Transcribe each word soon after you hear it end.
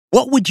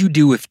What would you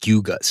do if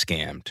you got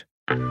scammed?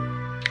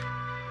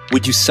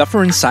 Would you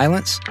suffer in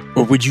silence,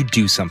 or would you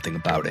do something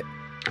about it?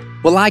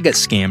 Well, I got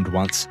scammed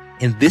once,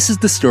 and this is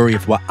the story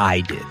of what I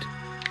did.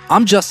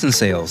 I'm Justin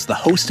Sales, the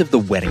host of The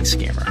Wedding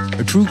Scammer,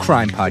 a true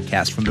crime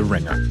podcast from The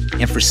Ringer.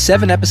 And for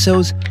 7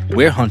 episodes,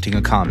 we're hunting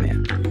a con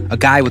man, a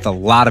guy with a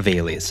lot of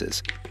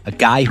aliases, a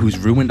guy who's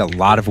ruined a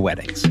lot of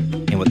weddings.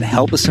 And with the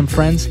help of some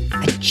friends,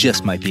 I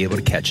just might be able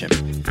to catch him.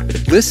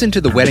 Listen to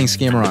The Wedding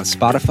Scammer on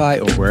Spotify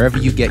or wherever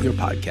you get your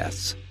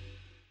podcasts.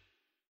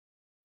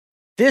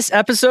 This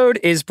episode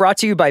is brought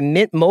to you by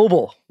Mint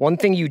Mobile. One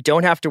thing you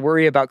don't have to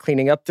worry about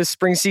cleaning up this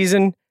spring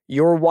season,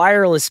 your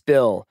wireless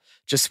bill.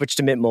 Just switch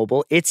to Mint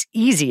Mobile. It's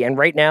easy, and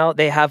right now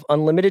they have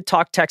unlimited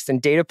talk, text,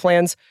 and data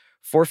plans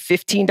for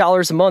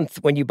 $15 a month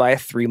when you buy a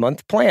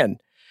 3-month plan.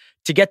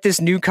 To get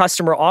this new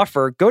customer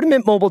offer, go to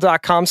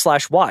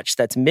mintmobile.com/watch.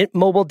 That's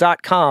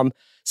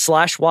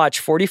mintmobile.com/watch.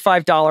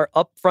 $45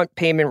 upfront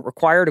payment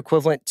required,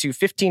 equivalent to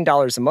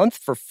 $15 a month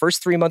for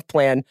first 3-month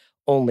plan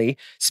only.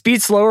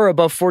 Speed slower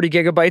above 40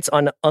 gigabytes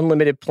on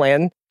unlimited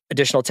plan.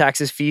 Additional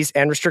taxes, fees,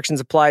 and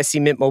restrictions apply. See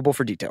Mint Mobile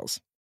for details.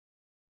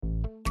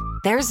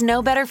 There's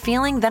no better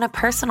feeling than a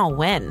personal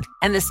win.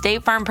 And the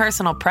State Farm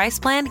Personal Price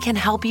Plan can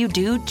help you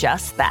do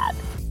just that.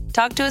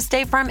 Talk to a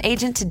State Farm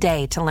agent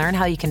today to learn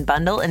how you can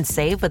bundle and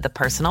save with the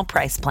Personal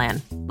Price Plan.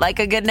 Like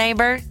a good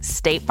neighbor,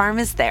 State Farm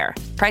is there.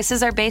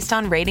 Prices are based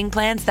on rating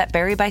plans that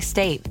vary by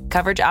state.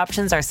 Coverage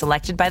options are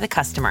selected by the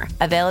customer.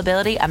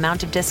 Availability,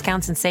 amount of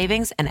discounts and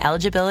savings, and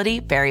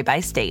eligibility vary by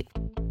state.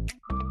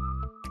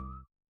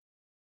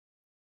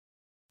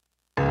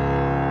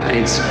 I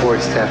need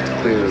support staff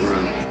to clear the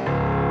room.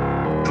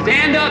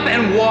 Stand up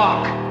and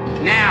walk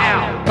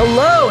now.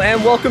 Hello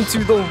and welcome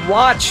to The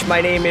Watch.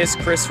 My name is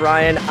Chris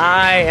Ryan.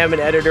 I am an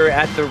editor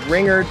at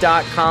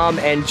TheRinger.com,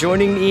 and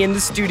joining me in the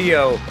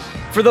studio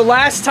for the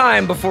last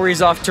time before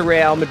he's off to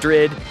Real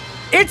Madrid,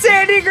 it's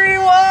Andy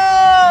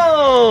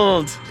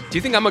Greenwald! Do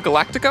you think I'm a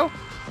Galactico?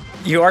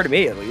 You are to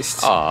me, at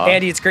least.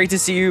 Andy, it's great to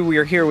see you. We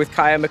are here with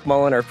Kaya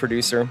McMullen, our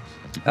producer,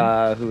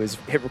 who has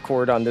hit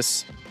record on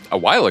this a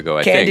while ago,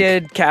 I think.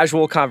 Candid,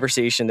 casual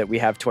conversation that we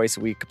have twice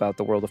a week about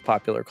the world of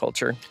popular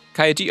culture.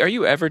 Kaya, are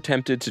you ever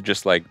tempted to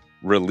just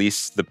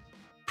release the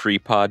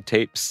pre-pod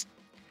tapes?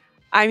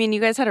 I mean,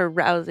 you guys had a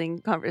rousing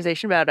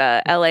conversation about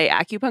LA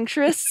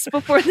acupuncturists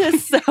before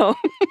this, so. No,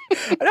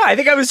 I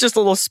think I was just a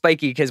little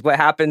spiky because what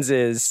happens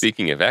is.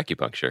 Speaking of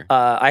acupuncture,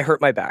 I hurt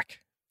my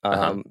back.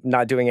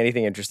 Not doing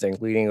anything interesting,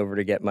 leaning over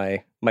to get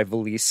my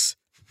valise.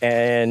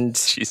 And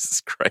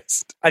Jesus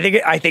Christ. I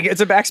think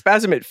it's a back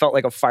spasm. It felt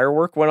like a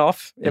firework went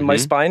off in my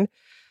spine.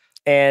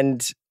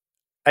 And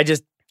I'm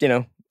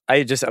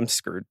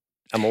screwed.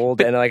 I'm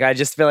old. And I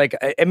just feel like,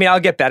 I'll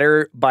get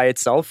better by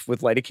itself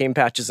with lidocaine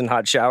patches and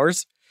hot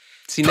showers.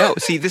 See,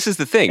 this is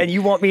the thing. And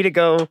you want me to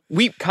go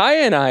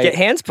Kaya and I get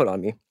hands put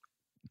on me.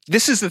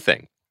 This is the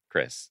thing,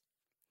 Chris.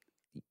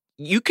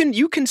 You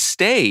can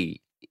stay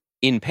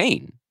in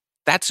pain.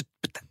 But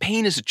the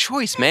pain is a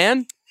choice,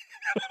 man.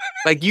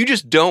 You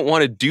just don't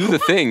want to do the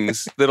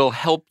things that'll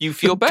help you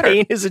feel better.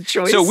 Pain is a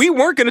choice. So we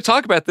weren't going to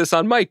talk about this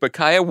on mic, but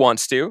Kaya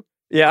wants to.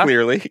 Yeah.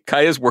 Clearly.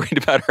 Kaya's worried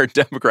about our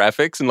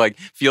demographics and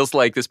feels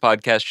like this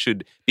podcast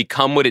should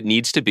become what it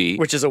needs to be.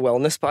 Which is a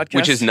wellness podcast.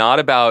 Which is not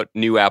about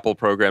new Apple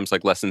programs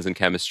like Lessons in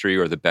Chemistry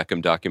or the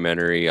Beckham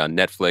documentary on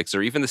Netflix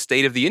or even the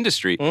state of the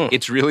industry.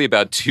 It's really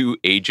about 2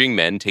 aging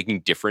men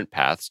taking different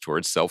paths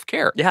towards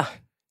self-care. Yeah.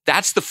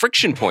 That's the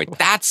friction point.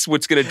 That's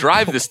what's going to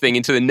drive this thing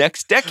into the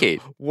next decade.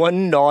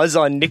 One gnaws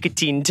on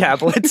nicotine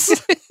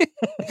tablets.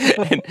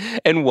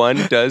 and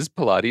one does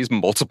Pilates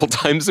multiple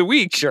times a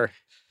week. Sure.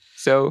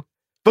 So,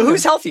 but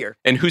who's healthier?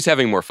 And who's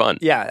having more fun?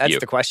 Yeah, that's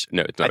the question.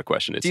 No, it's not a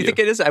question. It's do you think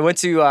it is? I went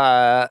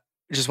to,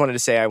 just wanted to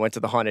say I went to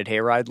the haunted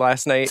hayride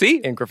last night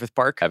in Griffith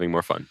Park. Having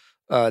more fun.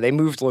 They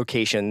moved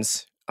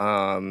locations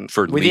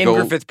for within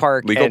Griffith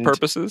Park. Legal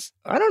purposes?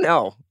 I don't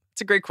know. It's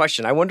a great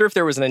question. I wonder if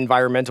there was an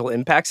environmental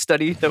impact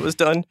study that was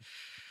done.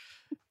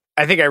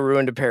 I think I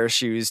ruined a pair of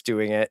shoes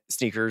doing it,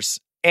 sneakers,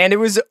 and it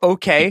was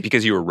okay.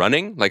 Because you were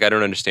running? I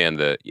don't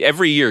understand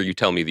every year you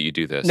tell me that you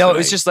do this. No, it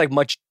was just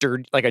much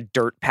dirt, like a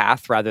dirt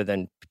path rather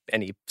than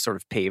any sort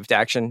of paved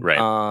action.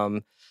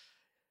 Right.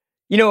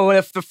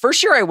 If the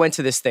first year I went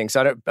to this thing,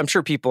 so I'm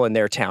sure people in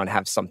their town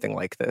have something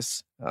like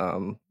this.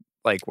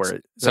 Where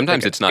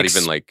sometimes it's not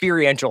even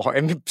experiential.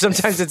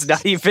 Sometimes it's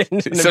not even.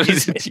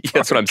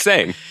 That's what I'm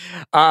saying.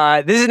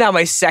 This is now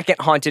my second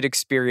haunted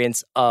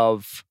experience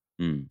of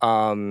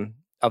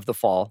the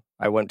fall.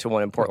 I went to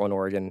one in Portland,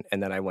 Oregon,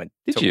 and then I went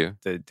to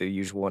the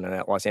usual one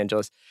in Los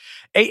Angeles.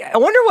 I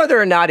wonder whether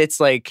or not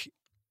it's a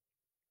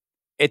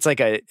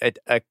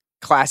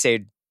class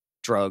A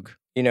drug,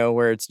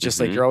 where it's just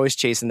you're always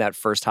chasing that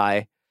first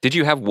high. Did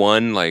you have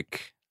one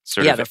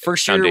the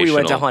first year we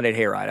went to Haunted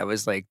Hayride, I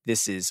was like,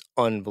 this is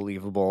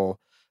unbelievable.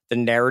 The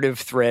narrative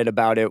thread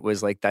about it was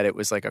that it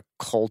was a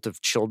cult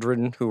of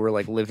children who were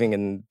living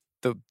in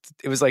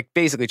it was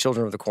basically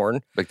Children of the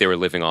Corn. They were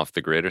living off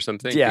the grid or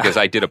something? Yeah. Because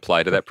I did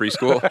apply to that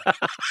preschool.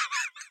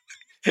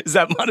 Is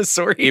that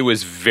Montessori? It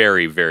was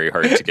very, very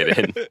hard to get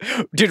in.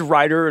 Did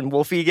Ryder and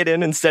Wolfie get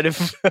in instead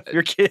of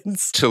your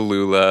kids?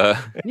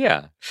 Tallulah.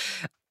 Yeah.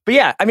 But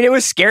yeah, I mean, it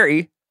was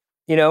scary,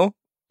 you know?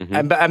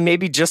 Mhm. I'm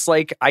maybe just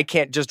like, I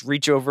can't just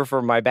reach over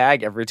for my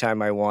bag every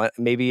time I want.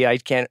 Maybe I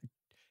can't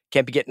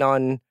be getting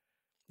on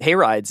hay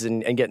rides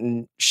and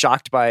getting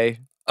shocked by...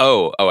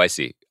 Oh, I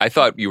see. I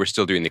thought you were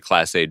still doing the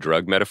Class A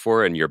drug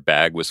metaphor and your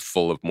bag was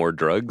full of more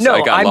drugs. No,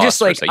 I got I'm lost just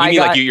for a like, second. You mean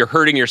like you're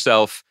hurting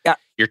yourself, Yeah.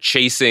 You're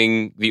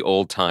chasing the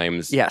old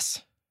times.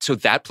 Yes. So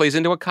that plays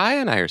into what Kaya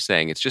and I are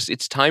saying.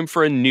 It's time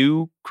for a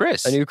new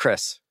Chris. A new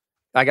Chris.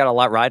 I got a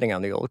lot riding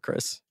on the old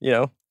Chris, you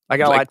know? I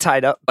got a lot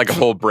tied up. Like a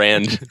whole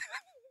brand.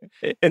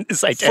 In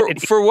this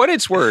identity. For what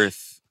it's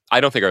worth,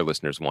 I don't think our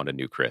listeners want a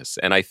new Chris.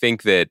 And I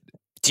think that...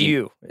 Do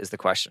you, is the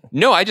question.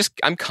 No,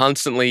 I'm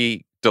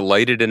constantly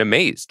delighted and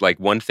amazed. Like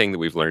one thing that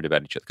we've learned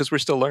about each other, because we're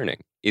still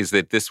learning, is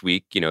that this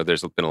week, you know,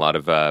 there's been a lot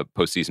of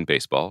postseason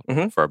baseball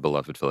for our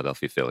beloved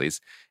Philadelphia Phillies.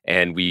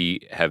 And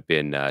we have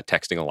been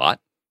texting a lot,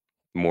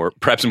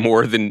 perhaps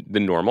more than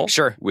normal.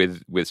 Sure.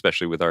 With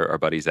especially with our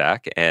buddy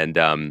Zach. And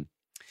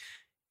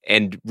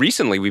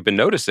recently we've been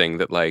noticing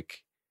that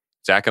like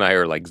Zach and I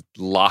are like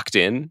locked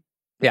in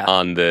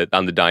on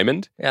the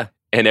diamond. Yeah.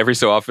 And every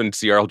so often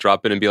CR will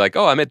drop in and be like,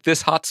 oh, I'm at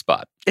this hot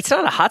spot. It's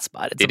not a hot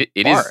spot. It's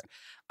it bar. Is.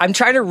 I'm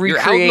trying to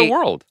recreate You're out in the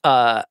world.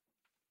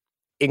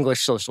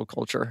 English social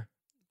culture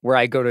where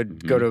I go to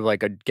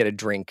get a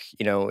drink,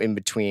 you know, in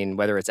between,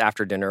 whether it's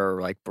after dinner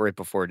or like right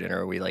before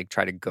dinner, we like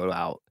try to go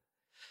out.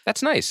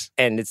 That's nice.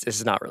 And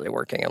it's not really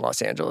working in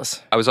Los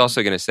Angeles. I was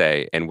also going to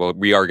say, and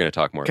we are going to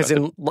talk more about it.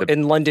 Because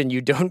in London,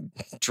 you don't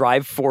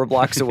drive 4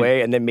 blocks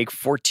away and then make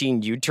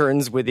 14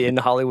 U-turns within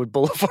Hollywood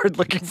Boulevard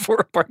looking for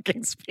a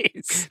parking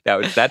space.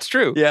 That's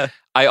true. Yeah.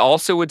 I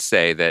also would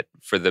say that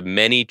for the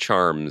many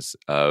charms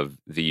of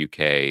the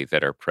UK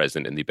that are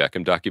present in the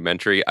Beckham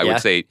documentary, I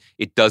would say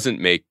it doesn't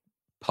make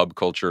pub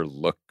culture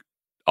look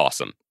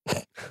awesome.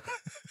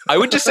 I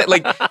would just say,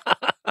 like,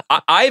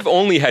 I've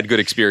only had good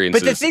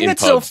experiences. But the thing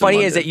that's so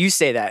funny is that you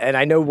say that, and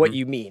I know what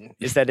you mean,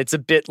 is that it's a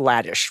bit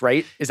laddish,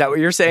 right? Is that what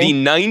you're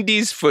saying? The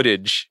 90s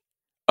footage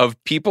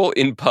of people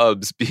in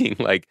pubs being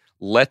like,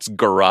 let's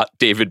garrote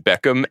David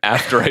Beckham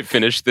after I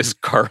finish this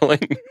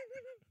Carling.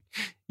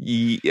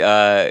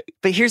 But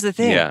here's the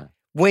thing. Yeah.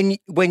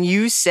 When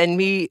you send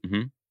me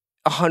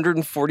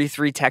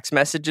 143 text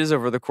messages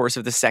over the course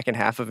of the second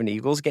half of an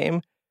Eagles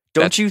game,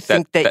 don't you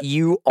think that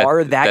you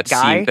are that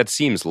guy? That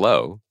seems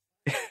low.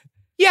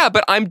 Yeah,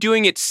 but I'm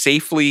doing it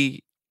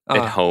safely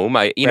at home.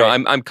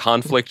 I'm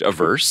conflict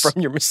averse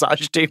from your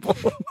massage table.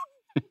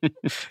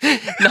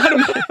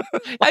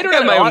 I don't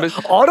have my own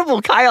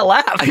audible Kyle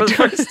laugh for the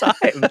first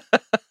time.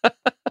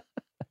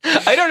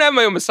 I don't have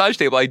my own massage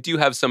table. I do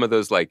have some of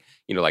those like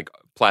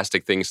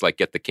plastic things to like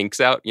get the kinks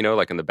out,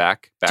 like in the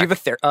back. Do you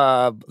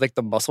have like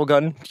the muscle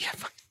gun? Yeah.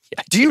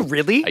 Do you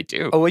really? I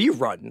do. Oh, well, you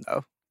run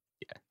though.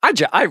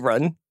 Yeah. I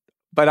run.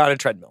 But on a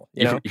treadmill,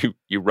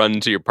 you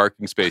run to your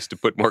parking space to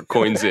put more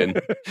coins in,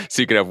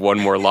 so you can have one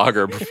more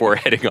lager before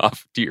heading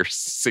off to your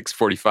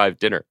 6:45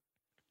 dinner.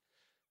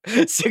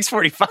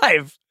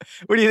 6:45?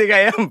 What do you think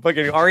I am,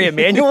 fucking Ari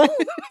Emanuel?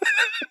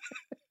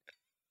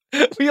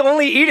 We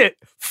only eat at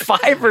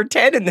 5 or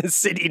 10 in this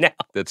city now.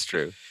 That's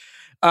true.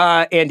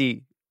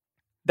 Andy,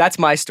 that's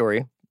my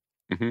story.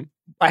 Mm-hmm.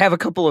 I have a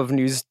couple of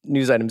news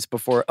items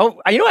before.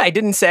 Oh, you know what I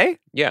didn't say?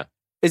 Yeah,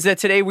 is that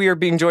today we are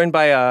being joined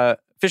by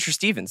Fisher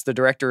Stevens, the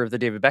director of the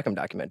David Beckham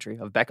documentary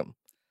of Beckham.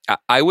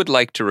 I would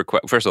like to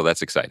request. First of all,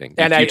 that's exciting.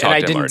 And I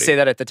didn't say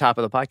that at the top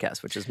of the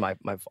podcast, which is my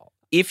fault.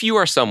 If you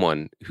are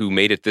someone who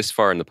made it this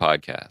far in the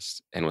podcast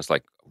and was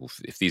like,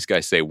 if these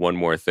guys say one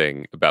more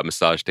thing about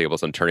massage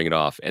tables, I'm turning it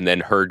off, and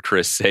then heard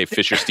Chris say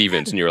Fisher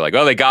Stevens, and you were like,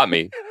 oh, they got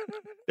me.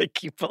 They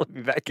keep pulling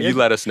me back in. You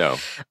let us know.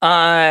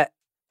 I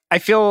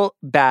feel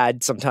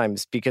bad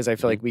sometimes because I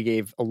feel like we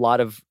gave a lot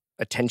of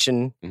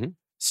attention,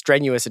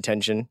 strenuous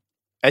attention,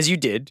 as you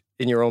did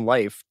in your own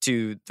life,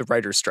 to the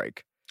writer's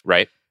strike.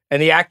 Right. And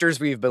the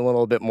actors we've been a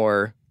little bit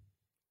more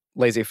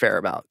laissez-faire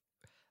about.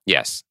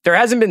 Yes. There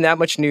hasn't been that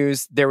much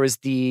news. There was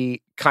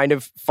the kind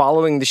of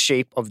following the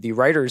shape of the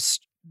writers'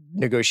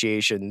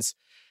 negotiations.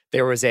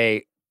 There was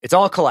it's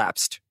all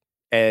collapsed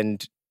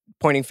and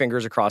pointing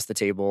fingers across the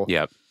table.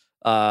 Yep.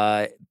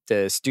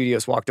 The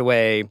studios walked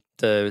away.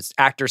 The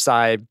actor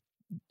side,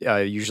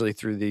 usually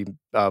through the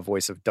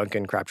voice of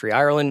Duncan Crabtree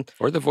Ireland.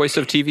 Or the voice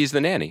of TV's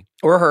The Nanny.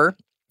 Or her.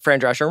 Fran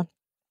Drescher,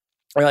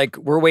 are like,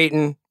 we're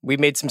waiting. We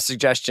made some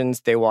suggestions.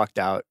 They walked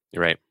out.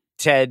 You're right.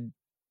 Ted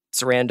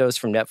Sarandos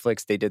from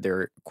Netflix, they did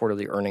their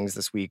quarterly earnings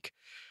this week,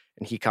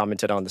 and he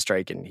commented on the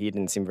strike, and he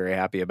didn't seem very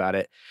happy about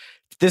it.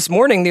 This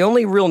morning, the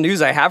only real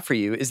news I have for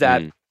you is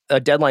that a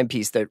Deadline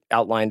piece that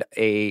outlined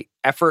a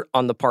effort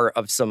on the part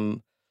of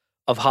some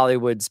of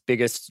Hollywood's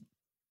biggest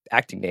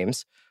acting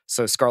names,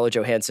 so Scarlett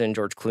Johansson,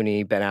 George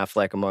Clooney, Ben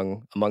Affleck,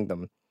 among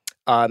them,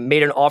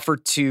 made an offer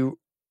to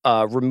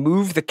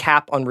remove the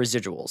cap on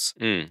residuals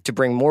to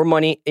bring more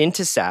money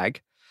into SAG.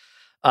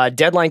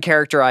 Deadline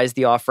characterized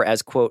the offer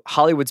as, quote,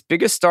 Hollywood's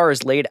biggest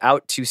stars laid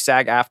out to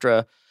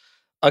SAG-AFTRA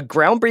A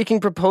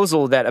groundbreaking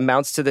proposal that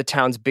amounts to the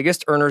town's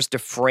biggest earners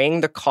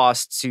defraying the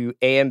cost to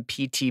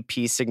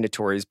AMPTP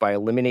signatories by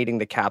eliminating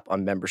the cap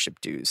on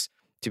membership dues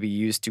to be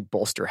used to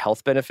bolster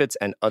health benefits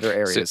and other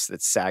areas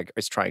that SAG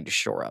is trying to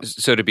shore up.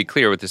 So to be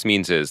clear, what this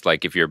means is,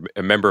 like, if you're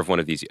a member of one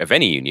of these, of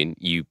any union,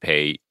 you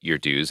pay your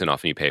dues, and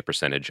often you pay a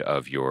percentage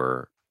of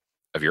your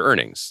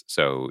earnings.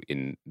 So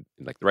in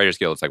like the Writers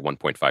Guild, it's like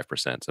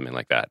 1.5%, something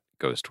like that,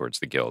 goes towards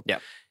the guild. Yeah.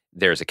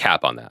 There's a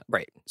cap on that.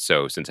 Right.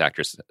 So since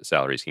actors'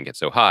 salaries can get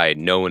so high,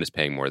 no one is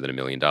paying more than $1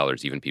 million,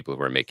 even people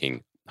who are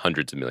making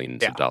hundreds of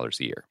millions of dollars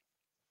a year.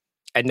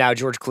 And now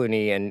George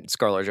Clooney and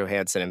Scarlett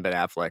Johansson and Ben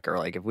Affleck are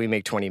like, if we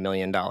make $20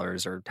 million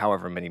or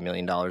however many $1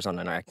 million on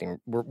an acting,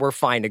 we're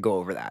fine to go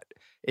over that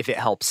if it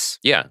helps.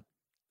 Yeah.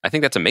 I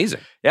think that's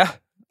amazing. Yeah.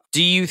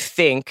 Do you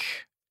think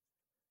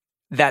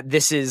that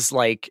this is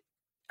like,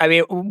 I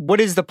mean,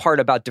 what is the part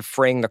about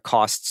defraying the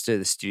costs to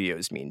the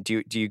studios mean?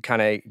 Do you kind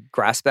of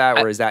grasp that,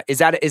 or is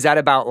that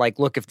about like,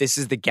 look, if this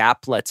is the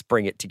gap, let's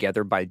bring it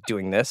together by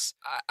doing this?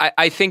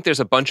 I think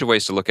there's a bunch of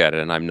ways to look at it,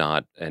 and I'm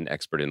not an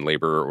expert in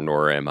labor,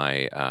 nor am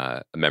I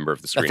a member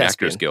of the Screen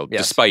Actors Guild,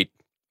 despite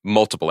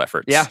multiple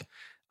efforts. Yeah,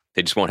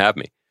 they just won't have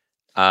me.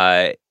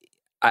 I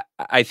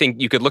think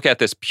you could look at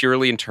this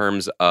purely in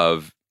terms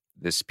of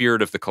the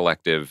spirit of the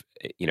collective,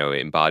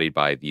 embodied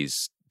by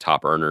these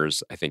top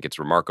earners. I think it's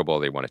remarkable.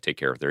 They want to take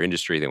care of their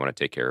industry. They want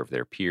to take care of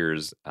their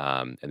peers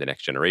and the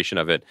next generation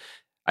of it.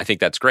 I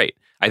think that's great.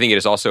 I think it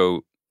is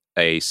also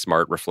a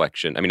smart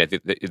reflection. I mean, I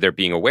think they're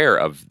being aware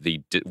of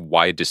the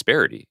wide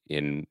disparity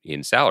in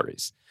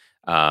salaries,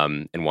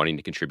 and wanting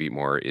to contribute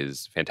more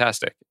is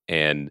fantastic.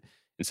 And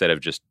instead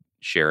of just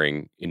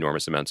sharing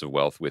enormous amounts of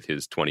wealth with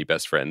his 20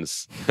 best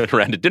friends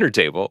around a dinner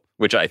table,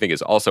 which I think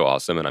is also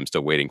awesome, and I'm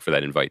still waiting for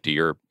that invite to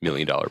your $1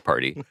 million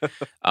party,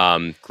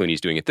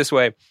 Clooney's doing it this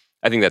way.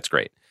 I think that's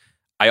great.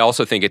 I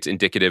also think it's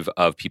indicative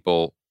of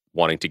people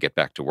wanting to get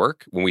back to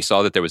work. When we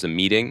saw that there was a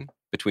meeting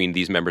between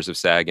these members of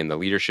SAG and the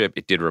leadership,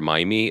 it did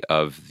remind me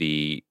of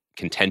the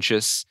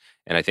contentious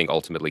and I think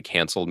ultimately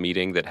canceled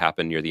meeting that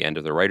happened near the end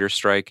of the writer's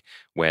strike,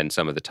 when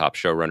some of the top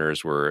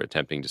showrunners were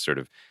attempting to sort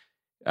of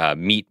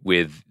meet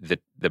with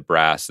the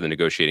brass, the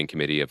negotiating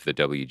committee of the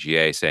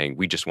WGA, saying,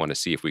 we just want to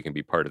see if we can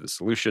be part of the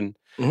solution.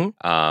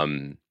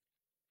 Mm-hmm.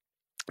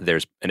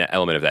 There's an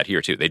element of that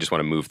here, too. They just want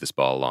to move this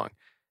ball along.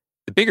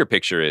 The bigger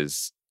picture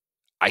is,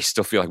 I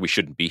still feel like we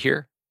shouldn't be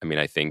here. I mean,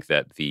 I think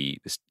that the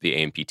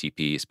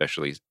AMPTP,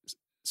 especially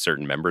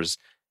certain members,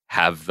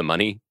 have the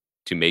money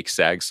to make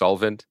SAG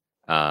solvent,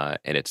 and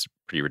it's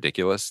pretty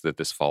ridiculous that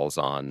this falls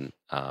on.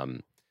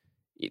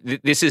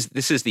 This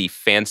is the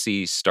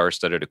fancy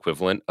star-studded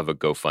equivalent of a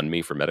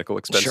GoFundMe for medical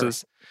expenses.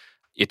 Sure.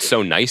 It's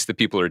so nice that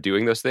people are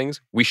doing those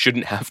things. We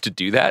shouldn't have to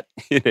do that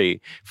in a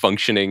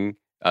functioning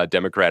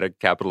democratic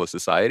capitalist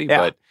society,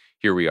 but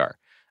here we are.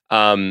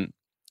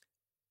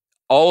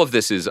 All of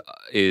this is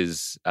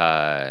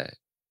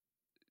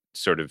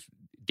sort of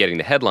getting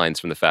the headlines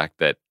from the fact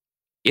that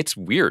it's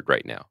weird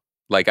right now.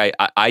 Like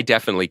I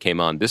definitely came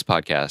on this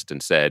podcast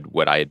and said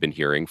what I had been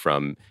hearing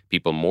from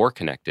people more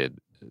connected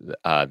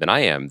than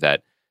I am,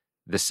 that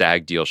the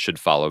SAG deal should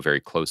follow very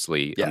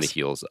closely on the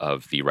heels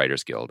of the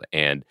Writers Guild.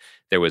 And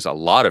there was a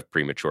lot of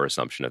premature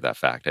assumption of that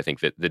fact. I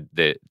think that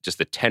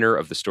the tenor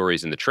of the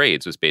stories in the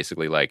trades was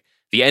basically like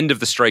the end of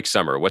the strike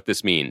summer, what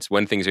this means,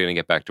 when things are going to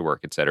get back to work,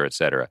 et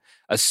cetera,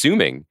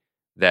 assuming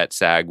that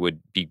SAG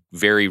would be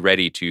very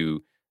ready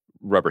to,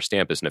 rubber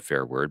stamp isn't a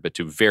fair word, but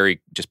to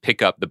just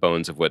pick up the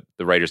bones of what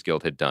the Writers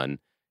Guild had done,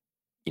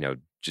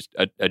 just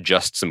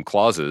adjust some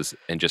clauses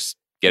and just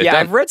get it done.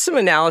 I've read some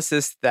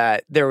analysis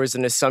that there was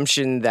an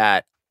assumption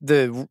that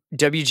the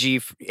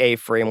WGA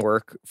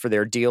framework for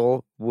their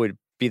deal would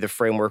be the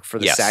framework for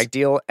the SAG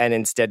deal, and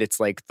instead it's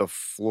like the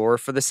floor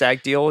for the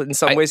SAG deal in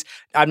some ways.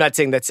 I'm not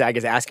saying that SAG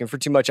is asking for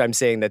too much. I'm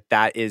saying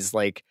that is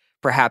like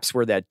perhaps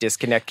where that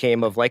disconnect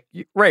came of like,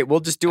 right, we'll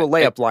just do a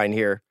layup line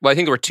here. Well, I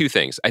think there were two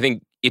things. I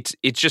think it's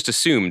just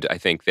assumed, I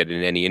think, that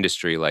in any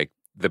industry, like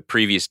the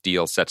previous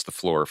deal sets the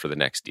floor for the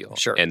next deal.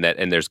 Sure. And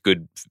there's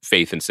good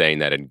faith in saying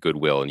that and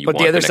goodwill. And but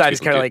the other side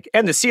is kind of like,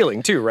 and the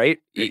ceiling too, right?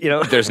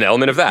 There's an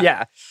element of that.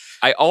 Yeah.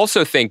 I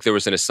also think there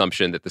was an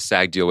assumption that the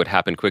SAG deal would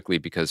happen quickly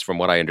because, from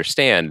what I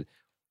understand,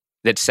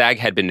 that SAG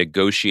had been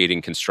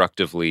negotiating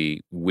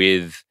constructively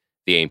with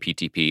the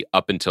AMPTP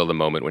up until the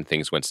moment when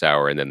things went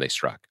sour and then they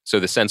struck. So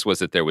the sense was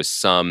that there was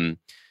some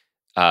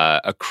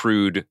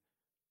accrued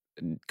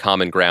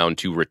common ground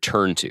to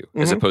return to,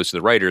 as opposed to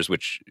the writers,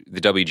 which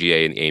the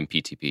WGA and the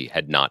AMPTP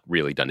had not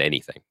really done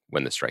anything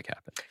when the strike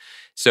happened.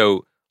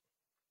 So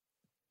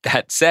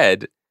that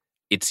said,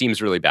 it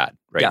seems really bad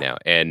now.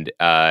 And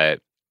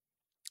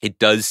it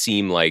does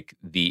seem like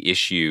the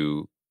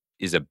issue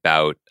is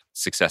about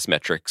success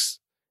metrics,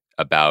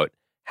 about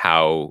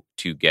how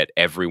to get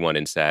everyone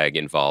in SAG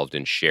involved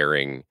in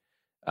sharing.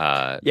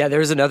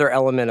 There's another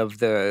element of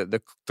the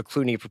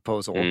Clooney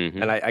proposal,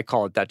 and I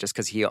call it that just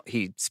because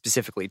he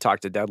specifically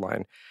talked to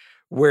Deadline,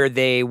 where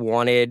they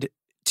wanted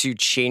to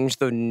change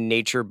the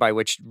nature by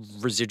which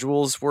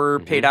residuals were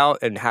paid out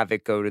and have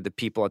it go to the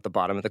people at the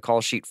bottom of the call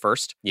sheet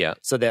first. Yeah.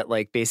 So that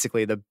like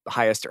basically the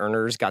highest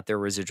earners got their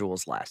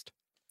residuals last.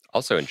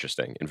 Also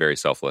interesting and very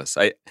selfless.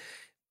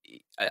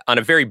 On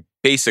a very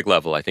basic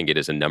level, I think it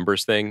is a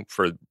numbers thing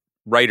for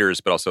writers,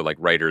 but also like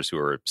writers who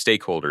are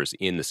stakeholders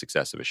in the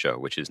success of a show,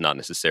 which is not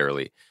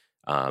necessarily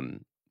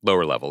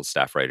lower level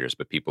staff writers,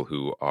 but people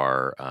who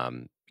are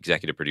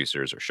executive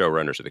producers or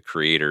showrunners or the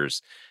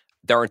creators.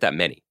 There aren't that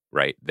many,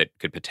 right, that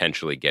could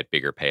potentially get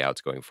bigger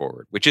payouts going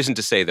forward, which isn't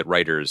to say that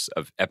writers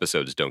of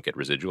episodes don't get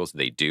residuals.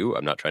 They do.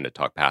 I'm not trying to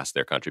talk past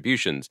their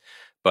contributions,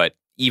 but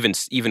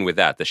even with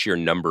that, the sheer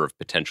number of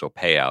potential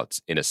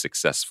payouts in a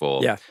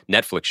successful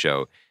Netflix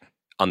show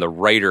on the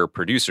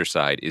writer-producer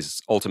side is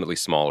ultimately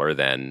smaller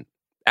than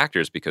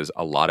actors because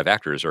a lot of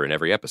actors are in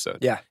every episode.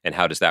 Yeah. And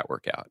how does that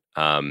work out?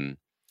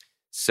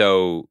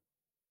 So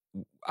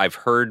I've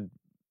heard...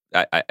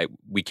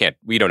 we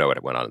don't know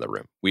what went on in the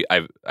room.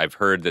 I've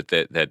heard that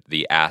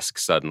the ask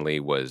suddenly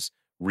was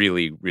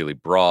really, really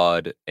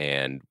broad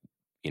and,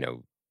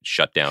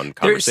 shut down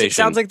conversation. It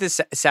sounds like the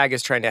SAG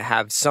is trying to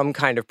have some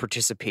kind of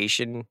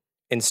participation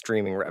in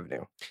streaming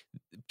revenue.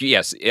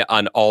 Yes,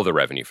 on all the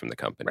revenue from the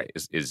company Right.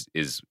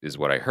 is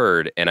what I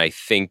heard. And I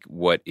think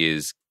what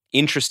is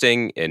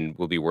interesting and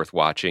will be worth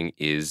watching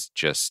is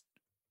just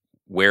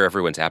where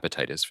everyone's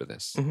appetite is for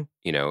this.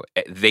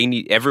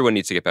 Everyone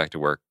needs to get back to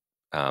work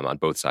on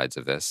both sides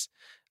of this.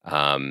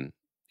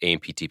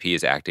 AMPTP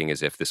is acting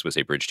as if this was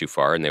a bridge too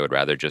far and they would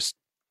rather just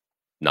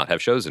not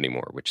have shows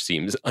anymore, which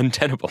seems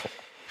untenable.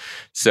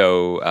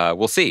 So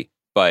we'll see.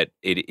 But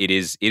it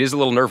is a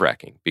little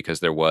nerve-wracking because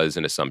there was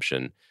an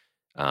assumption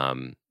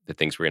that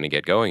things were going to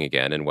get going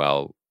again. And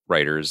while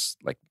writers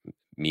like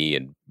me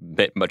and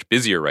much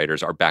busier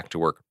writers are back to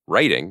work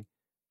writing,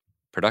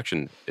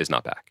 production is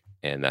not back.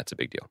 And that's a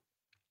big deal.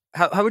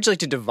 How would you like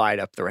to divide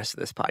up the rest of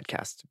this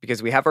podcast?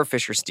 Because we have our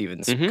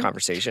Fisher-Stevens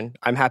conversation.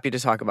 I'm happy to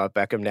talk about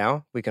Beckham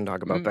now. We can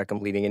talk about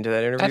Beckham leading into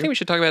that interview. I think we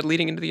should talk about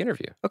leading into the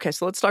interview. Okay,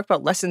 so let's talk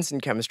about lessons in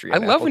chemistry. I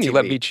love Apple when you TV.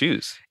 let me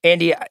choose.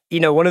 Andy,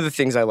 one of the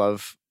things I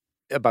love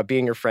about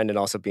being your friend and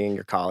also being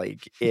your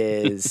colleague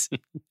is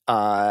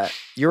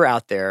you're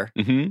out there,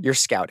 you're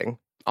scouting.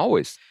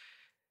 Always.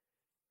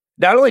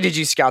 Not only did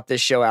you scout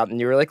this show out and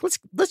you were like,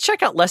 let's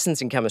check out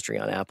Lessons in Chemistry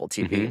on Apple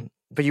TV,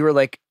 but you were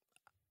like,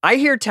 I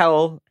hear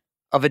tell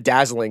of a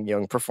dazzling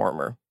young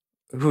performer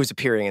who's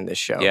appearing in this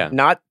show. Yeah.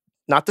 Not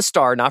the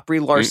star, not Brie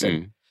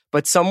Larson,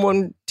 but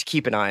someone to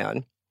keep an eye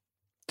on.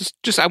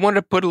 I wanted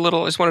to put a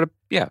little,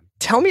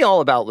 Tell me all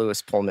about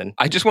Lewis Pullman.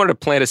 I just wanted to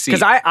plant a seed.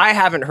 Because I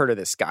haven't heard of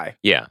this guy.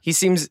 Yeah. He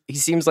seems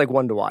like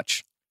one to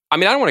watch. I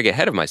mean, I don't want to get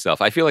ahead of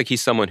myself. I feel like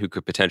he's someone who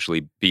could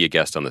potentially be a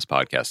guest on this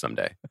podcast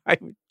someday.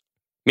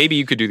 Maybe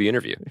you could do the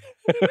interview.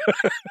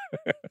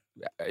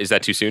 Is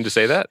that too soon to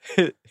say that?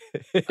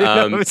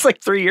 It's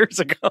like 3 years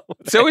ago.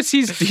 So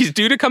he's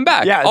due to come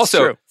back. Yeah, it's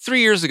also, true. 3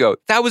 years ago,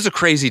 that was a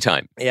crazy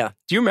time. Yeah.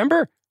 Do you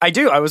remember? I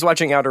do. I was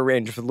watching Outer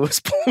Range with Lewis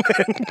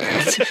Pullman.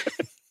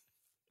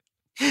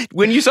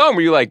 When you saw him,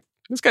 were you like,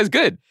 this guy's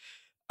good?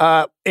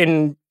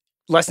 In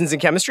Lessons in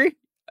Chemistry?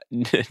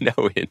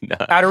 No, in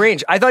Outer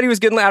Range. I thought he was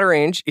good in Outer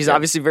Range. He's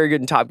obviously very good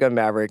in Top Gun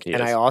Maverick. He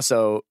and is. I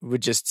also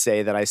would just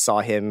say that I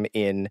saw him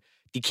in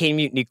Decay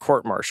Mutiny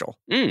Court Martial,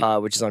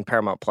 which is on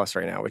Paramount Plus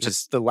right now, which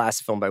is the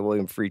last film by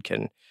William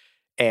Friedkin.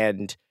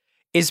 And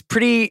is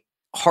pretty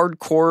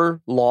hardcore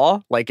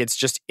law. Like it's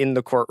just in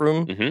the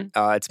courtroom.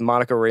 It's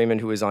Monica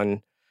Raymond who is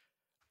on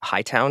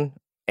Hightown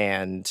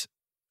and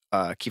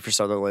Kiefer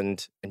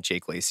Sutherland and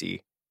Jake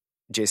Lacey,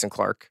 Jason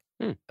Clarke,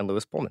 and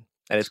Lewis Pullman.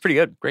 And it's pretty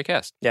good. Great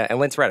cast. Yeah, and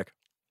Lance Reddick.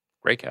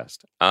 Great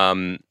cast.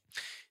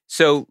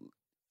 So,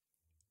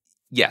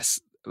 yes.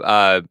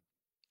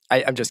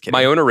 I'm just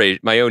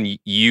kidding.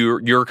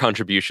 Your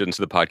contribution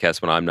to the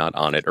podcast when I'm not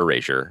on it,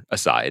 erasure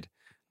aside.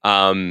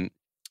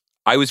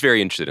 I was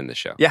very interested in this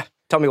show. Yeah,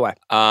 tell me why.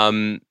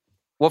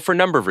 Well, for a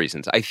number of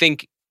reasons. I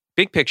think,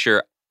 big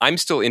picture, I'm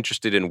still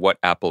interested in what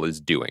Apple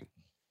is doing.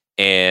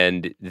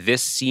 And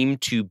this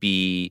seemed to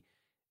be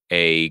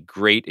a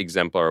great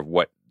exemplar of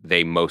what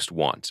they most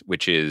want,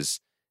 which is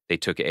they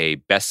took a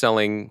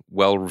best-selling,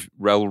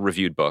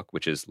 well-reviewed book,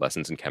 which is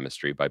Lessons in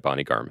Chemistry by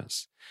Bonnie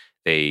Garmus.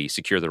 They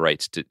secure the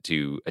rights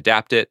to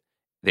adapt it.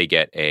 They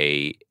get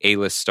a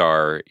A-list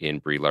star in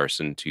Brie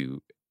Larson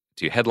to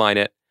headline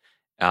it.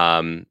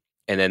 And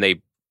then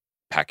they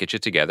package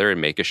it together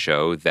and make a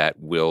show that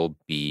will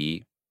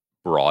be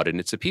broad in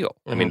its appeal.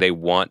 I mean, they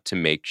want to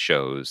make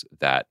shows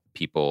that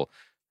people,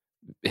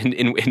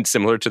 in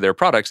similar to their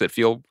products,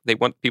 they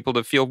want people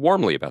to feel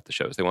warmly about the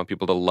shows. They want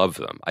people to love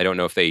them. I don't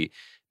know if they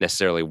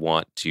necessarily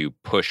want to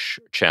push,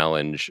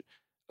 challenge,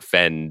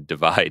 offend,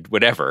 divide,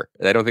 whatever.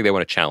 I don't think they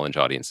want to challenge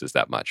audiences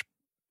that much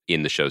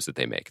in the shows that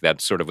they make. That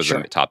sort of was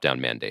a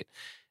top-down mandate.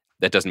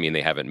 That doesn't mean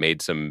they haven't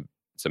made some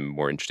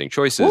more interesting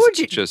choices. What would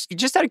you,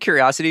 just out of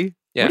curiosity,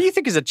 Yeah. what do you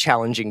think is a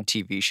challenging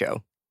TV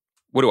show?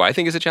 What do I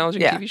think is a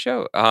challenging Yeah. TV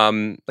show?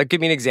 Like, give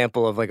me an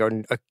example of like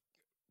a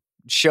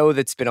show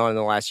that's been on in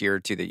the last year or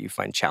two that you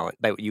find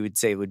that you would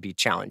say would be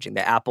challenging.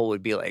 That Apple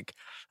would be like,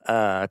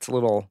 it's a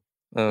little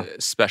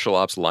Special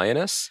Ops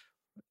Lioness.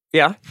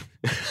 Yeah.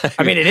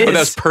 I mean, it is.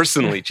 That's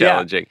personally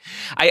challenging.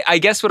 I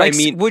guess what I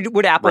mean...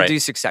 Would Apple do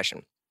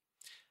Succession?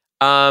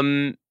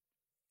 That's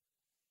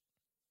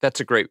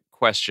a great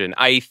question.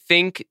 I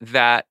think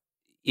that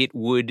it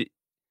would...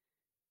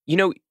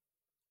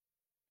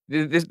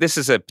 This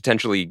is a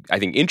potentially, I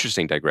think,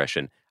 interesting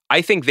digression.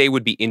 I think they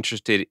would be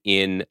interested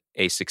in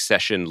a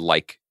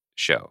Succession-like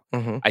show.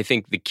 Mm-hmm. I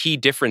think the key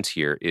difference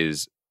here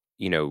is,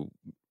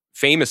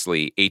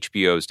 famously,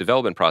 HBO's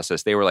development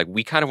process, they were like,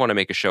 we kind of want to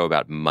make a show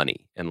about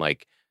money and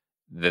like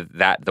the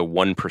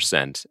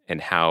 1%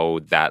 and how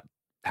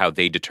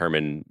they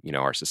determine,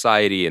 our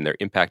society and their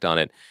impact on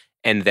it.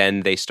 And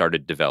then they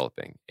started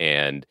developing.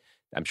 And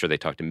I'm sure they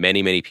talked to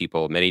many, many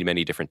people, many,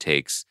 many different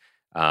takes.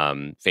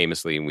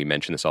 Famously, and we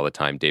mention this all the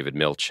time, David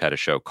Milch had a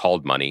show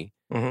called Money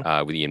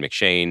with Ian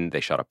McShane. They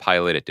shot a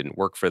pilot. It didn't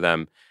work for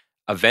them.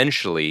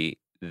 Eventually,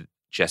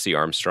 Jesse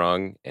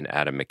Armstrong and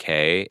Adam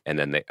McKay, and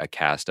then a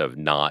cast of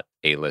not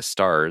A-list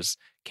stars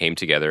came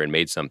together and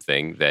made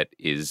something that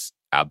is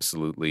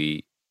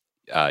absolutely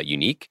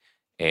unique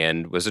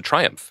and was a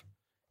triumph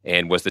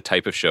and was the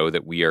type of show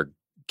that we're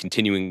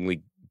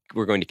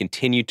going to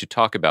continue to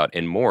talk about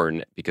and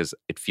mourn because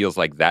it feels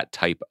like that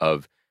type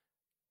of,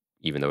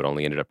 even though it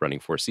only ended up running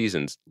 4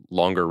 seasons,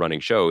 longer running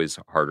show is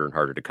harder and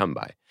harder to come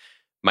by.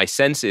 My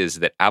sense is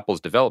that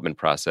Apple's development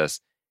process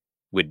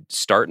would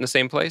start in the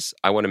same place.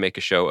 I want to make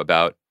a show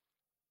about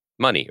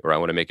money, or I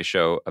want to make a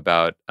show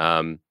about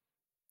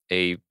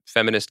a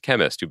feminist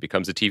chemist who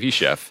becomes a TV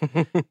chef.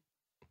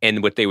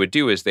 And what they would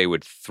do is they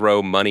would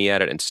throw money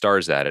at it and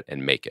stars at it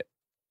and make it.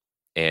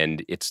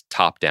 And it's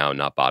top down,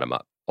 not bottom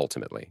up,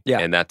 ultimately. Yeah.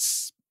 And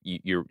that's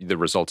the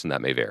results in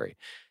that may vary.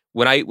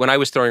 When I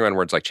was throwing around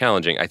words like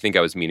challenging, I think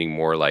I was meaning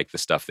more like the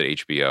stuff that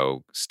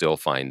HBO still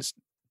finds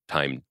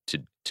time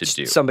to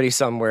do. Somebody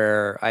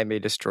somewhere, I may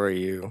destroy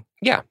you.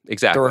 Yeah,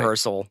 exactly. The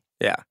rehearsal.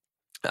 Yeah.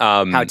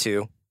 How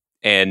to.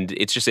 And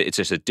it's just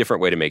a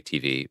different way to make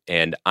TV.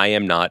 And I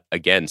am not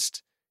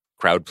against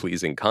crowd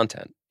pleasing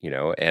content,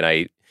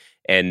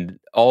 and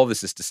all of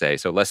this is to say,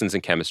 so Lessons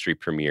in Chemistry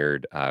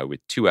premiered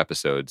with 2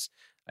 episodes,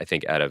 I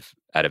think out of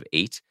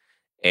 8.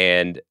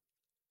 And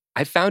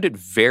I found it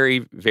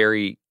very,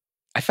 very,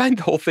 I find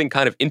the whole thing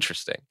kind of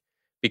interesting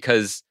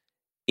because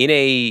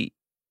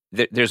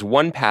there's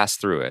one pass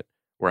through it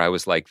where I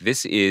was like,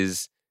 this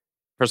is,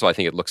 first of all, I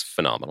think it looks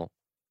phenomenal.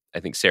 I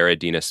think Sarah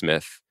Dina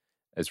Smith,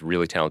 as a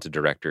really talented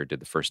director, did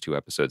the first 2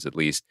 episodes at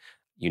least.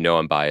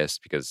 I'm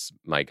biased because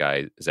my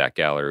guy, Zach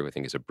Galler, who I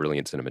think is a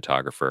brilliant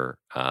cinematographer,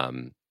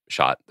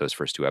 shot those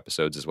first 2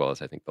 episodes as well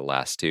as I think the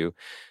last 2.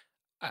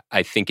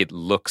 I think it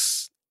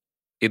looks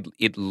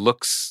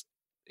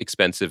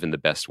expensive in the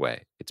best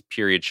way. It's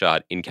period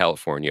shot in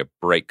California,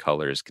 bright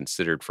colors,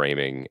 considered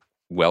framing,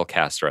 well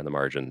cast around the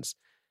margins.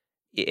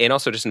 And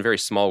also just in very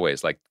small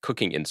ways, like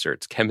cooking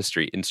inserts,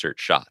 chemistry insert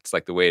shots,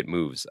 like the way it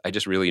moves. I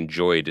just really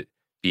enjoyed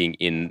being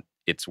in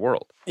its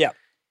world. Yeah.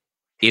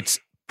 It's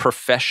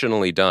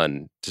professionally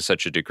done to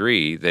such a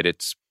degree that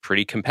it's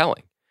pretty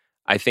compelling.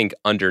 I think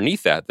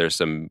underneath that, there's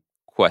some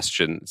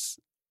questions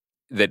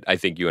that I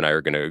think you and I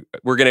are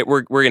we're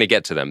gonna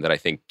get to them that I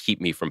think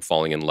keep me from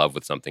falling in love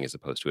with something as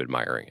opposed to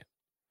admiring it.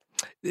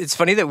 It's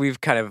funny that we've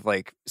kind of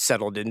like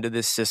settled into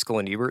this Siskel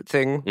and Ebert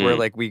thing where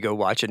like we go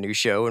watch a new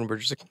show and we're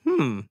just like,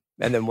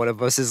 and then one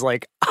of us is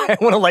like, I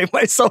want to light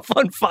myself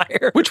on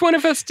fire. Which one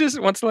of us just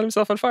wants to light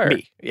himself on fire?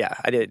 Me. Yeah,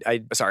 I did.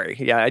 Sorry.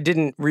 Yeah, I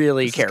didn't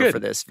really care for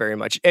this very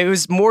much. It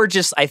was more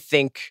just, I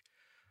think,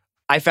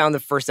 I found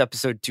the first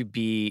episode to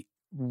be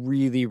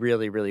really,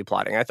 really, really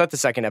plotting. I thought the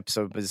second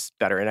episode was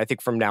better. And I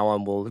think from now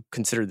on, we'll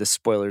consider the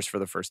spoilers for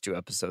the first 2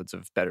 episodes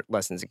of Better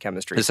Lessons in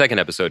Chemistry. The second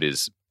episode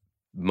is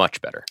much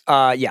better.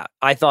 Yeah,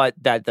 I thought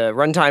that the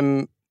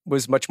runtime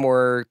was much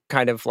more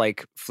kind of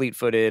like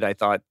fleet-footed. I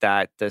thought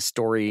that the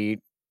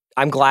story,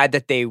 I'm glad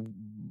that they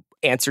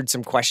answered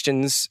some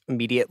questions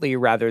immediately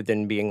rather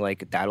than being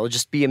like, that'll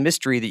just be a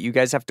mystery that you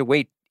guys have to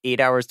wait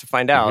 8 hours to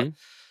find out.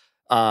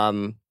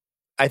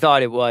 I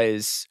thought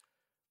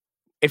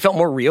it felt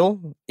more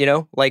real,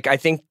 Like, I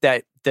think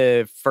that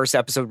the first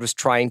episode was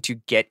trying to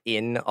get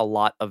in a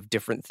lot of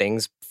different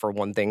things. For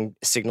one thing,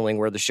 signaling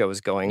where the show is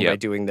going by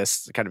doing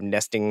this kind of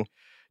nesting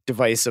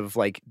device of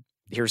like,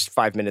 here's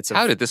 5 minutes of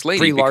how did this lady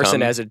Brie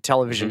Larson as a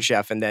television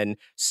chef, and then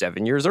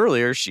 7 years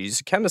earlier,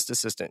 she's a chemist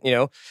assistant.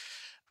 The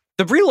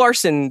Brie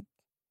Larson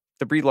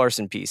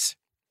piece.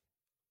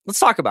 Let's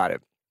talk about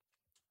it.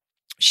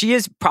 She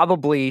has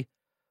probably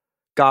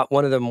got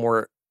one of the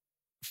more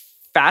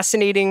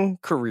fascinating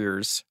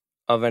careers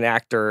of an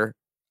actor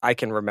I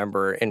can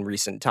remember in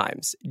recent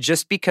times,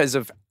 just because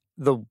of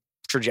the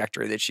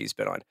trajectory that she's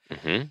been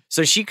on.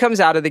 So she comes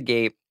out of the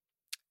gate,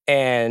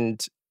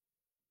 and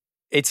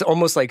it's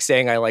almost like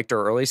saying I liked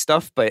her early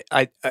stuff, but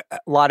a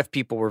lot of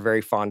people were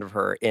very fond of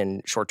her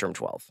in Short Term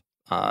 12.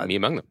 Me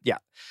among them. Yeah.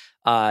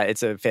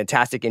 It's a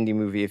fantastic indie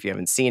movie if you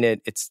haven't seen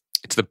it. It's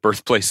the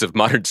birthplace of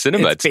modern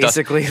cinema. It's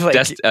basically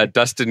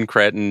Dustin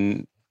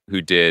Cretton,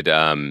 who did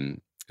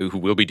who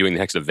will be doing the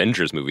next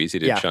Avengers movies. He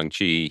did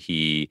Shang-Chi.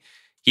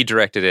 He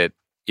directed it.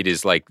 It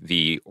is like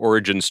the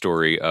origin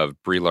story of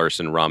Brie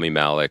Larson, Rami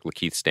Malek,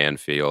 Lakeith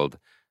Stanfield.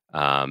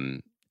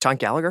 John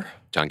Gallagher?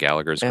 John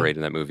Gallagher is great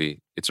in that movie.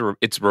 It's a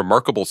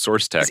remarkable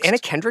source text. Is Anna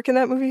Kendrick in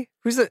that movie?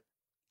 Who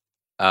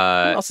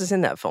else is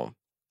in that film?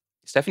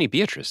 Stephanie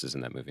Beatrice is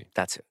in that movie.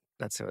 That's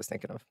who I was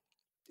thinking of.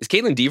 Is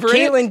Caitlin Dever in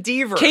it? Caitlin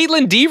Dever.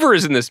 Caitlin Dever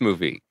is in this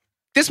movie.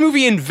 This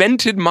movie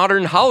invented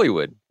modern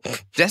Hollywood.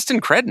 Destin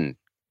Credden.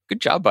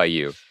 Good job by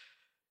you.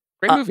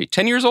 Great movie.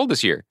 10 years old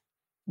this year.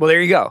 Well, there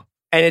you go.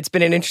 And it's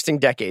been an interesting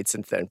decade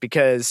since then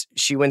because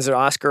she wins an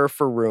Oscar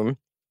for Room.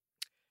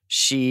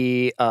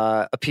 She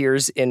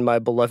appears in My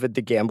Beloved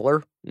the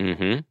Gambler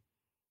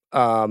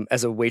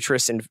as a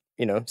waitress and,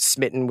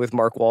 smitten with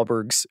Mark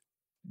Wahlberg's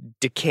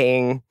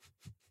decaying,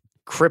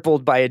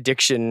 crippled by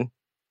addiction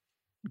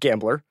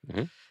gambler.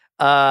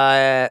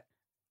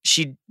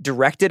 She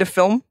directed a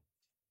film.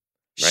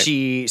 Right.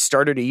 She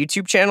started a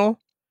YouTube channel.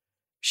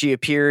 She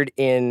appeared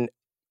in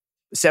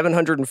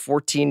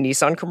 714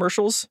 Nissan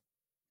commercials.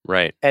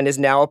 Right. And is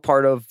now a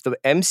part of the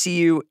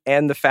MCU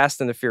and the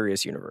Fast and the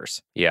Furious universe.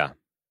 Yeah.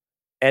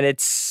 And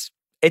it's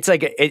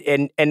like,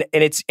 and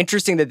it's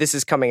interesting that this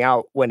is coming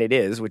out when it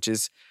is, which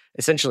is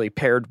essentially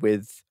paired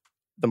with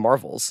the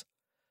Marvels,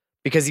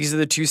 because these are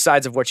the two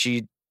sides of what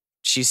she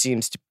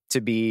seems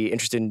to be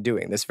interested in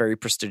doing. This very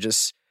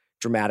prestigious,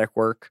 dramatic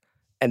work,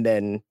 and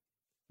then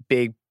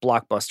big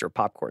blockbuster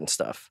popcorn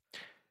stuff.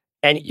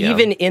 And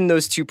even in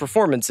those two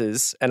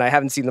performances, and I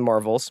haven't seen the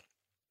Marvels,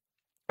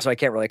 so I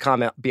can't really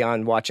comment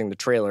beyond watching the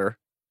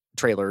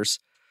trailers,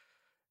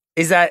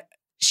 is that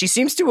she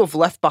seems to have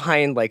left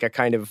behind like a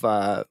kind of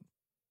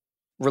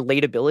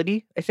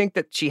relatability, I think,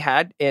 that she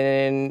had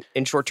in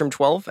Short Term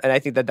 12. And I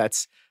think that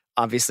that's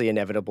obviously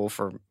inevitable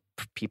for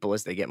people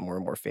as they get more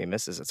and more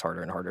famous, as it's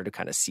harder and harder to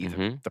kind of see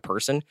the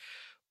person.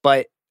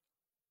 But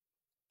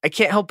I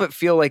can't help but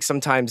feel like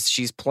sometimes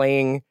she's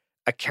playing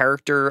a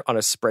character on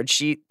a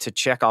spreadsheet to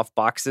check off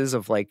boxes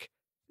of like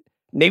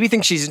maybe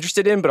things she's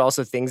interested in, but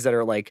also things that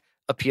are like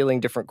appealing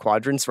different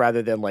quadrants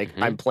rather than like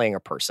I'm playing a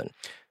person.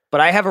 But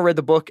I haven't read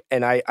the book,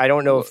 and I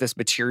don't know if this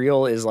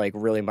material is like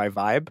really my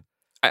vibe.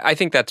 I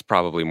think that's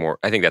probably more.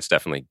 I think that's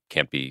definitely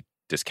can't be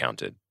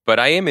discounted. But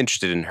I am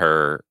interested in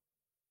her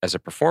as a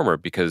performer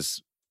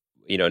because,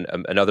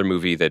 another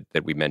movie that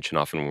we mention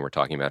often when we're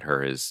talking about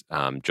her is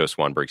Joe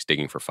Swanberg's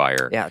Digging for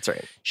Fire. Yeah, that's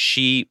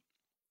right.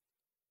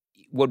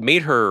 What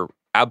made her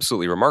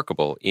absolutely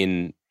remarkable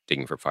in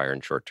Digging for Fire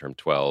and Short Term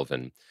 12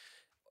 and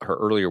her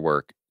earlier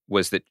work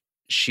was that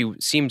she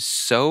seemed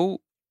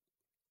so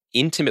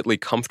intimately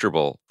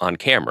comfortable on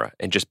camera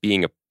and just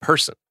being a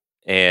person,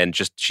 and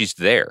just she's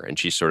there and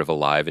she's sort of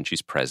alive and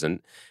she's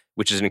present,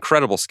 which is an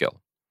incredible skill.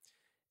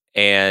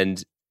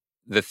 And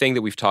the thing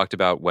that we've talked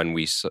about when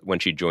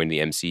she joined the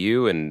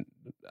MCU, and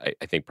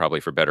I think probably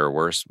for better or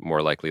worse,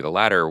 more likely the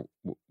latter,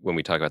 when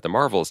we talk about the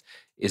Marvels,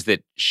 is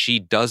that she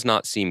does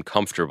not seem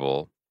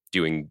comfortable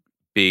doing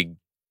big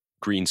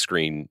green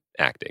screen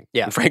acting.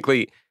 Yeah. And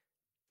frankly,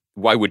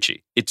 why would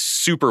she? It's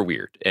super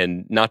weird.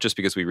 And not just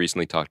because we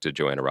recently talked to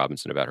Joanna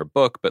Robinson about her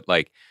book, but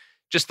like,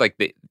 just like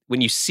when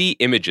you see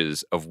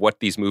images of what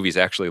these movies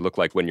actually look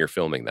like when you're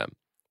filming them,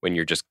 when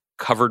you're just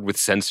covered with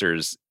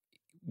sensors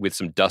with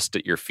some dust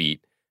at your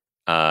feet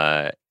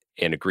and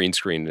a green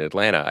screen in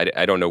Atlanta,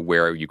 I don't know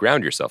where you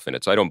ground yourself in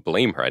it. So I don't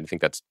blame her. I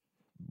think that's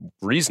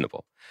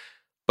reasonable.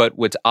 But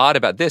what's odd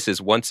about this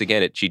is, once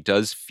again, she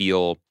does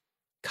feel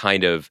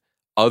kind of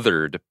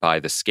othered by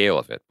the scale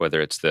of it,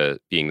 whether it's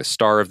being the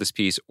star of this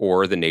piece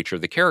or the nature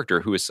of the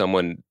character, who is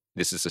someone.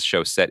 This is a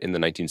show set in the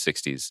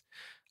 1960s,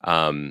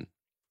 50s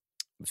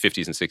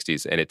and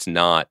 60s, and it's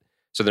not.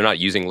 So they're not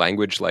using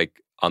language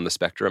like on the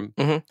spectrum.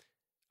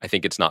 I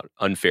think it's not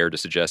unfair to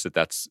suggest that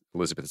that's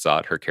Elizabeth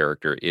Zott. Her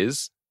character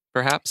is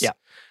perhaps. Yeah.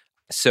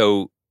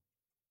 So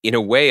in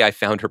a way, I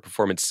found her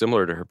performance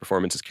similar to her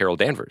performance as Carol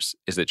Danvers.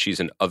 Is that she's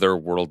an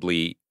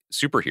otherworldly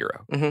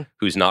superhero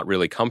who's not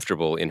really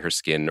comfortable in her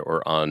skin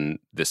or on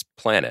this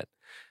planet.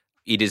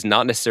 It is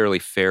not necessarily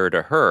fair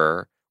to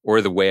her,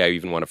 or the way I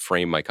even want to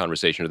frame my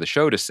conversation of the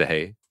show, to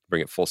say,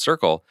 bring it full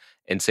circle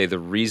and say the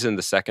reason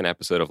the second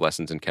episode of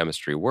Lessons in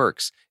Chemistry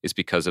works is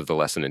because of the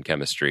lesson in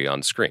chemistry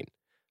on screen.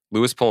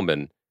 Lewis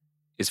Pullman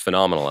is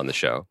phenomenal on the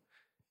show.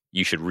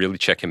 You should really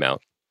check him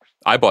out.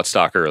 I bought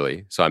stock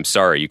early, so I'm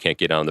sorry you can't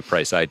get on the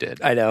price I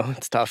did. I know,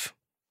 it's tough.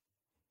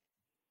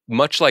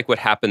 Much like what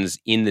happens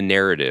in the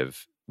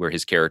narrative, where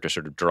his character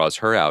sort of draws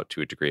her out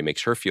to a degree,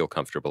 makes her feel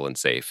comfortable and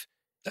safe.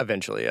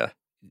 Eventually, yeah.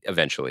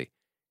 Eventually.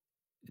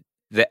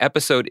 The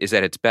episode is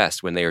at its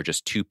best when they are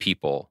just two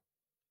people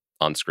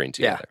on screen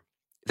together. Yeah.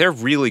 They're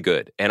really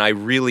good, and I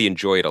really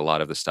enjoyed a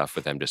lot of the stuff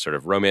with them just sort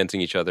of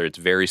romancing each other. It's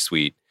very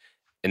sweet,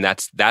 and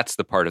that's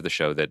the part of the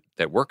show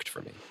that worked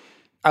for me.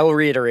 I will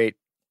reiterate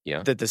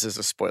that this is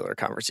a spoiler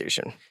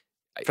conversation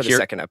for the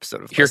second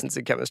episode of Lessons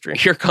in Chemistry.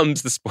 Here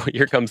comes the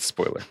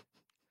spoiler.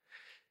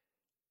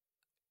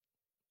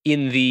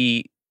 In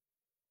the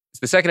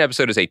second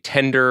episode is a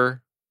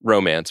tender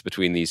romance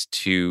between these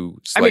two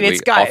slightly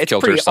off-kilter scientists.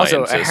 It's pretty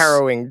also a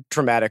harrowing,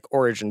 traumatic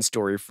origin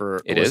story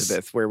for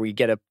Elizabeth, where we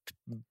get a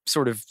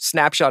sort of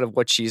snapshot of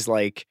what she's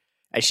like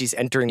as she's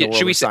entering the world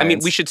should we of say, science. I mean,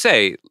 we should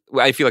say,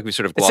 I feel like we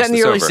sort of It's glossed set in the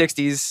this early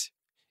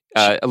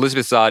over. 60s.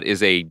 Elizabeth Zott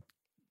is a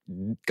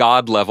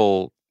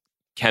god-level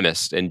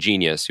chemist and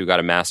genius who got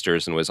a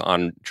master's and was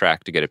on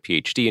track to get a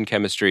PhD in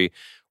chemistry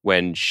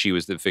when she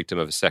was the victim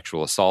of a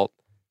sexual assault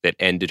that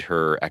ended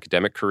her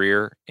academic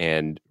career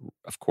and,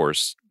 of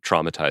course,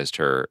 traumatized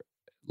her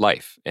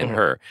life and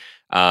her.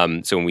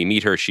 So when we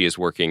meet her, she is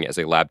working as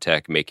a lab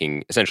tech,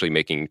 essentially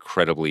making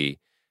incredibly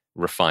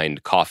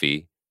refined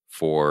coffee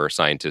for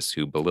scientists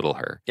who belittle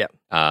her. Yeah.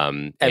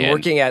 And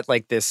working at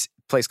like this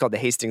place called the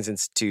Hastings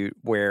Institute,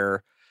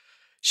 where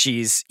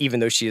she's, even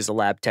though she is a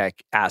lab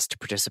tech, asked to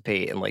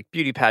participate in like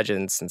beauty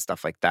pageants and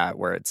stuff like that,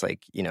 where it's like,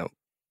 you know,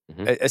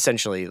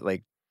 essentially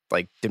like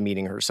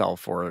demeaning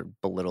herself or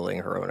belittling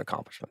her own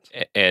accomplishments.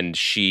 And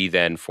she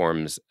then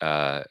forms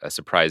a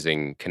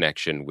surprising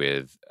connection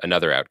with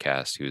another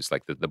outcast who's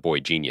like the boy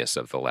genius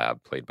of the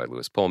lab, played by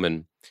Lewis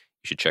Pullman.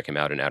 You should check him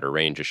out in Outer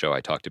Range, a show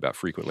I talked about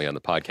frequently on the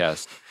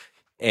podcast.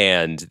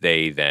 And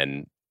they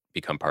then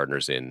become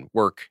partners in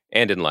work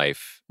and in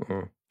life.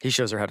 He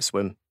shows her how to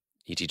swim.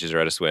 He teaches her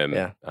how to swim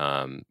Yeah.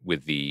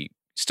 With the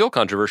still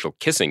controversial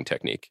kissing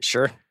technique.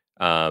 Sure.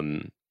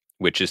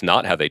 Which is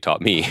not how they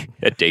taught me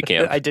at day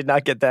camp. I did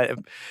not get that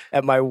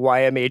at my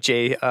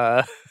YMHA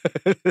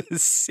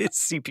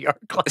CPR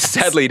class.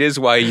 Sadly, it is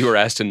why you were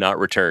asked to not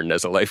return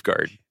as a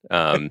lifeguard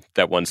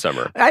that one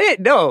summer. I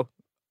didn't know.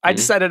 I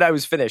decided I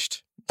was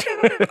finished. You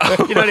know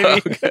what I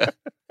mean?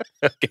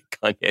 Okay,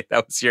 Kanye,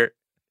 that was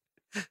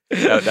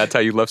that's how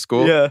you left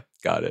school? Yeah.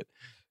 Got it.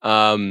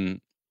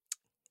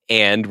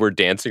 And we're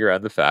dancing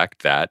around the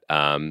fact that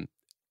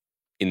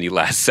in the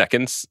last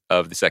seconds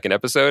of the second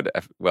episode,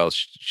 well,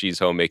 she's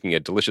home making a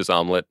delicious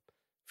omelet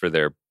for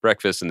their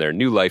breakfast and their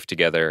new life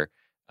together.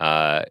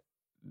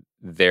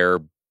 Their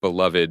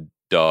beloved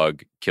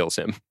dog kills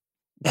him.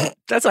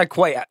 That's not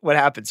quite what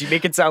happens. You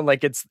make it sound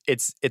like it's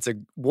a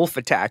wolf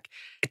attack.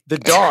 The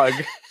dog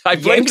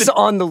yanks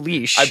on the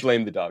leash. I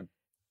blame the dog.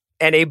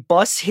 And a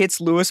bus hits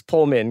Lewis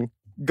Pullman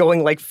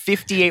going like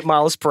 58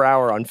 miles per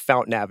hour on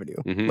Fountain Avenue.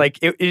 Like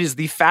it is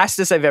the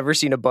fastest I've ever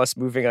seen a bus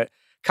moving.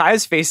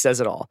 Kaya's face says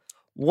it all.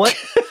 What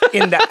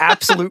in the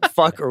absolute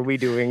fuck are we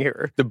doing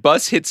here? The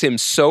bus hits him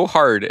so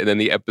hard and then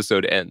the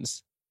episode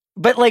ends.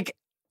 But like,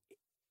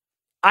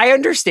 I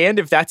understand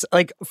if that's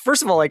like,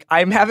 first of all, like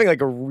I'm having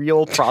like a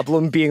real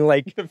problem being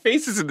like. The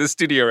faces in the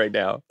studio right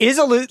now.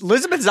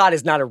 Elizabeth Zott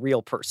is not a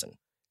real person.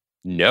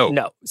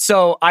 No.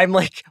 So I'm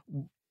like,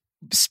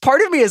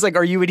 part of me is like,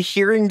 are you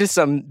adhering to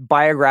some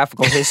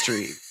biographical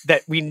history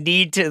that we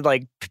need to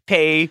like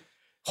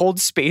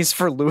hold space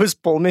for Lewis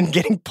Pullman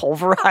getting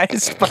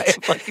pulverized by a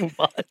fucking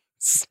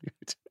bus?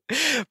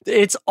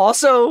 It's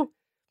also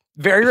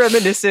very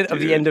reminiscent of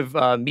the end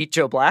of Meet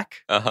Joe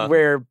Black,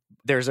 where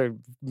there's a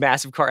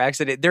massive car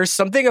accident. There's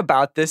something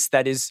about this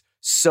that is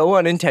so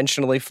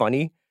unintentionally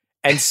funny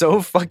and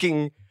so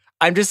fucking.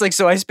 I'm just like,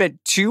 so I spent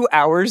 2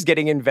 hours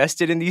getting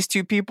invested in these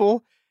two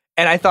people,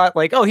 and I thought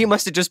like, oh, he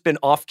must have just been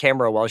off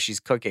camera while she's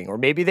cooking, or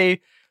maybe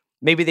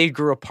they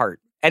grew apart.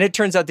 And it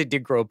turns out they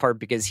did grow apart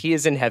because he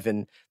is in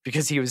heaven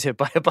because he was hit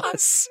by a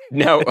bus.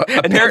 No,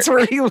 and that's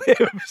where he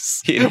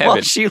lives. In while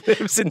heaven. She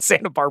lives in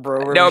Santa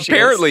Barbara. Now,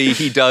 apparently,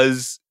 he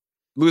does.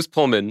 Lewis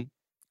Pullman,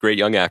 great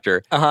young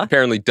actor,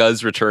 apparently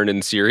does return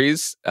in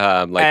series,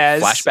 like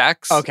as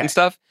flashbacks and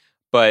stuff.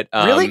 But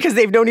really, because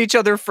they've known each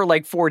other for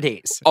like 4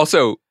 days.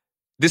 Also,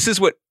 this is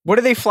what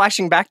are they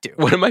flashing back to?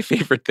 One of my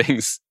favorite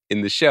things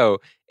in the show,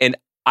 and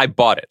I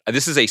bought it.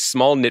 This is a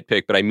small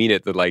nitpick, but I mean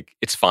it that like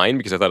it's fine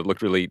because I thought it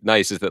looked really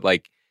nice. Is that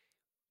like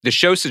the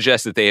show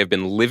suggests that they have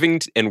been living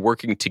and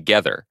working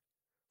together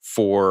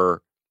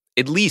for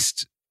at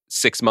least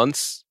 6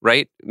 months,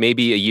 right?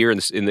 Maybe a year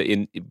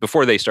in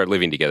before they start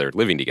living together.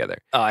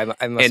 Oh, I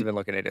must have been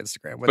looking at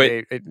Instagram.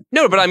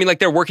 But I mean, like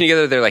they're working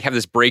together. They're like have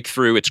this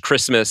breakthrough. It's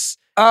Christmas,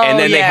 and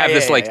then they have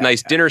this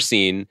nice dinner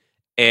scene.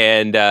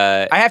 And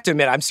I have to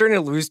admit, I'm starting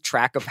to lose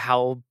track of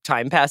how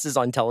time passes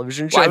on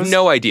television shows. Well, I have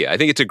no idea. I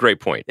think it's a great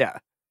point. Yeah.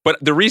 But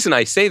the reason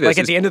I say this like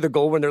at the end of The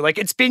Goal when they're like,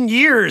 it's been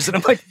years. And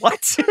I'm like,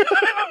 what?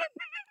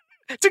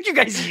 It took you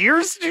guys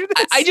years to do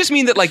this? I just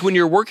mean that like when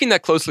you're working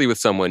that closely with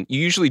someone, you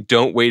usually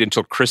don't wait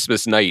until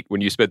Christmas night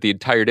when you spent the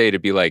entire day to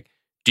be like,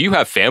 do you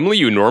have family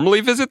you normally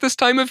visit this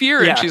time of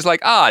year? And she's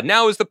like,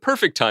 now is the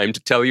perfect time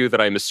to tell you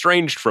that I'm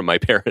estranged from my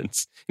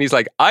parents. And he's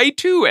like, I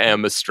too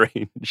am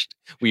estranged.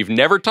 We've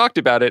never talked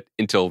about it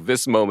until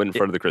this moment in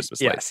front of the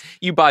Christmas lights.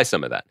 You buy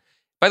some of that.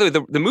 By the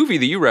way, the movie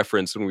that you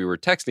referenced when we were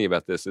texting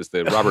about this is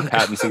the Robert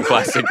Pattinson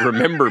classic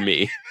Remember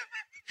Me,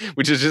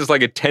 which is just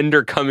like a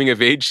tender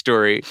coming-of-age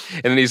story.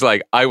 And then he's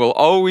like, I will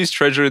always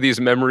treasure these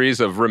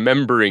memories of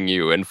remembering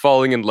you and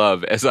falling in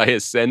love as I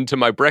ascend to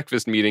my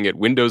breakfast meeting at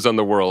Windows on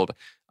the World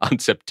on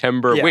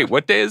September. Wait,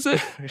 what day is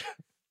it?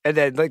 And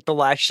then like the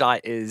last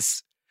shot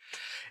is,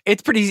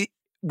 it's pretty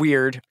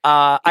weird.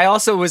 I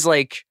also was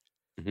like,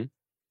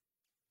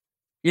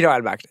 you know,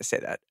 I'm not going to say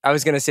that. I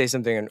was going to say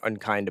something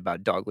unkind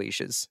about dog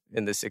leashes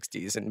in the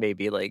 60s and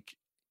maybe like,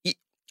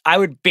 I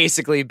would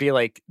basically be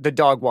like, the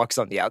dog walks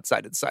on the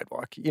outside of the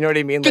sidewalk. You know what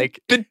I mean? Like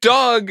the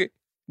dog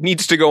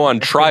needs to go on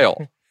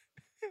trial.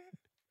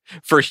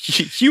 for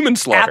human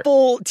slaughter.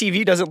 Apple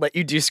TV doesn't let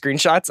you do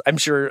screenshots. I'm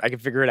sure I can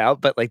figure it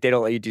out, but like they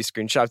don't let you do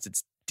screenshots.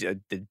 It's the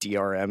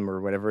DRM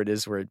or whatever it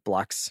is where it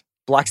blocks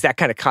that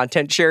kind of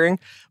content sharing.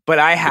 But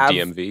I have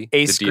DMV,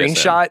 a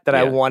screenshot that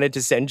I yeah. wanted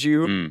to send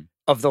you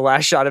of the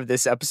last shot of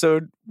this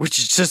episode, which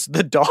is just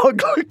the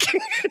dog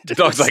looking. The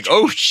dog's like,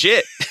 oh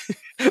shit.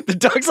 The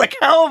dog's like,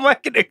 how am I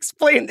going to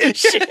explain this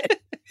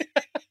shit?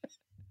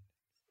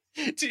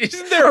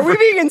 Are we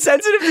being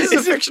insensitive? This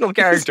is a fictional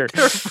character. Is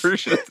there a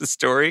version of the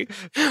story?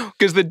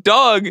 Because the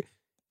dog,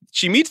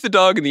 she meets the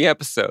dog in the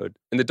episode,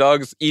 and the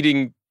dog's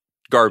eating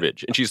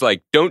garbage. And she's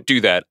like, don't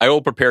do that. I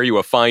will prepare you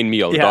a fine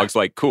meal. And the dog's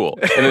like, cool.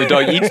 And then the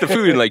dog eats the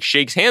food and like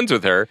shakes hands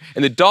with her.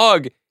 And the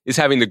dog is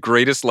having the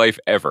greatest life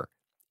ever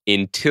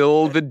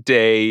until the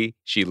day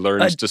she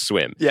learns to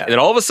swim. Yeah. And then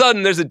all of a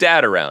sudden, there's a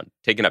dad around,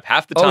 taking up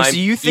half the time, so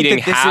you think eating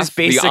that this half is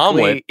basically, the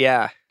omelet.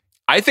 Yeah.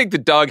 I think the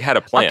dog had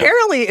a plan.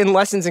 Apparently, in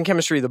Lessons in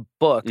Chemistry, the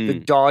book, the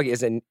dog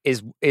is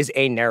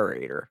a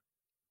narrator.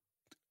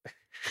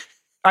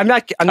 I'm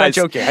not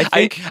joking. I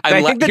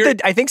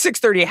think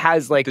 630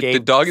 has like the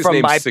dog is from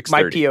named my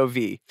 630.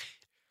 POV.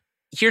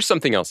 Here's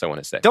something else I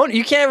want to say.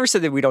 You can't ever say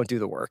that we don't do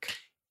the work.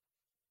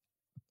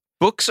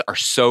 Books are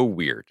so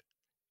weird.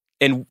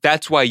 And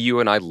that's why you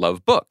and I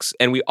love books.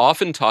 And we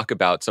often talk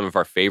about some of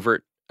our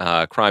favorite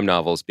crime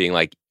novels being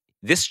like,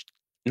 this,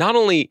 not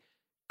only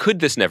could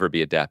this never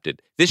be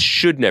adapted, this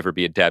should never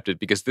be adapted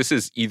because this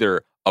is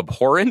either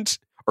abhorrent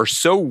or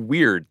so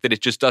weird that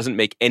it just doesn't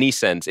make any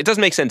sense. It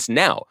doesn't make sense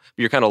now, but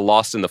you're kind of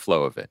lost in the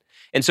flow of it.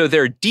 And so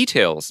there are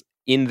details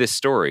in this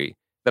story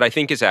that I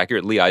think is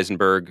accurate. Lee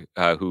Eisenberg,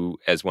 who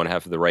as one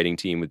half of the writing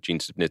team with Gene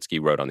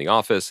Stupnitsky wrote on The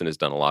Office and has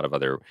done a lot of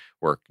other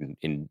work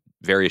in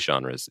various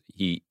genres,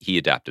 he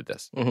adapted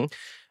this. Mm-hmm.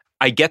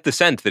 I get the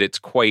sense that it's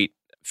quite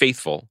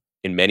faithful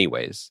in many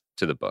ways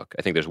to the book.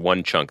 I think there's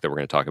one chunk that we're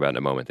going to talk about in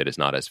a moment that is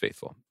not as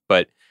faithful.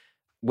 But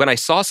when I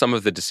saw some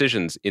of the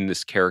decisions in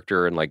this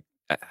character and like,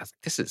 I was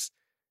like,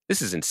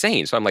 this is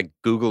insane. So I'm like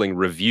Googling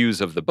reviews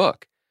of the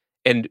book.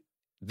 And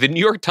the New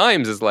York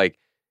Times is like,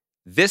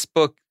 this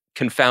book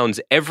confounds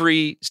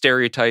every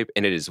stereotype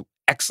and it is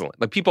excellent.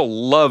 Like people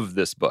love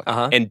this book.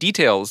 And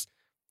details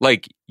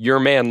like your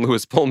man,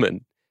 Louis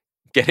Pullman,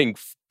 getting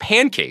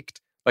pancaked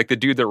like the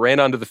dude that ran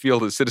onto the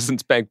field at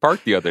Citizens Bank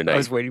Park the other night. I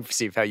was waiting to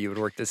see how you would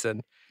work this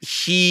in.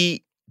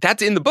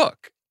 That's in the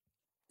book.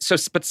 So,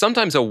 but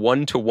sometimes a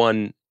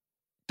one-to-one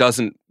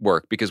doesn't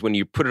work because when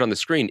you put it on the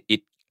screen,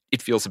 it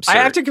feels absurd.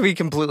 I have to be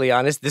completely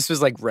honest. This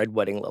was like Red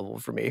Wedding level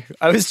for me.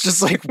 I was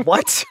just like,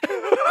 what?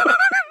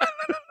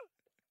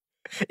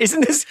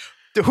 Isn't this...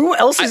 Who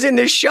else is in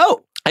this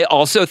show? I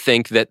also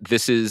think that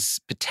this is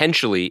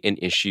potentially an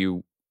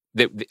issue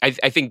that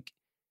I think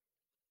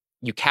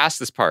you cast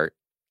this part.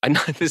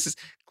 It's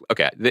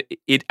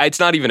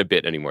not even a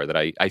bit anymore that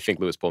I think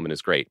Louis Pullman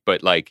is great,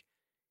 but like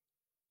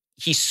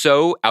he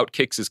so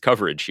outkicks his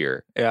coverage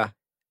here. Yeah.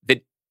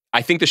 That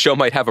I think the show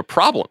might have a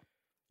problem.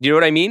 You know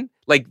what I mean?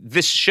 Like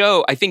this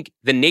show, I think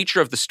the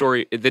nature of the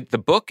story, the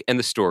book and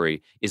the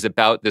story is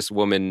about this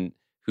woman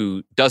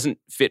who doesn't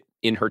fit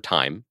in her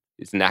time.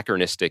 It's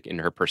anachronistic in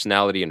her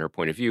personality and her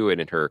point of view and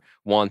in her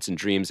wants and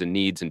dreams and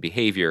needs and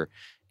behavior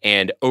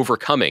and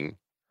overcoming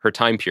her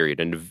time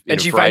period. And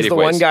she finds the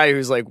one guy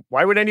who's like,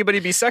 why would anybody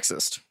be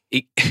sexist?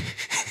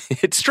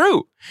 It's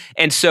true.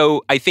 And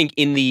so I think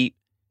in the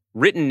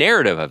written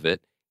narrative of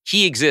it,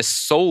 he exists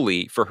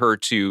solely for her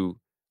to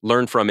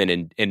learn from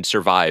and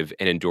survive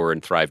and endure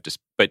and thrive.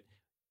 But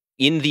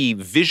in the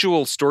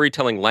visual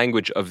storytelling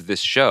language of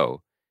this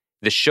show,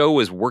 the show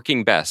was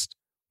working best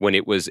when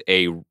it was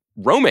a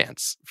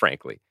romance,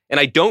 frankly. And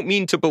I don't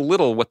mean to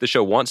belittle what the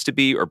show wants to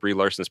be or Brie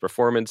Larson's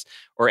performance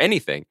or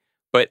anything,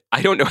 but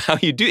I don't know how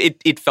you do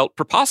it. It felt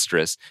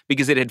preposterous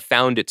because it had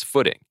found its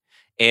footing.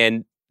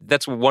 And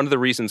that's one of the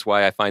reasons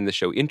why I find the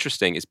show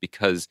interesting is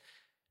because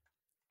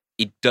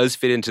it does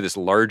fit into this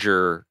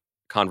larger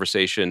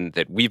conversation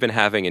that we've been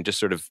having and just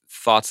sort of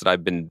thoughts that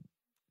I've been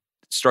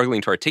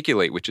struggling to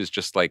articulate, which is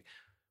just like,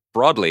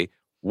 broadly,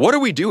 what are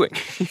we doing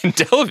in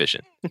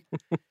television?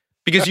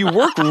 Because you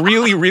work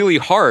really, really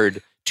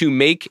hard to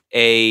make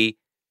a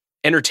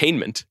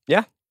entertainment.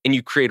 Yeah. And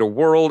you create a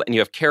world and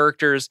you have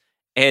characters.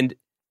 And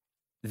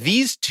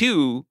these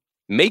two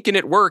making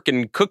it work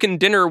and cooking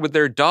dinner with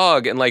their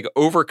dog and like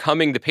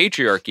overcoming the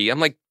patriarchy. I'm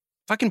like,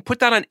 fucking put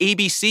that on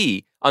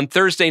ABC on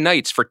Thursday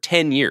nights for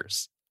 10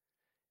 years.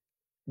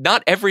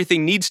 Not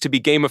everything needs to be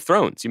Game of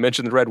Thrones. You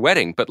mentioned the Red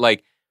Wedding, but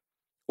like,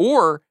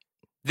 or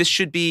this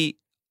should be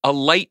a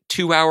light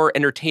 2-hour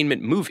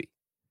entertainment movie,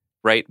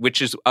 right?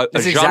 Which is a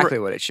genre, exactly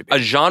what it should be. A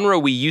genre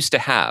we used to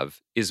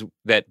have is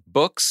that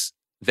books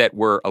that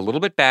were a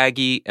little bit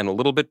baggy and a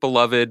little bit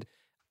beloved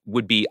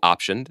would be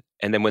optioned.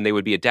 And then when they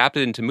would be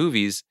adapted into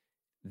movies,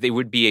 they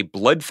would be a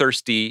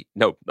cutthroat.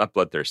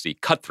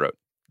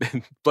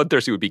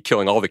 Bloodthirsty would be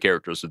killing all the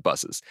characters with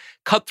buses.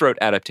 Cutthroat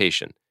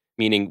adaptation,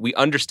 meaning we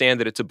understand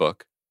that it's a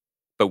book,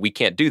 but we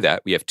can't do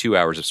that. We have 2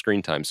 hours of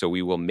screen time, so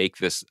we will make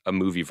this a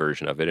movie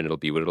version of it, and it'll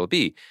be what it'll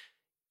be.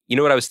 You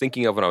know what I was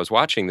thinking of when I was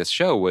watching this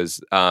show was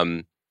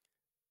In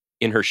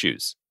Her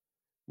Shoes,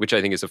 which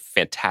I think is a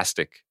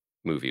fantastic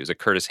movie. It was a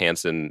Curtis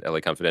Hanson, LA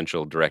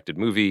Confidential directed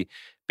movie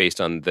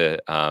based on the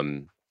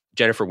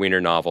Jennifer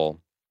Weiner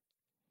novel.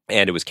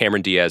 And it was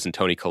Cameron Diaz and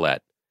Toni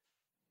Collette,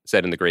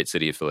 set in the great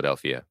city of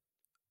Philadelphia,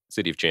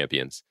 city of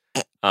champions.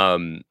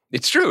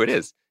 It's true, it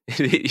is.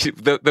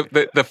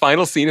 The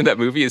final scene in that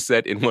movie is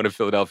set in one of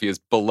Philadelphia's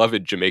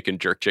beloved Jamaican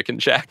jerk chicken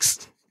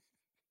shacks.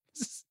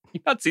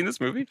 You've not seen this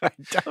movie? I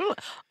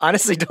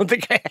honestly don't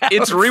think I have.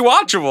 It's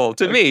rewatchable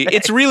to me.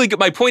 It's really good.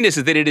 My point is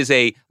that it is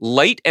a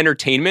light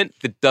entertainment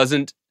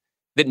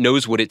that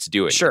knows what it's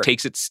doing. Sure.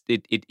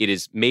 It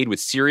is made with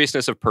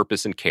seriousness of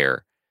purpose and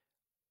care.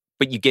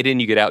 But you get in,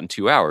 you get out in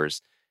 2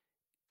 hours.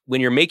 When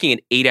you're making an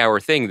 8-hour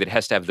thing that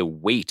has to have the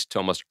weight to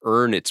almost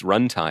earn its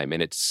runtime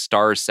and its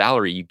star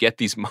salary, you get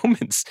these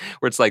moments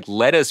where it's like,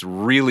 let us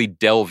really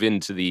delve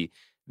into the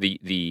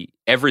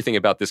everything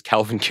about this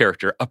Calvin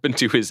character up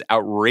into his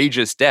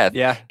outrageous death.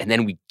 Yeah. And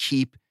then we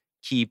keep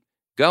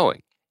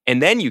going.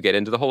 And then you get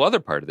into the whole other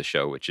part of the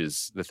show, which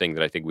is the thing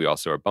that I think we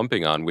also are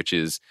bumping on, which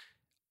is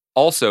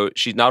also,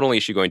 not only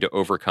is she going to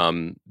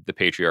overcome the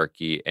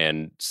patriarchy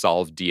and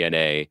solve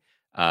DNA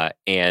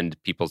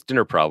and people's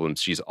dinner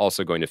problems, she's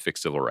also going to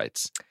fix civil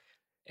rights.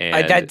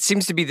 And that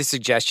seems to be the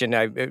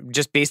suggestion,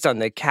 just based on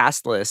the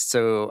cast list.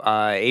 So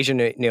Asian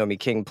Naomi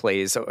King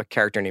plays a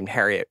character named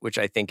Harriet, which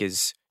I think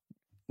is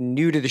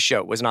new to the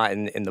show, was not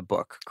in the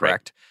book,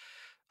 correct?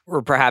 Right.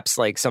 Or perhaps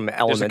like some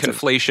elements. There's a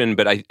conflation,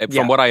 but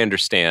from what I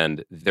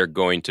understand, they're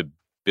going to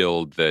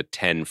build the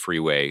 10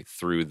 freeway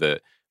through the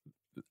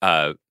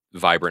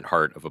vibrant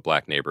heart of a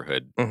black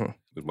neighborhood,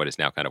 what is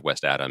now kind of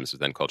West Adams,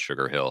 then called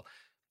Sugar Hill.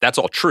 That's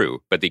all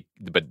true, but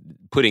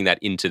putting that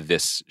into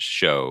this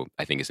show,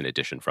 I think, is an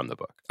addition from the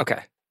book.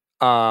 Okay.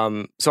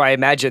 So I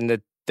imagine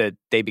that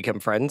they become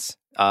friends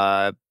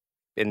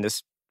in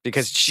this,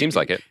 because seems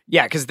like it.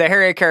 Yeah, because the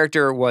Harriet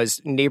character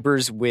was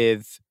neighbors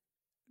with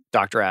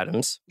Dr.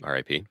 Adams.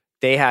 R.I.P.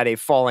 They had a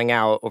falling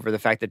out over the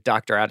fact that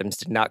Dr. Adams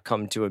did not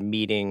come to a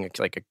meeting,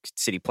 like a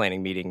city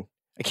planning meeting.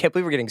 I can't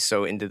believe we're getting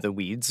so into the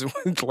weeds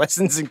with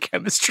lessons in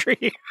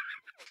chemistry.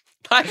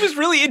 I was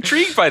really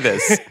intrigued by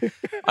this.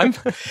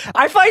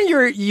 I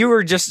find you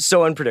were just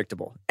so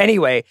unpredictable.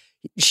 Anyway,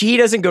 she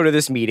doesn't go to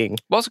this meeting.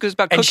 Well, also because it's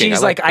about cooking. And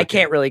she's like I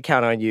can't really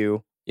count on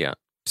you. Yeah.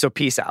 So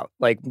peace out.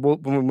 Like,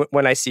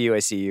 when I see you, I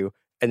see you.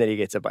 And then he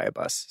gets hit by a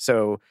bus.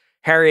 So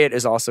Harriet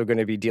is also going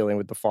to be dealing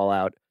with the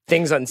fallout.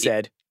 Things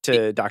unsaid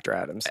to Dr.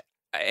 Adams.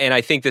 And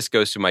I think this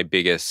goes to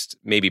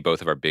maybe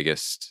both of our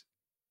biggest.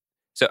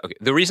 So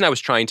the reason I was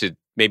trying to,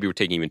 maybe we're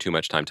taking even too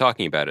much time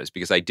talking about it, is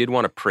because I did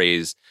want to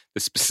praise the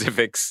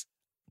specifics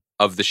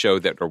of the show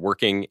that are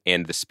working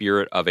and the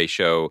spirit of a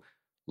show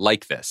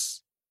like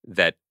this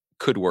that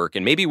could work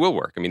and maybe will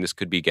work. I mean, this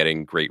could be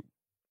getting great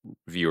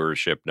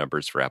viewership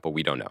numbers for Apple.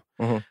 We don't know.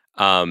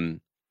 Mm-hmm.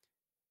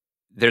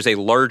 There's a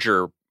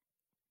larger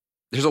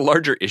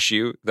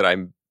issue that I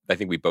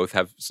think we both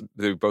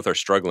are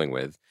struggling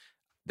with,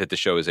 that the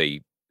show is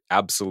a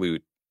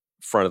absolute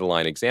front of the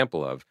line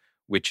example of,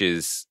 which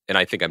is, and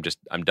I think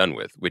I'm done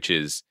with, which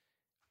is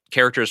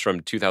characters from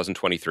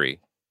 2023,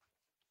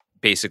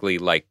 basically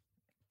like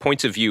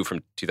points of view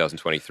from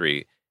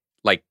 2023,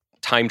 like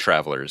time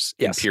travelers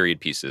in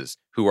period pieces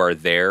who are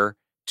there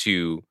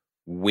to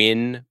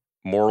win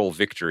moral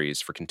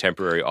victories for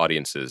contemporary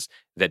audiences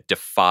that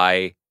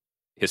defy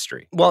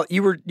history. Well,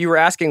 you were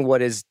asking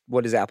what is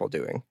Apple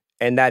doing,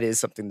 and that is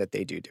something that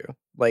they do,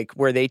 like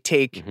where they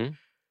take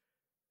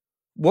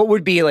what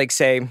would be like,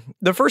 say,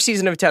 the first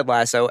season of Ted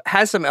Lasso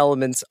has some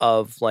elements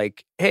of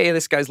like, hey,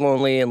 this guy's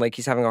lonely and like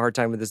he's having a hard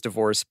time with his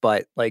divorce,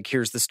 but like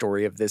here's the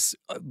story of this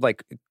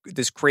like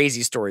this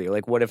crazy story,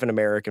 like what if an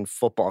American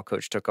football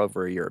coach took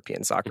over a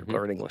European soccer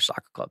club or an English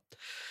soccer club.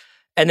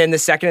 And then the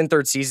second and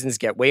third seasons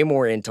get way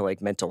more into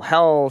like mental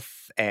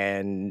health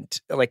and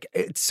like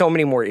so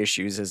many more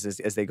issues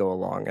as they go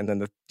along. And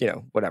then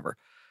whatever.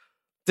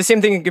 The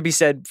same thing could be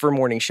said for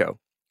Morning Show.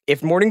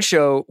 If Morning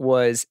Show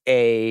was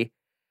a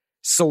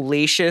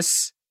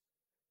salacious,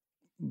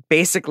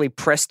 basically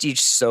prestige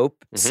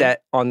soap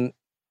set on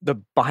the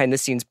behind the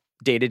scenes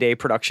day-to-day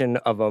production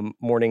of a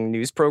morning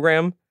news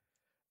program,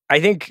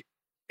 I think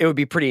it would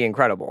be pretty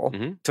incredible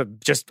to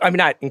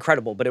not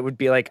incredible, but it would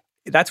be like,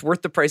 that's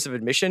worth the price of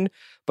admission.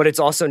 But it's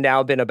also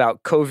now been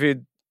about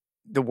COVID,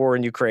 the war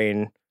in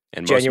Ukraine,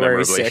 and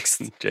January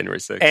 6th. January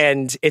 6th.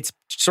 And it's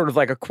sort of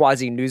like a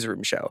quasi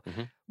newsroom show.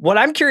 What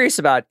I'm curious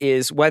about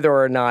is whether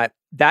or not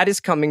that is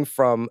coming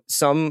from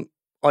some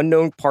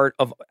unknown part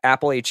of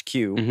Apple HQ.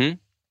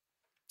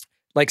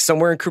 Like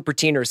somewhere in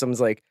Cupertino or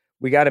someone's like,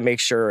 we got to make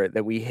sure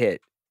that we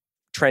hit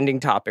trending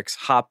topics,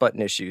 hot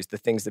button issues, the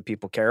things that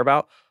people care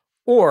about.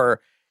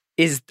 Or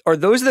are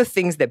those the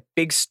things that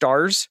big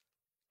stars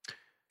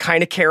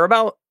kind of care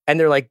about? And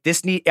they're like,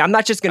 I'm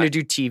not just going to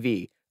do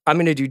TV. I'm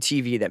going to do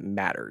TV that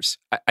matters.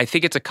 I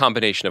think it's a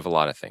combination of a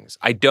lot of things.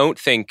 I don't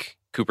think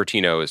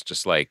Cupertino is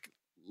just like,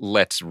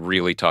 let's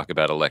really talk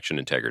about election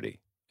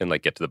integrity and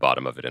like get to the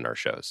bottom of it in our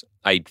shows.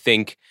 I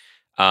think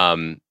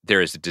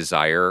there is a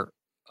desire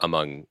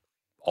among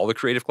all the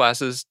creative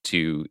classes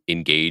to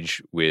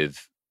engage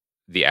with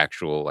the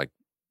actual like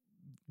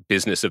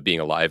business of being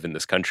alive in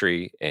this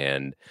country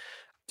and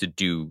to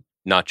do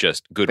not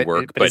just good But-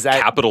 work, but but is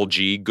that- capital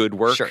G good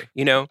work. Sure.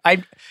 You know, I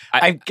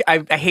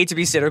hate to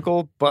be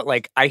cynical, but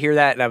like I hear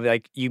that and I'm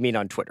like, you mean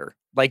on Twitter?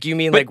 Like you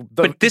mean But- like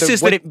but this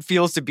is what it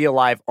feels to be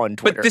alive on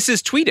Twitter? but this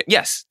is tweeting.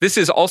 Yes, this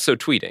is also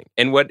tweeting.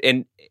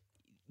 And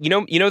you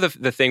know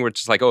the thing where it's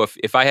just like, oh,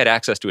 if I had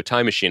access to a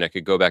time machine, I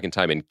could go back in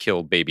time and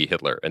kill baby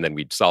Hitler, and then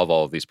we'd solve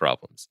all of these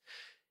problems.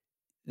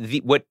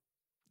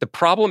 The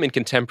problem in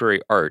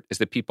contemporary art is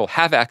that people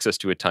have access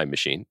to a time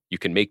machine. You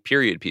can make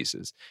period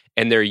pieces,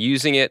 and they're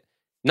using it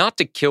not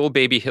to kill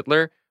baby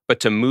Hitler, but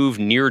to move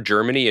near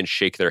Germany and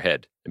shake their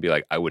head and be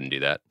like, I wouldn't do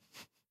that.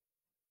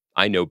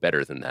 I know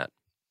better than that.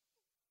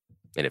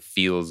 And it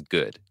feels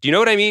good. Do you know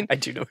what I mean? I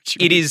do know what you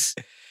mean. It is,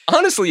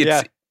 honestly,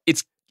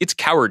 it's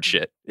coward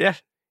shit. Yeah.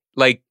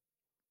 Like,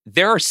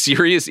 there are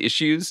serious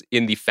issues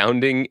in the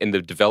founding and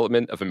the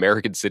development of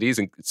American cities,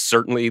 and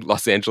certainly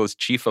Los Angeles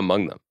chief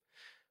among them.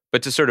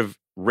 But to sort of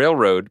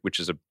railroad, which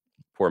is a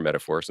poor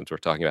metaphor since we're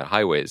talking about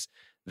highways,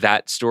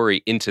 that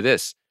story into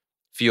this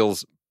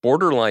feels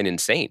borderline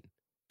insane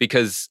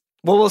because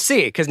Well, we'll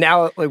see, because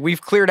now like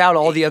we've cleared out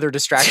all the other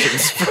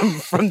distractions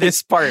from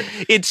this part.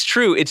 it's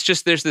true. It's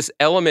just there's this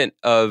element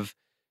of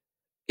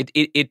it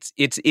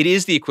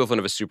is the equivalent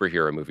of a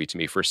superhero movie to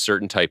me for a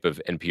certain type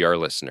of NPR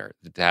listener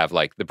to have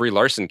like the Brie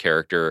Larson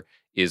character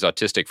is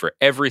autistic for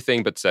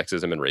everything but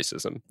sexism and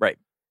racism. Right.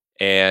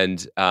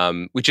 And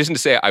which isn't to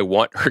say I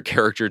want her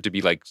character to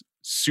be like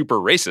super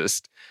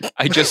racist.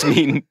 I just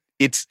mean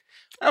it's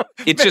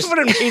just what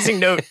an amazing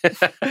note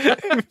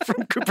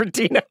from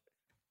Cupertino.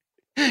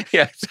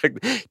 Yeah,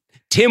 exactly.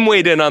 Tim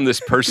weighed in on this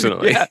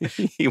personally. Yeah.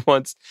 He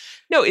wants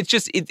it's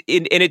just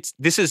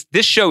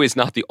this show is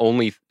not the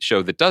only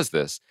show that does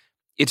this.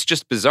 It's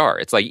just bizarre.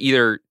 It's like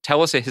either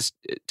tell us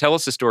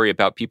a story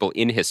about people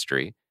in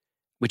history,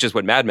 which is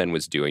what Mad Men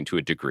was doing to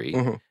a degree,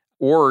 Mm-hmm.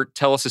 or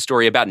tell us a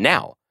story about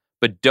now.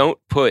 But don't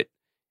put,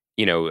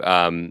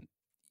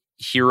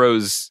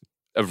 heroes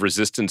of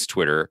resistance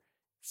Twitter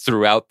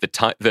throughout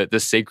the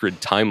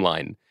sacred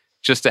timeline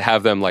just to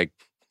have them like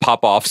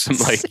pop off some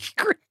like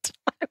Secret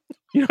time.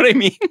 you know what I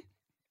mean?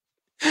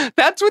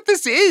 That's what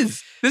this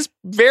is. This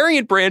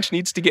variant branch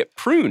needs to get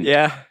pruned.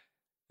 Yeah.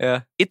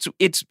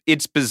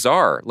 It's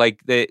bizarre.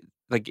 Like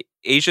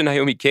Asia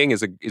Naomi King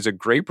is a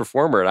great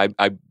performer, and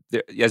I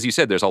as you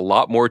said, there's a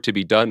lot more to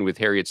be done with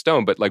Harriet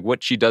Stone. But like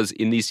what she does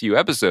in these few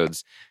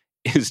episodes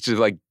is to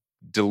like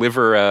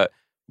deliver a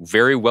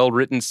very well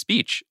written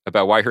speech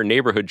about why her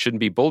neighborhood shouldn't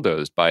be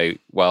bulldozed by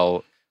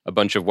a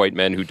bunch of white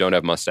men who don't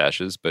have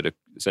mustaches, but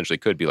essentially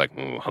could be like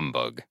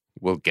humbug.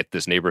 We'll get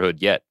this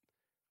neighborhood yet.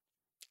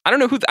 I don't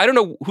know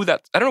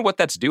what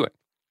that's doing.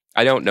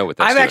 I don't know what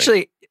that's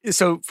doing.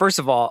 So first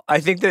of all, I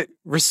think that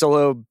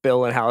Russillo,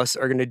 Bill, and House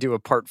are going to do a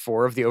part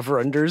 4 of the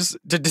over-unders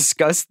to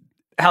discuss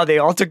how they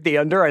all took the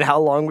under and how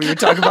long we were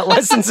talking about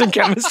lessons in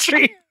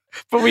chemistry.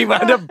 But we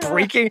wound up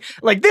breaking.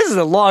 Like, this is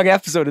a long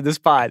episode of this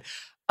pod.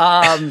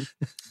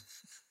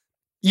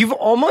 You've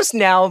almost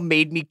now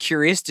made me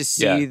curious to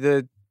see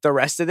the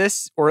rest of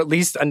this, or at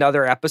least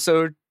another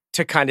episode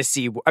to kind of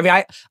see. I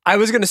mean, I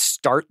was going to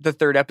start the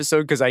 3rd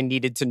episode because I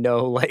needed to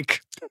know,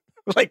 like.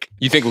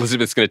 You think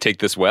Elizabeth's going to take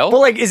this well?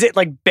 Well, like, is it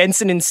like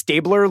Benson and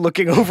Stabler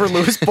looking over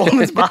Louis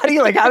Pullman's body?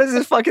 Like, how does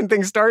this fucking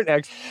thing start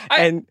next?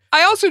 I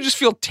also just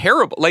feel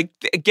terrible. Like,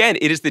 again,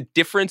 it is the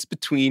difference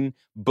between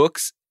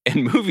books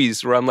and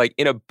movies where I'm like,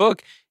 in a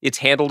book, it's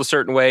handled a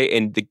certain way,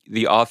 and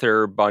the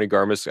author, Bonnie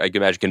Garmus, I can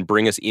imagine, can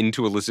bring us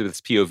into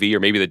Elizabeth's POV, or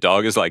maybe the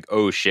dog is like,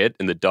 oh shit,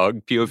 in the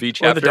dog POV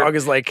chapter. Or the dog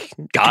is like,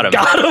 got him.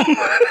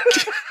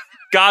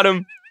 Got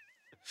him.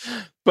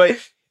 But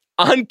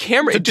on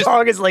camera, the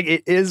dog is like,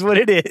 it is what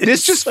it is.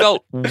 This just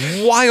felt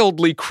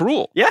wildly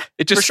cruel. Yeah,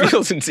 it just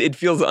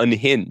feels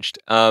unhinged.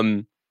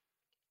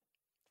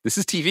 This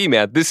is TV,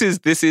 man. This is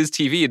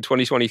TV in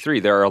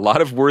 2023. There are a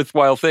lot of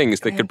worthwhile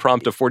things that could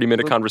prompt a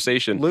 40-minute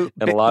conversation.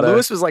 And a lot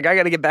Lewis was like, I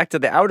got to get back to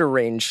the Outer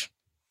Range.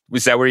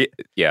 Was that where you...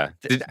 Yeah.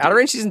 Outer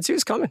Range season 2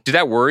 is coming. Did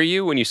that worry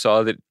you when you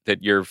saw that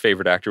your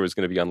favorite actor was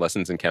going to be on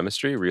Lessons in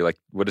Chemistry? Were you like,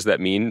 what does that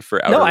mean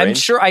for Outer Range? No, I'm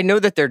sure. I know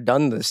that they're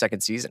done the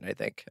 2nd season, I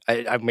think.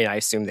 I mean, I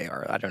assume they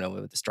are. I don't know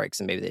with the strikes,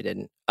 and maybe they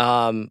didn't.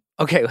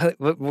 Okay,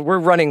 we're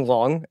running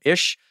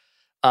long-ish.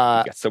 You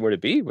got somewhere to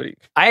be? What do you...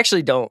 I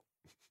actually don't.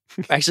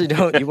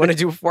 You want to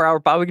do a 4-hour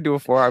pod? We can do a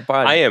 4-hour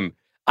pod. I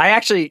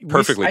actually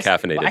perfectly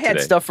caffeinated I had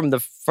today. stuff from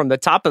the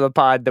top of the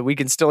pod that we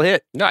can still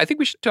hit. No, I think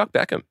we should talk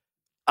Beckham.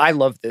 I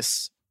love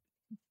this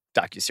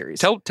docuseries.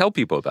 Tell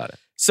people about it.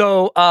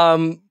 So,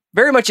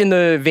 very much in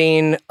the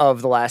vein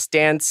of The Last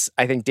Dance,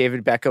 I think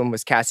David Beckham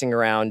was casting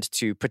around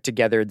to put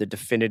together the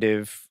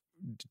definitive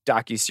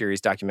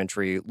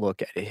documentary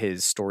look at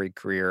his storied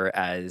career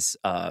as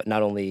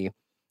not only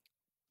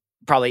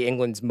probably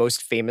England's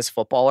most famous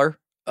footballer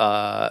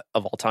of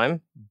all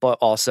time, but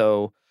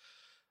also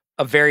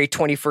a very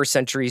 21st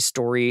century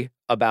story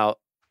about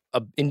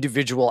an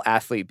individual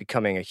athlete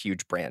becoming a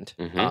huge brand.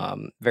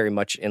 Mm-hmm. Very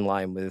much in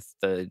line with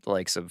the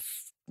likes of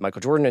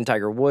Michael Jordan and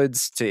Tiger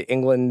Woods to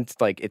England.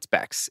 Like, it's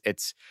Becks.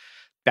 It's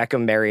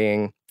Beckham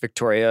marrying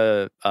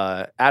Victoria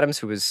Adams,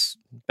 who was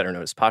better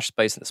known as Posh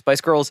Spice and the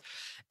Spice Girls,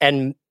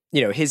 and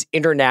his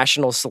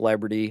international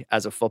celebrity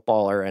as a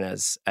footballer and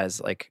as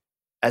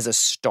a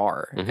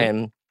star.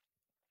 And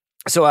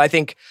so I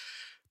think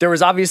there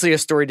was obviously a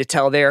story to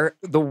tell there.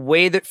 The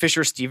way that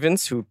Fisher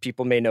Stevens, who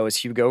people may know as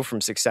Hugo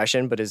from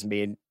Succession, but has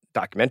made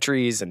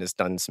documentaries and has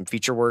done some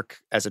feature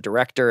work as a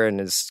director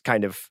and is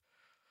kind of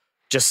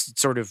just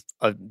sort of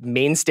a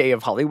mainstay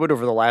of Hollywood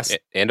over the last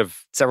and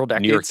of several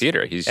decades. New York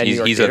theater. He's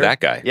theater. that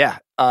guy. Yeah.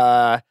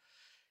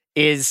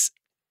 Is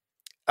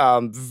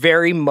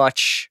very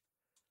much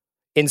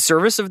in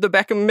service of the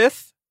Beckham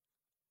myth,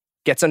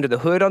 gets under the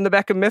hood on the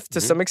Beckham myth to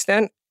some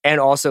extent,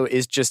 and also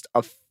is just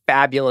a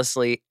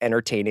fabulously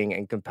entertaining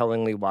and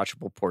compellingly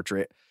watchable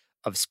portrait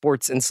of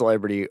sports and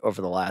celebrity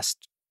over the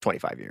last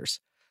 25 years.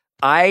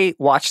 I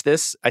watched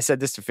this. I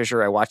said this to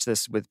Fisher. I watched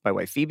this with my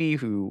wife Phoebe,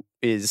 who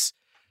is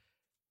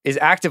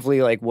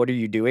actively like, "What are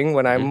you doing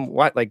when I'm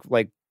what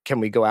like can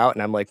we go out?"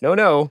 And I'm like,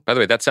 no. By the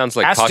way, that sounds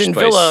like Aston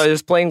Posh Villa Spice.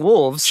 is playing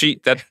Wolves.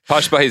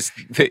 Posh Spice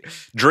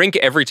drink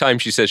every time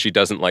she says she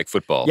doesn't like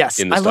football. Yes,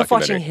 in this I love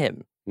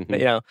documentary.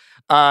 watching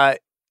him.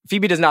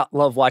 Phoebe does not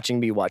love watching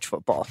me watch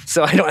football,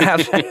 so I don't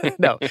have.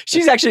 No,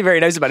 she's actually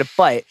very nice about it.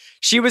 But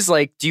she was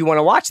like, "Do you want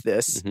to watch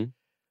this?"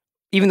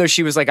 Even though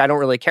she was like, "I don't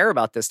really care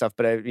about this stuff,"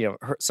 but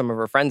some of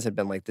her friends had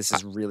been like, "This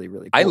is really,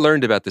 really cool." I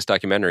learned about this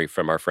documentary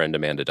from our friend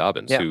Amanda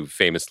Dobbins, who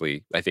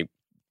famously, I think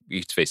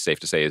it's safe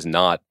to say, is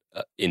not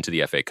into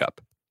the FA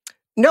Cup.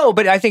 No,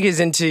 but I think is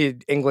into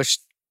English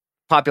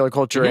popular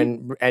culture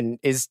and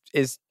is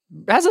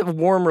has a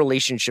warm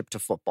relationship to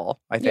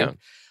football, I think. Yeah.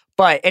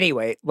 But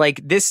anyway, like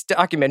this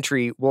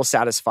documentary will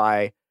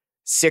satisfy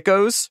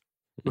sickos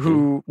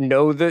who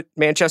know that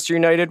Manchester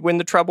United win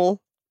the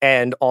treble,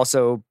 and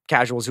also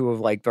casuals who are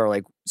like,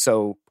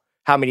 so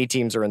how many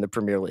teams are in the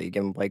Premier League,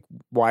 and like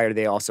why do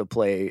they also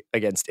play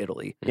against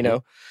Italy?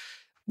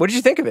 What did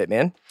you think of it,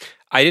 man?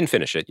 I didn't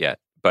finish it yet,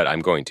 but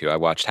I'm going to. I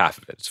watched half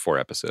of it. It's 4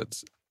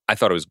 episodes. I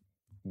thought it was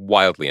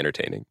wildly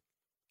entertaining.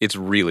 It's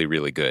really,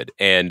 really good.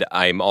 And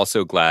I'm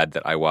also glad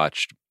that I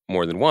watched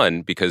more than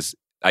one, because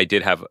I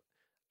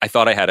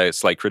thought I had a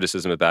slight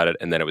criticism about it,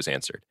 and then it was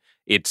answered.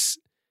 It's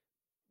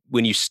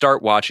when you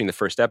start watching the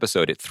first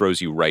episode, it throws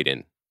you right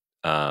in.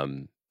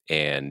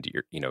 And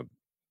you're,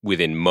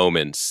 within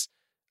moments,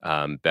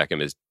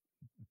 Beckham is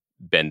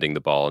bending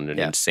the ball in an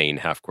insane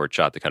half-court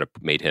shot that kind of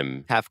made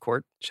him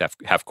half-court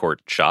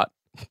shot.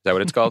 Is that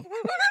what it's called?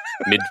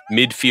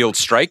 Midfield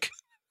strike.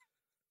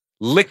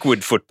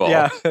 Liquid football.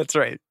 Yeah, that's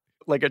right.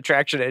 Like a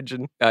traction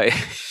engine. And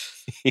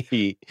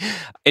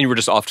we're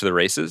just off to the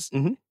races.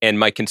 And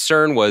my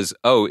concern was,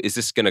 is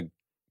this going to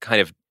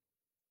kind of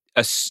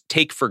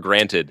take for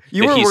granted?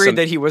 You were worried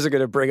that he wasn't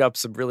going to bring up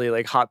some really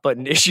like hot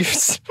button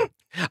issues.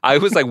 I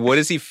was like, what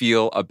does he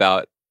feel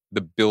about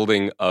the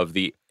building of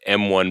the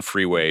M1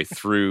 freeway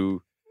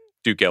through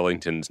Duke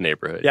Ellington's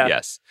neighborhood? Yeah.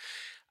 Yes.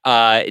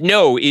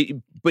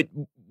 But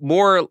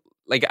more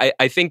like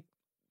I think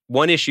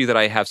one issue that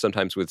I have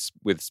sometimes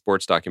with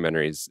sports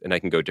documentaries, and I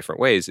can go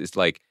different ways, is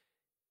like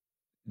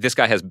this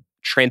guy has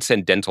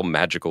transcendental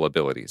magical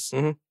abilities.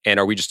 And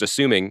are we just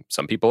assuming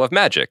some people have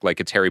magic, like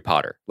it's Harry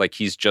Potter? Like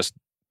he's just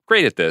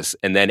great at this,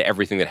 and then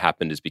everything that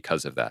happened is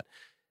because of that.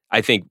 I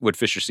think what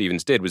Fisher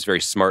Stevens did was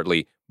very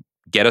smartly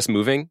get us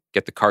moving,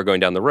 get the car going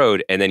down the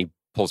road, and then he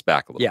pulls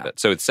back a little bit.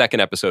 So the second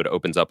episode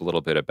opens up a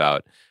little bit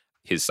about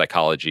his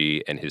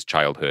psychology and his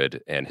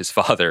childhood and his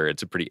father.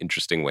 It's a pretty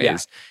interesting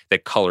ways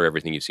that color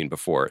everything you've seen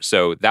before.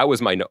 So that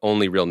was my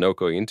only real note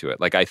going into it.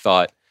 Like I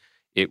thought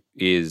it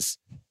is,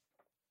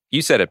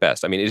 you said it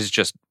best. I mean, it is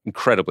just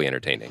incredibly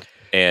entertaining.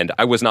 And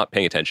I was not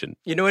paying attention.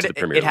 You know what?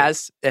 It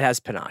has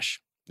panache.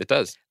 It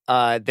does.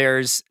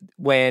 There's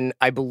when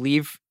I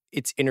believe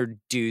it's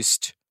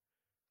introduced,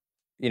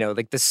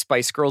 like the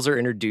Spice Girls are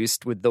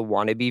introduced with the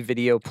Wannabe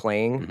video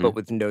playing, but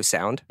with no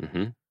sound.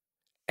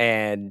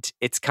 And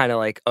it's kind of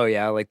like, oh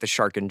yeah, like the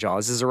shark in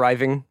Jaws is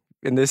arriving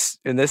in this.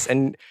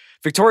 And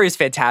Victoria's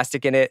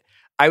fantastic in it.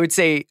 I would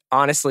say,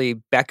 honestly,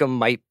 Beckham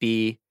might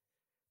be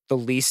the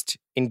least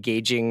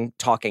engaging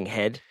talking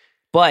head.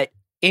 But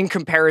in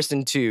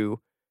comparison to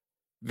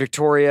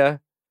Victoria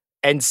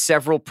and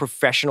several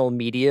professional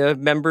media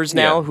members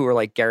now who are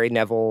like Gary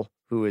Neville,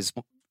 who is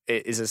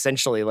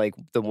essentially like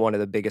one of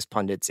the biggest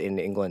pundits in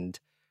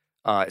England,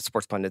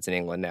 sports pundits in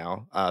England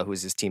now, who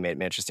is his teammate at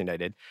Manchester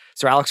United.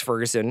 Sir Alex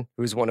Ferguson,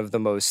 who's one of the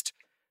most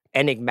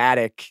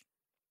enigmatic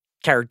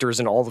characters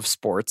in all of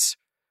sports.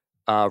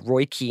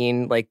 Roy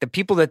Keane, like the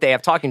people that they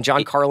have talking.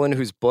 John Carlin,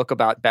 whose book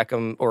about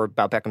Beckham or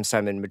about Beckham's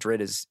time in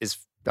Madrid is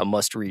a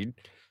must read.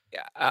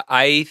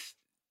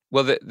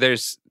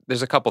 There's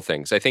a couple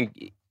things. I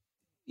think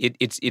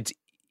it's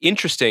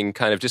interesting,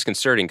 kind of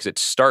disconcerting,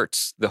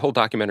 because the whole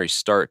documentary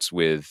starts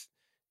with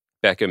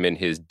Beckham in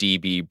his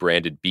DB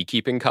branded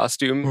beekeeping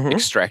costume,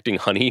 extracting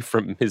honey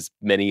from his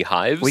many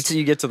hives. Wait till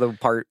you get to the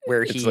part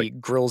where he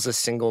grills a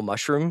single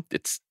mushroom.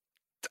 It's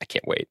I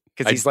can't wait.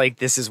 Because he's like,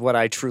 this is what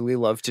I truly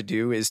love to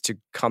do, is to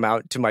come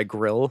out to my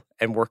grill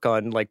and work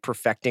on like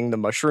perfecting the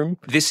mushroom.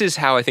 This is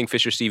how I think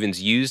Fisher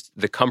Stevens used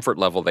the comfort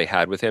level they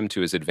had with him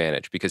to his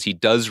advantage, because he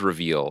does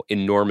reveal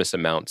enormous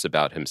amounts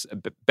about him.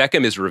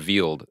 Beckham is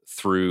revealed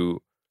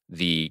through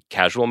the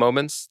casual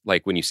moments,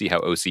 like when you see how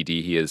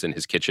OCD he is in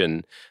his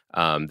kitchen,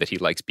 that he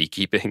likes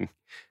beekeeping.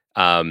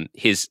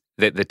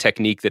 The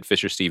technique that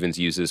Fisher Stevens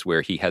uses,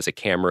 where he has a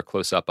camera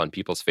close up on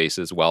people's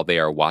faces while they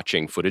are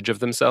watching footage of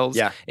themselves,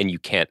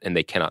 and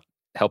they cannot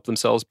help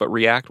themselves but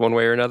react one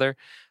way or another.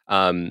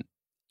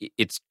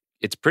 It's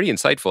pretty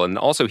insightful, and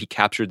also he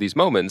captured these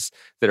moments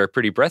that are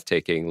pretty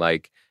breathtaking.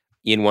 Like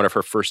in one of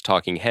her first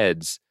talking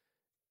heads,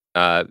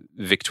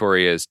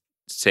 Victoria is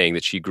saying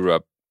that she grew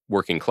up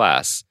working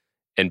class,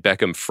 and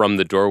Beckham from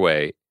the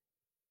doorway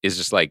is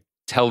just like,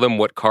 tell them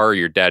what car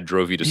your dad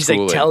drove you to school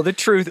in. He's like, tell the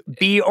truth.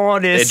 Be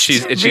honest.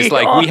 And she's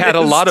like, we had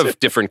a lot of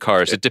different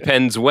cars. It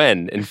depends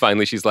when. And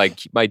finally she's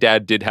like, my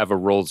dad did have a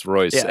Rolls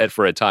Royce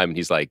for a time. And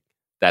he's like,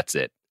 that's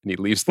it. And he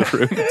leaves the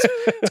room.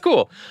 It's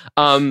cool.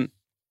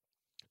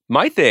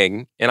 My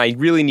thing, and I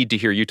really need to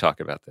hear you talk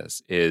about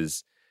this,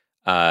 is,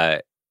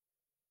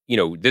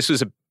 this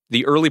was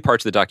the early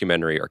parts of the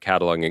documentary are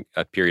cataloging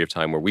a period of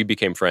time where we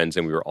became friends,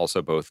 and we were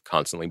also both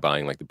constantly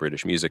buying like the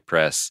British music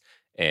press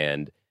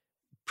and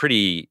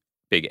pretty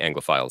big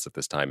Anglophiles at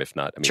this time, if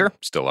not, sure,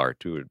 still are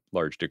to a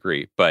large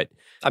degree. But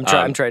I'm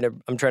trying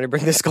to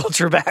bring this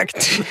culture back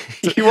to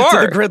the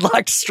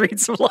gridlocked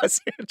streets of Los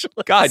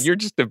Angeles. God, you're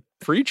just a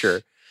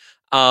preacher.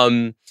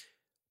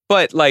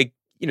 But like,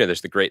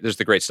 there's the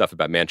great stuff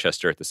about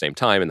Manchester at the same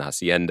time, and the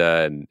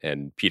Hacienda,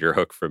 and Peter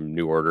Hook from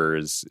New Order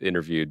is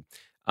interviewed.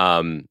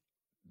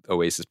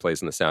 Oasis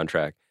plays in the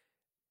soundtrack.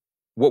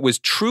 What was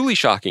truly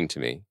shocking to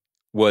me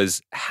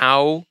was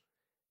how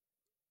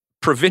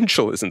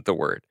provincial isn't the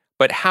word,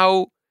 but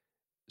how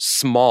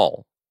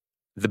small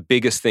the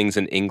biggest things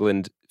in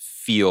England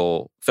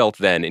felt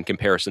then in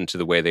comparison to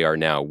the way they are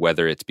now,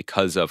 whether it's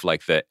because of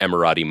like the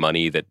Emirati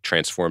money that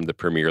transformed the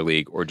Premier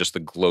League, or just the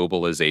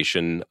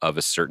globalization of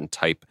a certain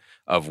type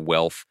of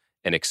wealth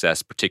and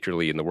excess,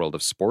 particularly in the world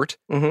of sport,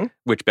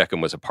 which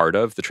Beckham was a part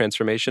of the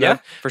transformation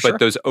of. For sure. But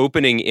those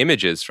opening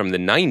images from the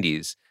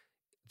 90s,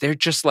 they're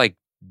just like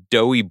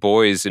doughy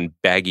boys in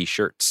baggy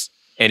shirts.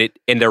 And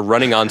they're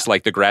running onto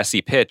like the grassy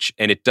pitch,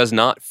 and it does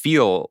not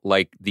feel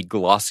like the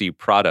glossy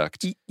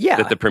product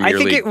that the Premier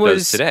League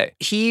does today.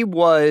 He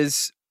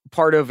was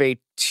part of a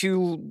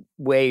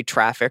two-way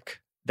traffic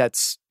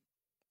that's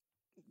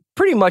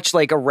pretty much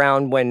like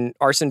around when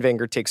Arsene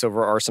Wenger takes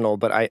over Arsenal,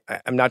 but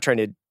I'm not trying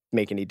to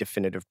make any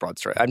definitive broad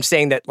story. I'm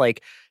saying that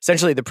like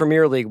essentially the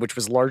Premier League, which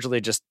was largely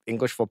just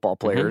English football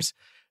players,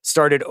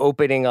 started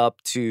opening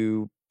up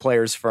to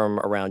players from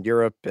around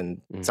Europe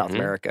and South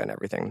America and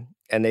everything.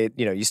 And they,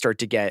 you start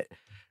to get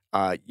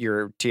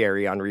your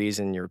Thierry Henrys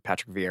and your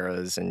Patrick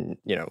Vieiras and,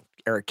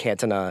 Eric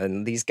Cantona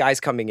and these guys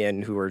coming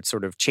in who are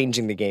sort of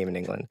changing the game in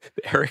England.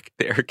 The Eric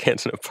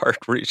Cantona part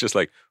where he's just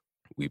like,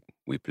 we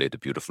played a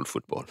beautiful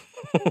football.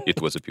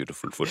 It was a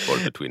beautiful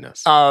football between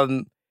us.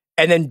 And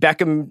then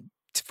Beckham,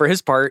 for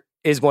his part,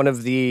 is one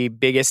of the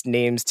biggest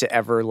names to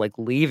ever like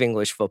leave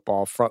English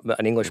football from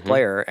an English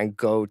player and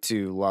go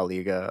to La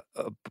Liga.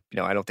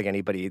 I don't think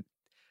anybody.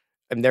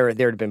 There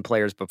had been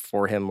players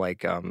before him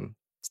like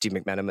Steve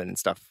McManaman and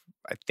stuff.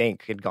 I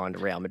think had gone to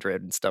Real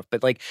Madrid and stuff,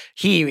 but like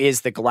he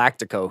is the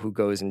Galactico who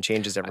goes and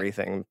changes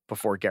everything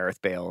before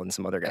Gareth Bale and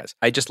some other guys.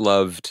 I just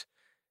loved,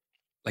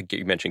 like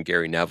you mentioned,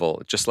 Gary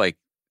Neville. Just like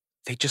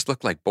they just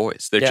look like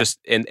boys. They're just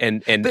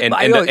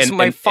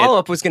my follow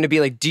up was going to be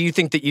like, do you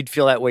think that you'd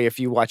feel that way if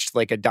you watched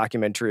like a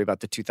documentary about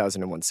the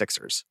 2001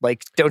 Sixers?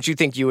 Like, don't you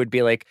think you would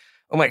be like,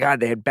 oh my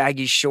God, they had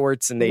baggy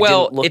shorts and they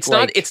didn't look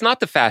it's not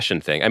the fashion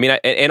thing. I mean,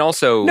 and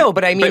also no,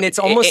 but I mean, it's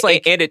almost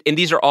like and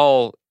these are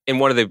all in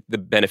one of the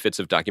benefits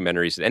of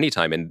documentaries at any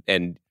time.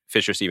 And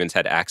Fisher Stevens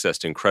had access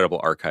to incredible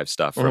archive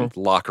stuff from the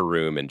locker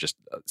room, and just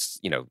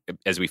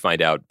as we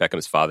find out,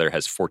 Beckham's father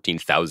has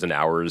 14,000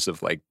 hours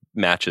of like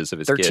matches of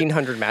his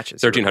 1,300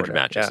 matches. 1,300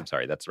 matches. Yeah. I'm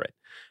sorry, that's right.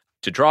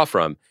 To draw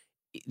from,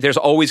 there's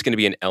always going to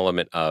be an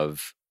element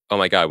of, oh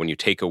my God, when you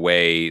take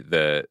away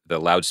the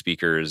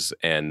loudspeakers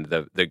and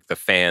the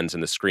fans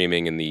and the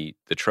screaming and the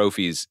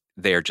trophies,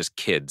 they are just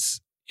kids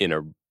in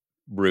a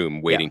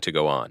room waiting to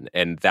go on.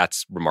 And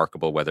that's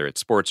remarkable, whether it's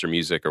sports or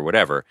music or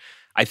whatever.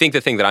 I think the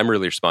thing that I'm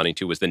really responding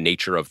to was the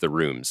nature of the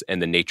rooms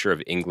and the nature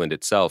of England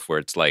itself, where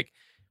it's like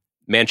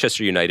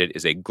Manchester United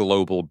is a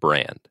global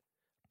brand,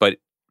 but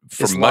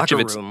for this much of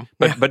locker its, room.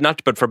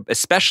 but for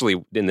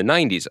especially in the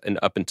 90s and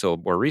up until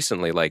more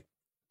recently, like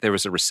there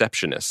was a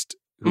receptionist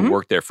who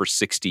worked there for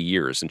 60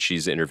 years, and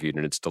she's interviewed,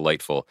 and it's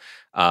delightful.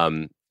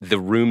 The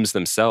rooms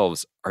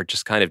themselves are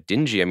just kind of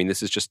dingy. I mean,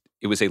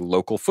 it was a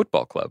local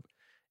football club,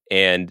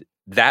 and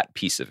that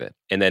piece of it.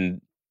 And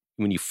then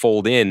when you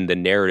fold in the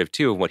narrative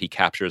too of what he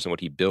captures and what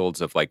he builds,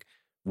 of like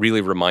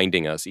really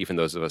reminding us, even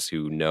those of us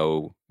who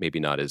know, maybe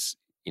not as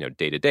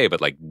day to day,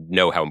 but like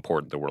know how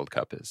important the World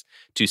Cup is,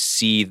 to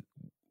see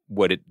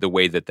the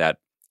way that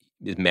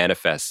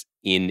manifests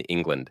in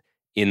England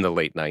in the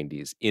late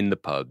 90s, in the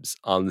pubs,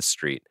 on the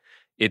street,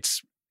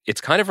 it's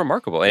kind of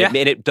remarkable. And,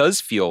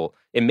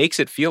 it makes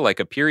it feel like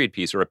a period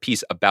piece or a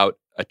piece about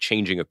a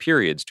changing of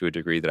periods to a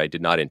degree that I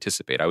did not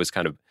anticipate. I was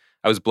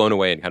blown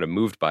away and kind of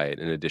moved by it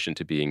in addition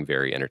to being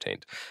very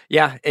entertained.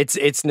 Yeah,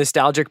 it's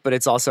nostalgic, but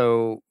it's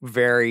also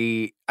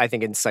very, I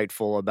think,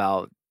 insightful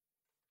about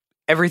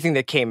everything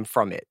that came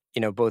from it,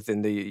 both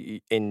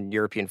in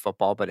European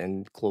football, but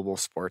in global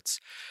sports.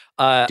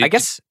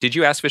 Did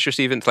you ask Fisher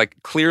Stevens? Like,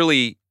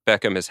 clearly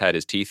Beckham has had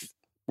his teeth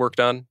worked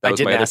on. That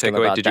was my other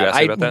takeaway. Did you ask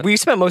him about that? We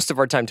spent most of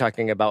our time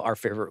talking about our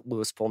favorite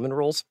Lewis Pullman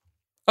roles.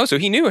 Oh, so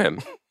he knew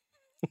him.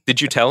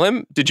 Did you tell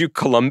him? Did you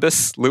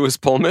Columbus Lewis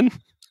Pullman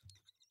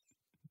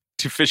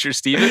to Fisher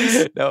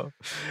Stevens? No.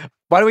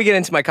 Why don't we get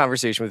into my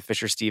conversation with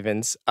Fisher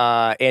Stevens?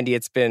 Andy,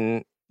 it's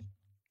been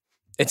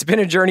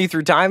a journey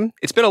through time.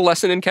 It's been a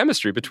lesson in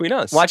chemistry between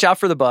us. Watch out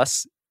for the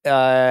bus.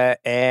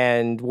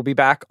 And we'll be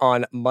back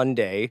on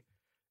Monday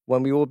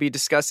when we will be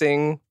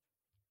discussing...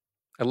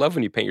 I love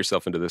when you paint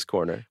yourself into this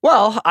corner.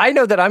 Well, I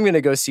know that I'm going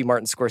to go see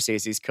Martin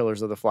Scorsese's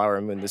Killers of the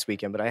Flower Moon this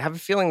weekend, but I have a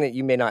feeling that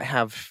you may not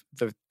have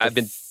I've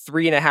been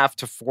 3.5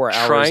 to 4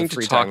 hours trying of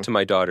free to talk time. To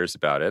my daughters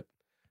about it.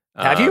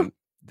 Have you?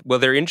 Well,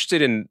 they're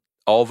interested in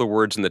all the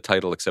words in the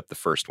title except the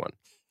first one.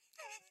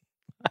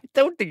 I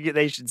don't think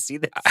they should see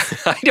this.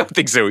 I don't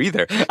think so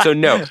either. So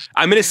no,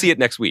 I'm going to see it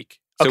next week.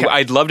 So Okay.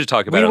 I'd love to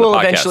talk about it on We the will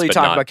podcast, eventually but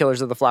talk not. about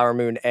Killers of the Flower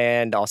Moon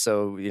and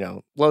also,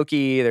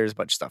 Loki. There's a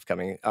bunch of stuff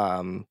coming.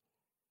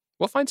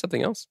 We'll find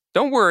something else.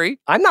 Don't worry.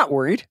 I'm not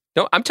worried.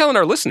 No, I'm telling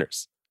our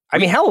listeners. I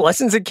mean, hell,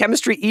 Lessons in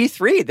Chemistry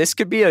E3. This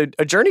could be a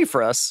journey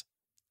for us.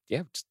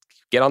 Yeah, just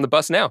get on the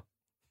bus now.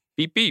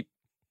 Beep, beep.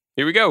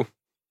 Here we go.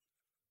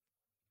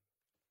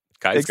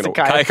 Kai's going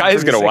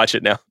to watch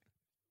it now.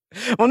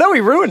 Well, no,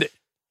 we ruined it.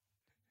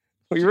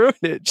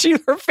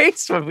 Her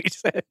face when we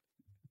said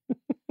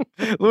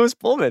Lewis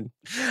Pullman.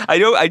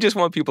 I just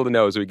want people to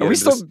know as we get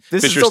into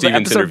this Fisher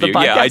Stevens interview.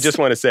 Yeah, I just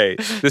want to say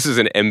this is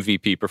an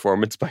MVP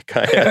performance by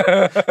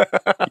Kaya,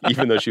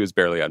 even though she was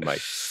barely on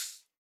mic.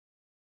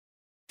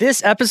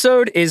 This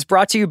episode is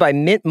brought to you by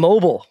Mint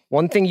Mobile.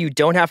 One thing you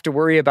don't have to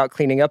worry about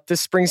cleaning up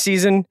this spring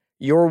season,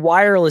 your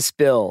wireless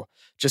bill.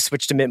 Just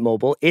switch to Mint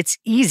Mobile. It's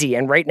easy,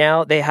 and right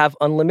now they have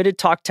unlimited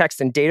talk,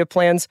 text, and data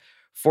plans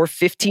for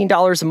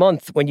 $15 a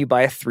month when you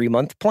buy a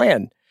 3-month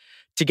plan.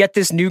 To get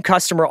this new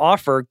customer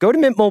offer, go to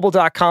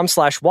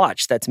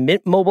mintmobile.com/watch. That's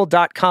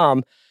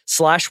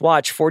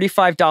mintmobile.com/watch.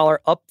 $45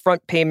 upfront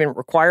payment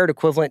required,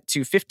 equivalent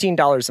to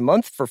 $15 a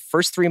month for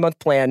first 3-month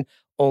plan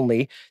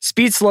only.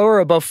 Speed slower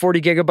above 40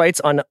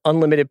 gigabytes on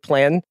unlimited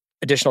plan.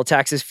 Additional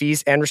taxes,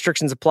 fees, and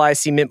restrictions apply.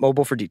 See Mint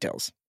Mobile for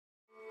details.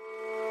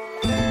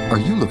 Are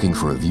you looking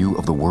for a view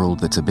of the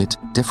world that's a bit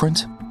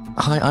different?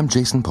 Hi, I'm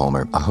Jason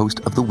Palmer, a host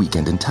of The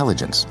Weekend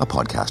Intelligence, a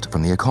podcast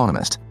from The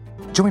Economist.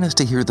 Join us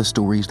to hear the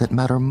stories that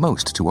matter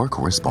most to our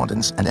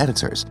correspondents and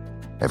editors.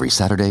 Every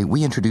Saturday,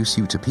 we introduce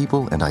you to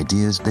people and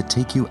ideas that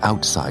take you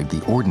outside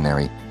the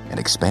ordinary and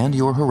expand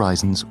your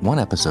horizons one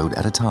episode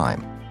at a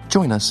time.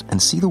 Join us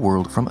and see the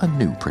world from a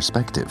new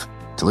perspective.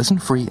 To listen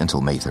free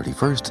until May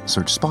 31st,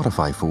 search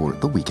Spotify for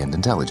The Weekend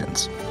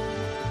Intelligence.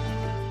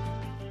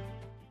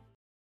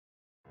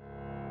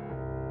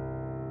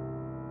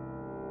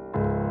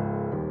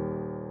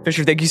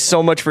 Fisher, thank you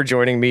so much for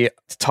joining me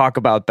to talk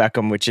about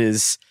Beckham, which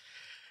is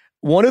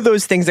one of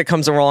those things that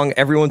comes along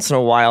every once in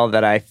a while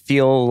that I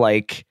feel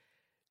like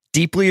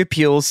deeply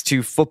appeals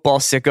to football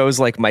sickos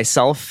like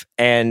myself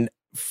and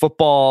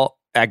football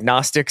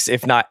agnostics,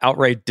 if not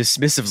outright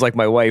dismissives like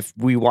my wife.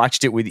 We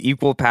watched it with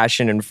equal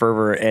passion and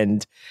fervor.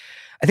 And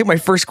I think my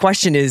first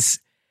question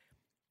is,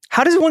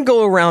 how does one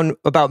go around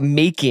about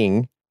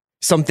making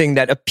something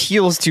that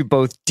appeals to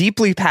both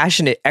deeply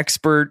passionate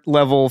expert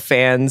level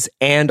fans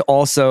and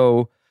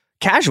also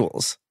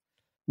casuals?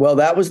 Well,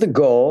 that was the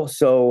goal.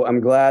 So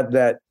I'm glad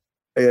that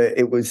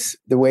it was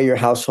the way your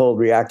household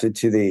reacted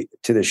to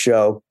the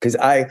show, because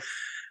I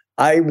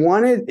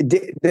wanted,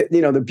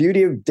 the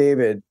beauty of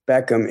David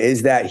Beckham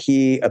is that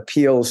he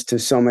appeals to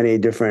so many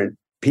different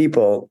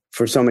people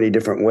for so many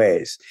different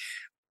ways.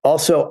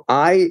 Also,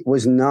 I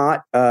was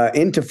not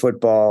into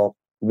football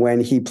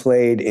when he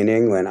played in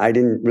England. I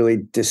didn't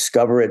really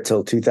discover it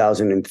till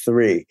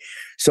 2003.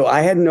 So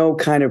I had no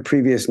kind of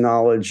previous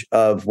knowledge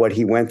of what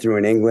he went through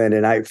in England.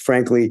 And I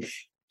frankly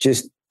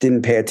just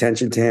didn't pay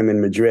attention to him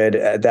in Madrid.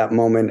 At that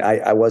moment,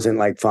 I wasn't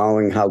like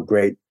following how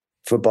great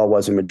football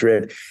was in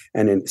Madrid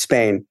and in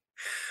Spain.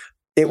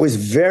 It was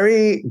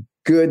very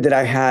good that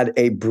I had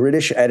a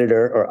British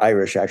editor, or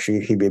Irish,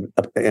 actually, he'd be,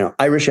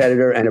 Irish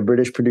editor and a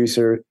British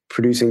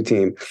producing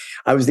team.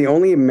 I was the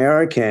only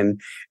American.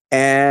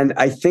 And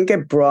I think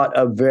it brought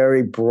a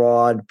very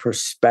broad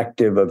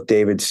perspective of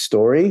David's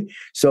story.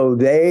 So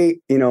they,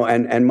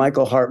 and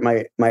Michael Hart,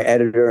 my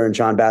editor, and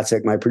John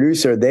Batsek, my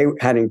producer, they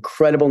had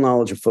incredible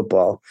knowledge of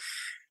football.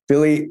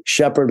 Billy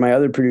Shepard, my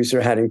other producer,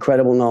 had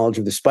incredible knowledge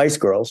of the Spice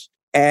Girls.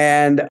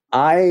 And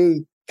I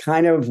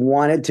kind of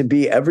wanted to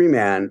be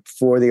everyman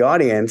for the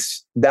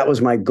audience. That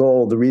was my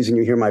goal. The reason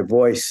you hear my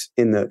voice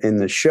in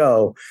the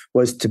show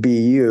was to be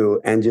you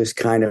and just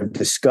kind of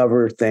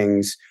discover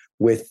things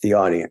with the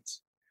audience.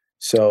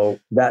 So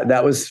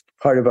that was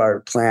part of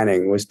our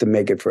planning was to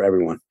make it for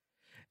everyone.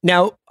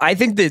 Now, I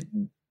think that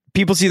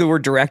people see the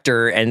word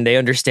director and they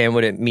understand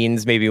what it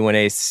means maybe when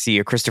they see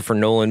a Christopher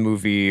Nolan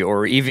movie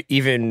or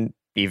even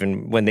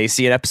when they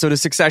see an episode of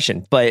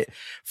Succession. But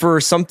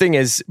for something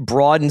as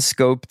broad in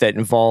scope that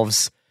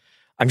involves,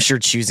 I'm sure,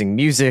 choosing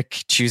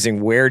music, choosing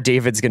where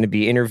David's going to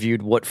be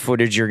interviewed, what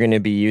footage you're going to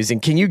be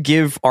using, can you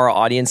give our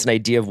audience an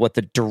idea of what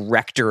the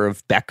director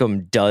of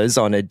Beckham does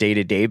on a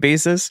day-to-day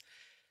basis?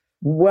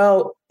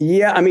 Well,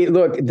 yeah. I mean,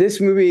 look,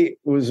 this movie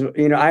was,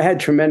 I had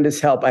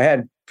tremendous help. I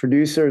had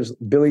producers,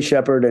 Billy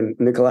Shepard and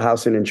Nicola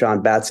Housen and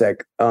John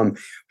Batsek,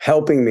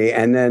 helping me.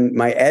 And then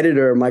my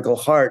editor, Michael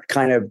Hart,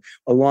 kind of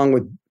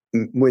along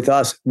with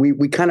us, we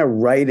kind of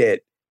write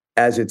it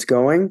as it's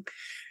going.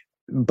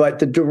 But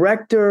the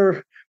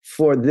director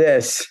for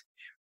this,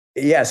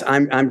 yes,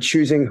 I'm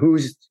choosing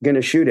who's going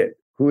to shoot it.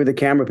 Who are the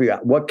camera people?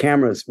 What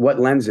cameras? What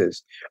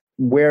lenses?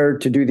 Where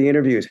to do the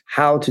interviews?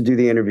 How to do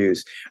the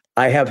interviews?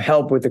 I have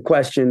help with the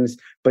questions,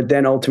 but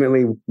then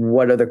ultimately,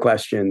 what are the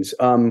questions?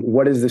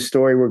 What is the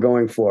story we're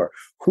going for?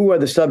 Who are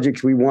the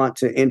subjects we want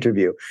to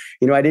interview?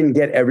 I didn't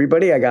get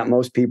everybody. I got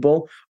most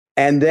people.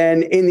 And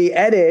then in the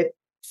edit,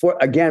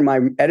 again, my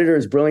editor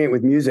is brilliant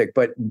with music,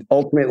 but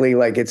ultimately,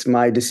 it's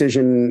my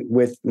decision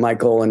with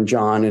Michael and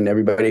John and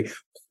everybody,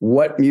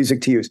 what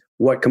music to use,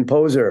 what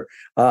composer.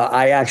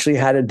 I actually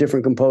had a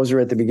different composer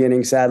at the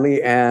beginning,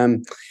 sadly,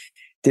 and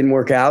didn't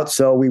work out.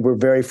 So we were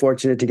very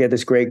fortunate to get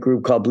this great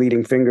group called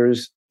Bleeding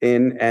Fingers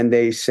in, and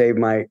they saved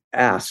my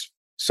ass,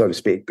 so to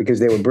speak, because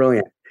they were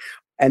brilliant.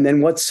 And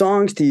then what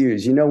songs to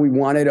use? We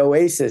wanted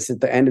Oasis at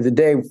the end of the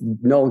day.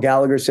 Noel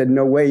Gallagher said,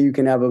 no way you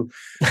can have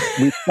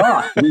we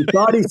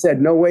thought he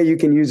said, no way you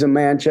can use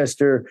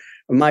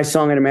my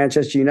song in a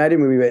Manchester United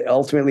movie. But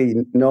ultimately,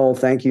 Noel,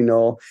 thank you,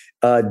 Noel,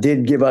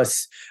 did give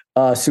us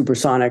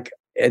Supersonic.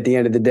 At the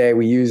end of the day,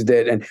 we used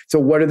it. And so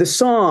what are the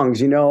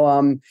songs?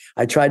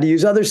 I tried to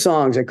use other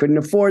songs. I couldn't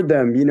afford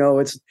them.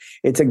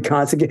 It's a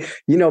constant,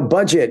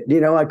 budget.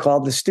 I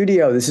called the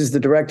studio. This is the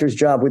director's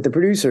job with the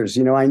producers.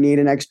 I need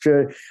an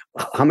extra,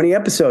 how many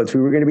episodes?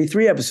 We were going to be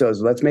 3 episodes.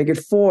 Let's make it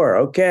 4.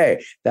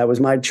 Okay. That was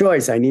my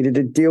choice. I needed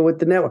to deal with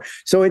the network.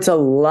 So it's a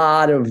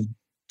lot of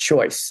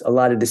choice, a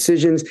lot of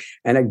decisions.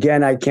 And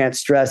again, I can't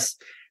stress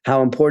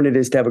how important it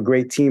is to have a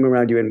great team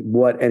around you, and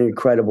what an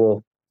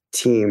incredible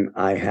team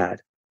I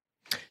had.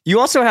 You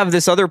also have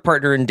this other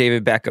partner in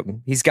David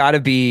Beckham. He's got to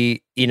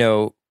be,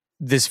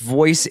 this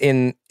voice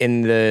in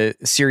the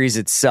series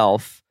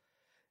itself.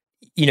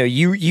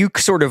 You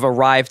sort of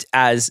arrived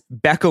as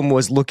Beckham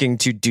was looking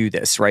to do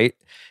this, right?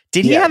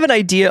 Did he have an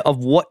idea of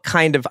what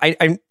kind of?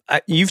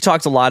 You've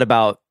talked a lot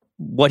about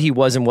what he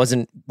was and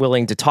wasn't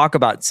willing to talk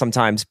about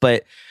sometimes,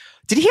 but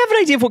did he have an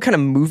idea of what kind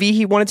of movie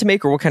he wanted to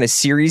make, or what kind of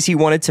series he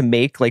wanted to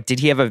make?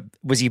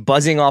 Was he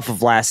buzzing off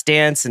of Last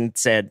Dance and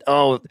said,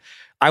 "Oh,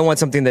 I want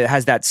something that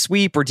has that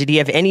sweep," or did he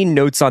have any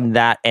notes on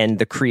that end,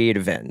 the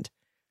creative end?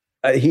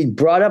 He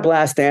brought up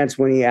Last Dance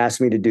when he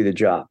asked me to do the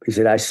job. He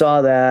said, I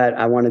saw that.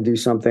 I want to do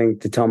something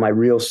to tell my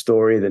real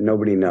story that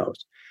nobody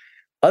knows.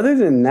 Other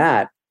than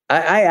that,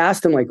 I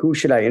asked him, who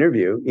should I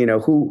interview?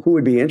 Who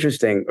would be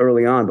interesting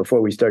early on before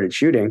we started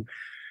shooting?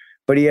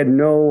 But he had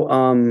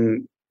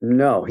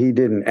no, he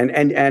didn't.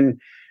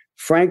 And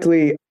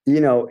frankly,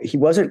 he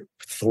wasn't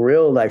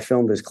thrilled I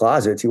filmed his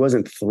closets. He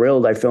wasn't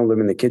thrilled I filmed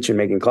him in the kitchen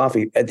making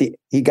coffee.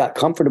 He got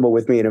comfortable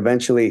with me, and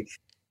eventually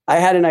I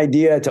had an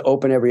idea to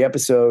open every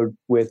episode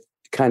with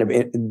kind of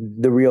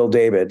the real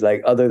David.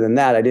 Other than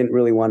that, I didn't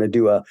really want to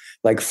do a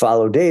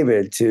follow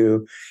David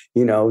to,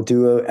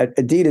 do a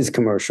Adidas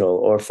commercial,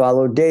 or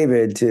follow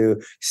David to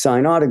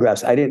sign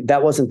autographs.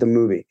 That wasn't the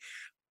movie.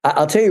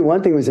 I'll tell you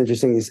one thing was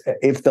interesting is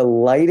if the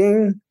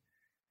lighting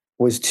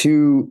was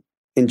too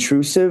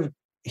intrusive,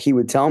 he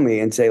would tell me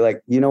and say,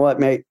 you know what,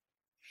 mate,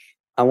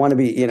 I want to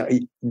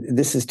be,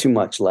 this is too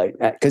much light.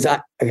 Because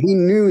he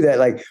knew that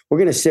we're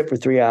going to sit for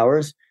 3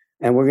 hours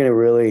and we're going to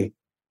really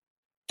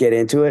get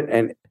into it.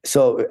 And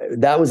so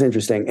that was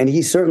interesting. And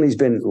he certainly has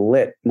been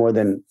lit more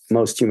than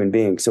most human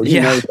beings. So he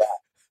knows that.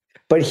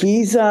 But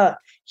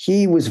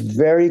he was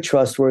very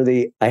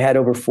trustworthy. I had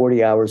over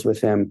 40 hours with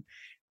him.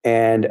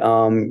 And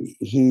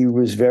he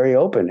was very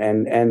open.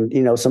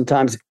 And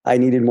sometimes I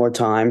needed more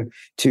time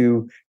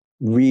to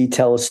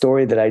retell a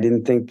story that I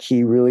didn't think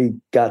he really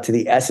got to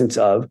the essence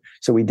of.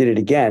 So we did it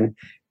again.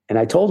 And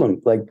I told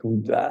him,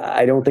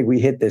 I don't think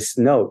we hit this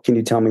note. Can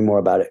you tell me more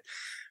about it?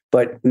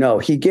 But no,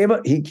 he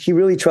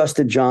really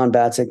trusted John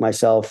Batsek,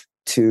 myself,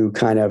 to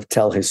kind of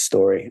tell his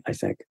story, I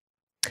think.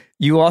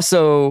 You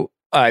also,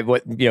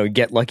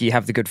 get lucky,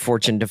 have the good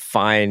fortune to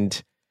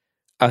find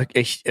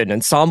an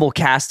ensemble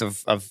cast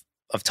of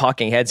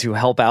talking heads who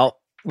help out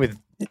with,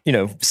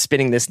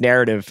 spinning this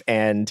narrative.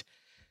 And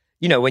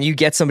when you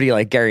get somebody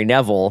like Gary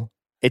Neville,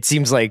 it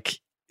seems like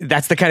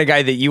that's the kind of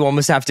guy that you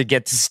almost have to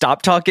get to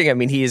stop talking. I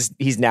mean,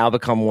 he's now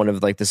become one of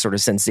the sort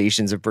of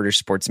sensations of British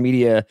sports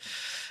media.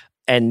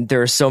 And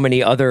there are so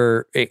many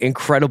other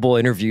incredible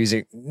interviews,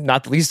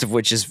 not the least of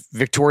which is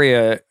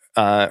Victoria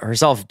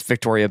herself,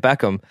 Victoria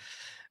Beckham.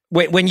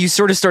 when you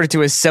sort of started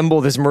to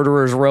assemble this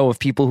murderer's row of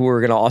people who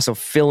were going to also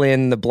fill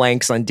in the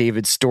blanks on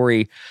David's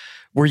story,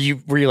 were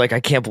you like, I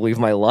can't believe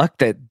my luck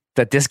that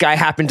this guy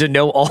happened to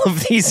know all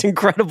of these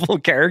incredible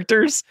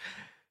characters?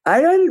 I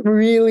didn't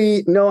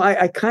really know.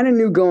 I kind of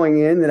knew going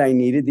in that I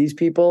needed these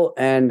people.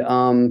 And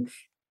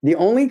the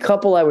only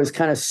couple I was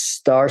kind of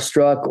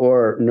starstruck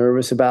or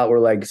nervous about were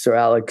like Sir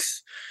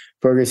Alex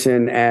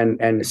Ferguson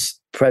and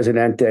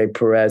Presidente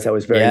Perez. I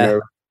was very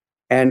nervous.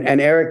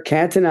 And Eric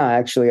Cantona,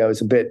 actually, I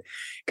was a bit,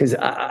 because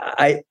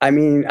I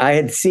mean, I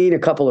had seen a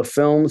couple of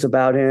films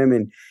about him,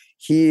 and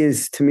he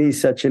is, to me,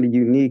 such a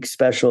unique,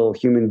 special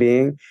human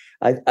being.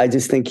 I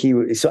just think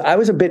so I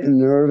was a bit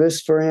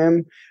nervous for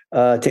him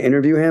to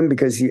interview him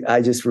because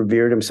I just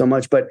revered him so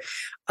much. But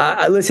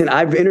listen,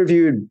 I've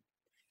interviewed,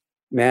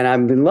 man,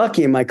 I've been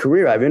lucky in my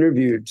career. I've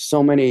interviewed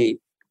so many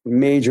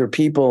major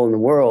people in the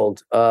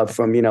world,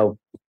 from,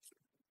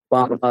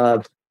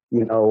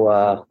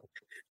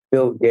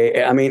 Bill Gates.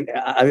 I mean,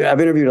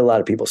 I've interviewed a lot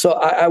of people. So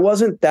I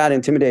wasn't that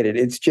intimidated.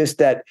 It's just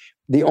that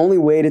the only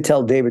way to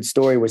tell David's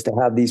story was to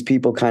have these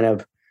people kind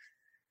of,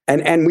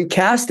 and we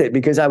cast it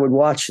because I would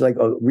watch like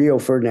Rio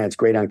Ferdinand's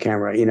great on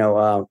camera.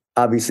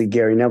 Obviously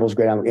Gary Neville's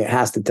great on. It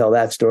has to tell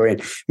that story.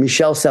 And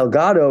Michel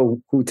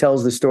Salgado, who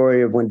tells the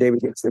story of when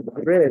David gets to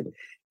Madrid,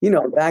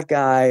 that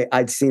guy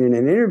I'd seen in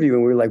an interview,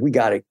 and we were like, we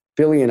got it.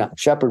 Billy and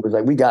Shepard was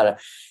like,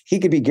 he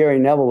could be Gary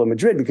Neville of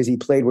Madrid because he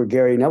played where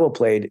Gary Neville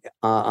played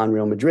on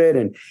Real Madrid.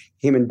 And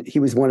he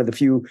was one of the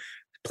few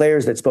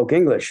players that spoke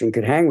English and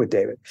could hang with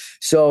David.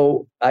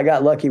 So I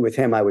got lucky with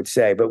him, I would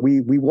say. But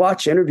we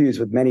watched interviews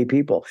with many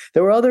people.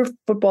 There were other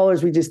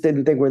footballers we just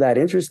didn't think were that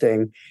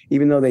interesting,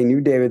 even though they knew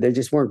David. They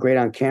just weren't great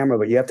on camera,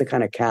 but you have to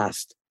kind of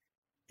cast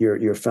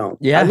your film.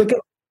 Yeah.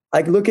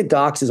 I look at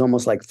docs as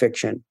almost like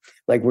fiction.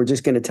 Like we're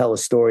just going to tell a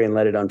story and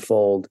let it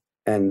unfold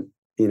and,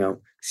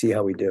 see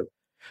how we do.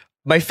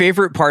 My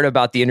favorite part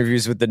about the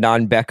interviews with the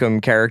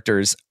non-Beckham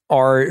characters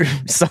are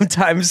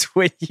sometimes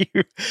when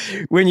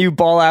you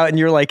ball out and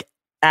you're like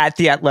at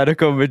the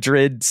Atletico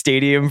Madrid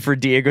stadium for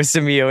Diego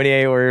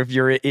Simeone, or if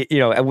you're,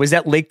 was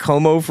that Lake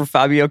Como for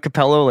Fabio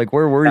Capello? Like,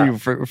 where were you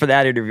for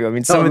that interview? I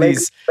mean,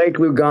 Lake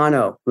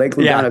Lugano.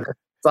 Yeah.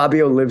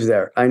 Fabio lives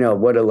there. I know.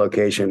 What a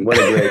location. What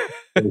a great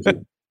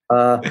location.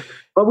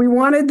 But we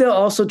wanted to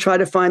also try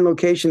to find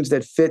locations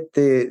that fit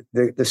the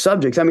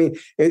subjects. I mean,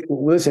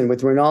 listen,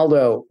 with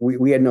Ronaldo,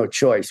 we had no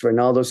choice.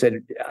 Ronaldo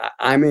said,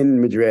 I'm in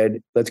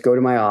Madrid. Let's go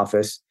to my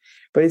office.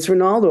 But it's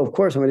Ronaldo. Of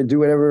course, I'm going to do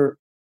whatever.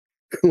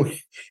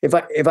 If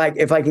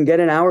I can get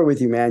an hour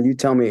with you, man, you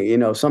tell me,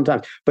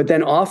 sometimes. But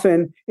then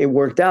often it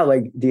worked out.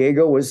 Like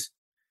Diego was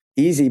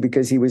easy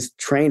because he was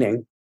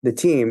training the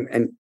team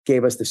and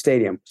gave us the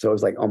stadium. So it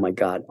was like, oh my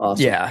God,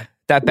 awesome. Yeah.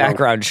 That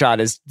background shot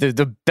is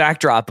the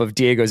backdrop of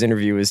Diego's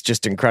interview is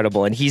just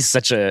incredible. And he's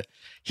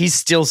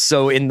still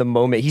so in the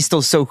moment. He's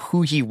still so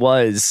who he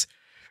was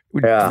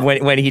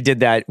when he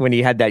did that, when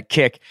he had that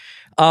kick.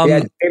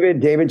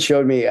 David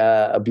showed me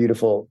a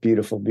beautiful,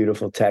 beautiful,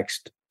 beautiful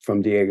text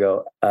from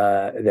Diego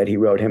that he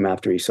wrote him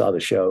after he saw the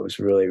show. It was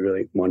really,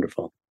 really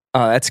wonderful.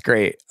 Oh, that's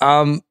great.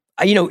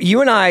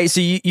 You and I, so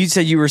you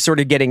said you were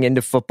sort of getting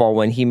into football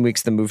when he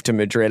makes the move to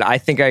Madrid. I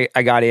think I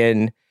got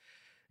in.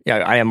 Yeah,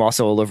 I am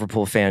also a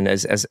Liverpool fan,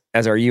 as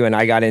are you, and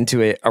I got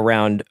into it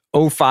around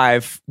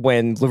 2005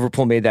 when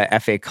Liverpool made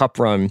that FA Cup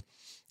run.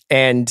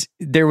 And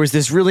there was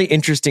this really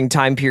interesting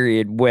time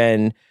period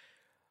when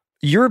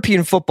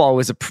European football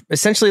was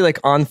essentially like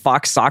on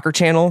Fox Soccer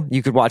Channel.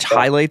 You could watch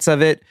highlights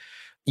of it.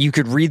 You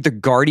could read The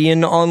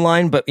Guardian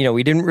online, but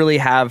we didn't really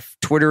have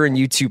Twitter and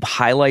YouTube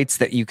highlights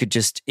that you could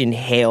just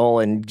inhale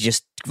and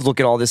just look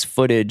at all this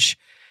footage.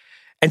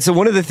 And so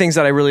one of the things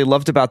that I really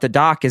loved about the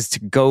doc is to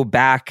go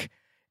back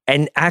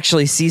and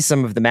actually see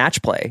some of the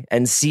match play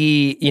and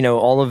see,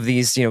 all of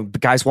these,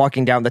 guys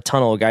walking down the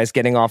tunnel, guys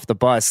getting off the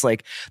bus,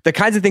 like the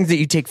kinds of things that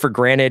you take for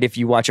granted if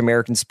you watch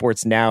American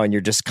sports now and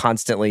you're just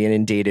constantly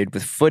inundated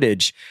with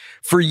footage.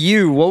 For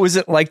you, what was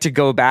it like to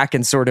go back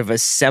and sort of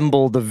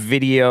assemble the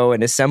video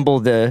and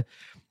assemble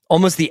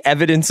almost the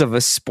evidence of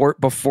a sport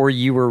before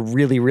you were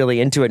really,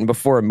 really into it and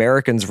before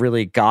Americans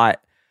really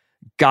got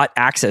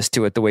access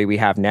to it the way we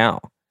have now?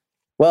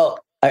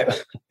 Well,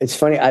 it's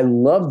funny. I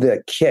love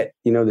the kit,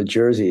 the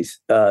jerseys.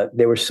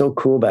 They were so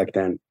cool back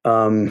then.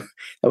 That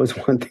was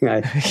one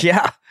thing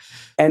yeah.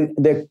 And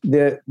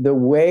the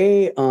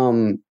way,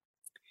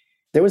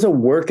 there was a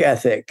work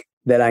ethic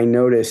that I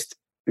noticed.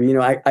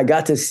 I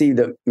got to see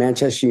the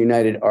Manchester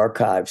United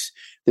archives.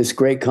 This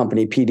great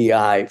company,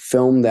 PDI,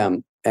 filmed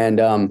them.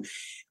 And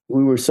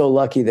we were so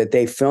lucky that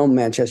they filmed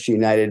Manchester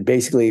United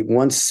basically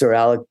once Sir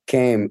Alec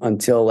came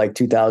until like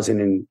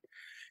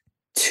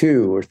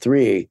 2002 or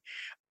 3.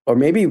 Or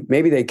maybe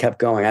they kept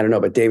going. I don't know,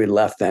 but David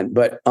left then.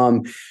 But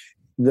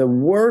the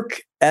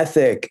work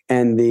ethic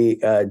and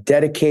the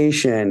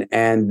dedication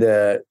and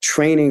the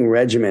training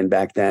regimen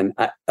back then,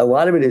 a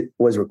lot of it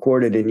was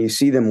recorded and you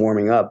see them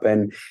warming up.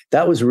 And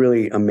that was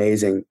really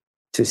amazing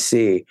to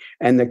see.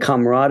 And the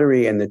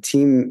camaraderie and the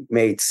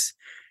teammates,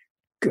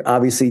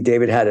 obviously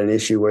David had an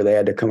issue where they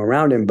had to come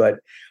around him, but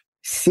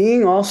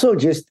seeing also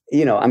just,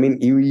 I mean,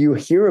 you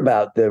hear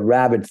about the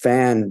rabid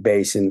fan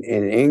base in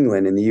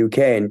England and the UK,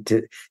 and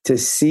to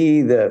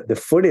see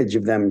the footage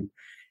of them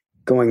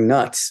going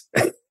nuts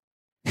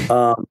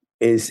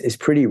is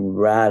pretty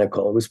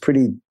radical.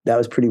 That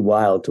was pretty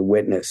wild to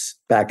witness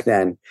back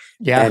then.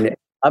 Yeah. And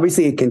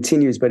obviously it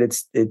continues, but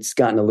it's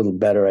gotten a little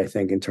better, I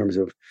think, in terms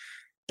of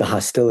the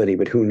hostility,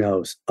 but who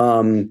knows?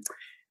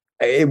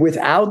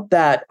 Without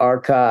that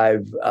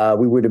archive,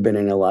 we would have been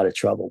in a lot of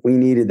trouble. We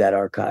needed that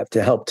archive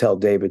to help tell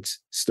David's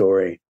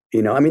story.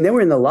 I mean, they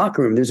were in the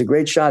locker room. There's a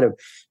great shot of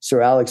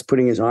Sir Alex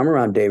putting his arm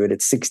around David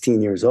at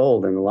 16 years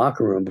old in the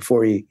locker room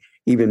before he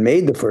even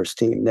made the first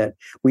team, that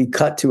we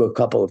cut to a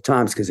couple of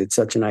times because it's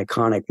such an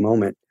iconic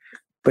moment.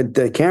 But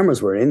the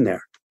cameras were in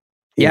there.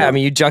 Yeah, I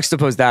mean, you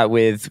juxtapose that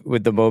with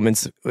the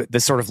moments, the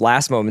sort of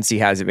last moments he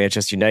has at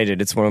Manchester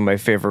United. It's one of my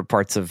favorite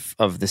parts of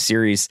the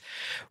series.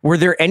 Were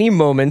there any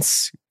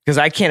moments, because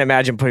I can't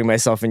imagine putting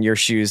myself in your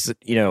shoes,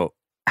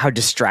 how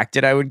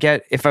distracted I would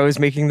get if I was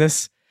making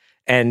this?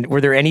 And were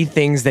there any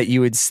things that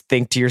you would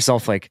think to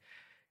yourself like,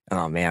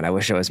 oh man, I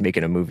wish I was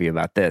making a movie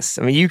about this?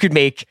 I mean, you could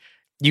make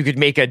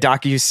a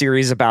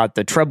docu-series about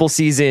the treble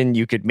season.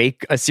 You could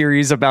make a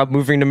series about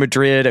moving to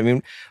Madrid. I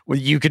mean,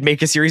 you could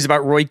make a series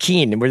about Roy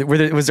Keane.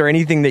 Was there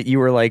anything that you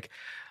were like,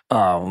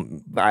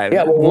 one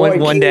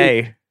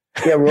day?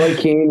 Yeah, Roy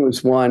Keane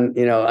was one.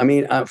 I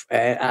mean,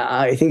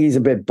 I think he's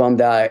a bit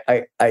bummed out.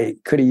 I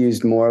could have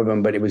used more of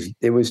him, but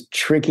it was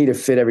tricky to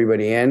fit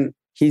everybody in.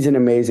 He's an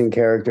amazing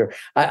character.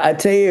 I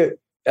tell you,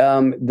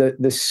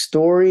 the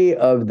story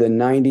of the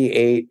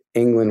 '98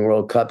 England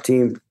World Cup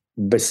team,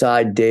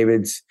 beside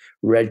David's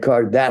red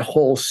card, that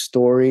whole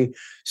story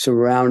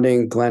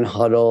surrounding Glenn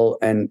Huddle,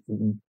 and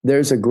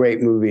there's a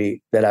great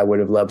movie that I would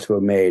have loved to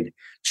have made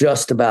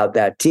just about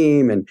that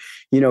team, and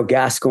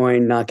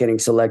Gascoigne not getting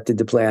selected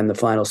to play on the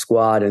final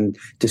squad and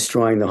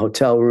destroying the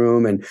hotel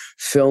room, and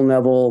Phil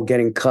Neville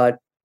getting cut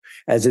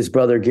as his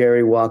brother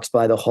Gary walks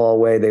by the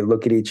hallway. They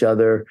look at each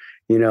other.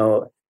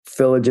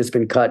 Phil had just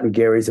been cut and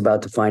Gary's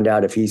about to find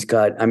out if he's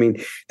cut. I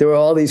mean, there were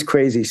all these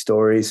crazy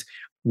stories.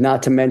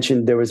 Not to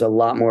mention, there was a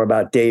lot more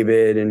about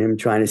David and him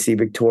trying to see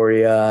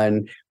Victoria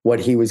and what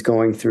he was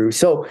going through.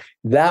 So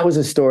that was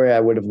a story I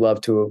would have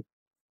loved to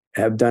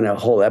have done a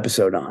whole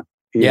episode on.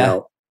 You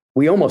know,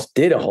 we almost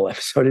did a whole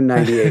episode in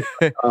 '98.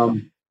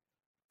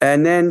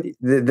 And then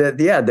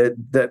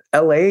the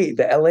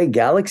LA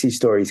Galaxy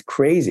story is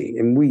crazy,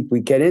 and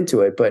we get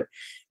into it, but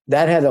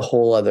that had a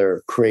whole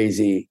other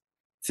crazy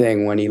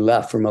thing when he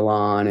left for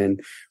Milan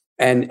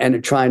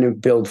and trying to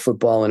build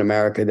football in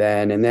America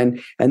then. And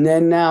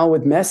then now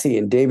with Messi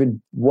and David,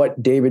 what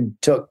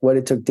it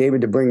took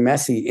David to bring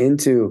Messi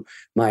into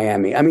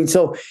Miami. I mean,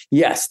 so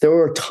yes, there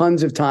were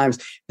tons of times.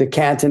 The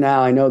Cantona,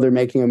 I know they're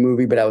making a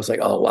movie, but I was like,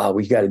 oh wow,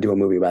 we got to do a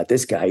movie about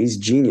this guy. He's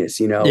genius,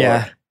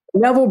 Yeah.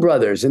 Neville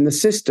brothers and the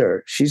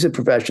sister, she's a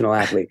professional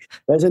athlete.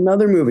 There's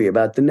another movie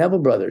about the Neville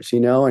brothers,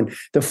 and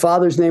the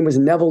father's name was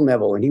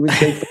Neville, and he was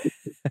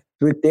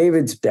with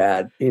David's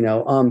dad,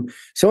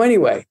 So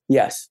anyway,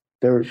 yes.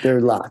 There are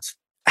lots.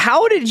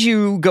 How did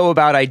you go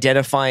about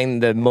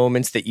identifying the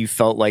moments that you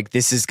felt like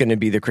this is going to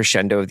be the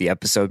crescendo of the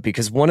episode?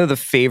 Because one of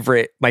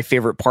my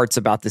favorite parts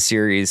about the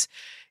series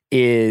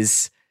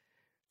is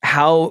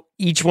how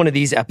each one of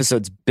these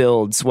episodes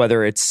builds,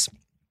 whether it's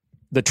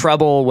the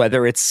treble,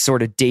 whether it's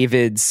sort of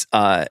David's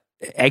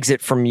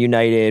exit from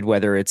United,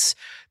 whether it's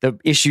the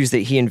issues that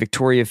he and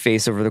Victoria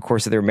face over the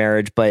course of their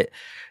marriage. But,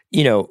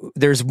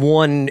 there's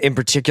one in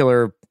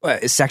particular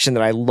section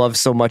that I love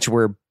so much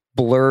where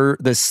Blur,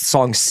 the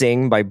song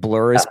 "Sing" by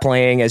Blur is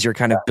playing as you're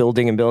kind of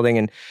building.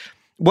 And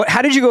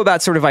how did you go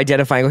about sort of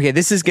identifying, okay,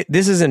 this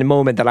is a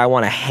moment that I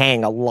want to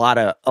hang a lot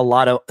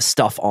of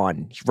stuff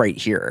on right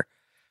here?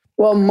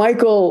 Well,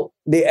 Michael,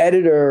 the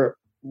editor,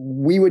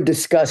 we would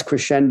discuss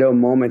crescendo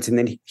moments, and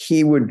then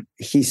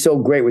he's so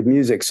great with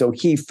music. So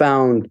he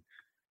found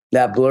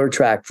that Blur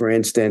track, for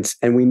instance,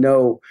 and we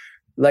know,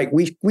 like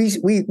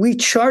we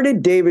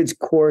charted David's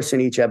course in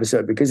each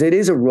episode because it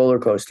is a roller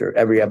coaster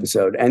every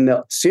episode and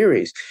the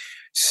series.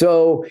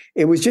 So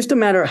it was just a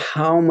matter of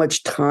how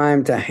much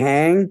time to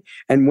hang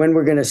and when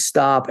we're going to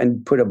stop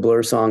and put a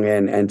Blur song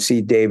in and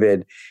see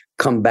David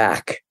come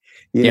back,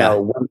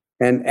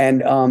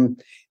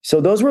 so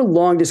those were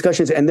long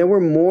discussions, and there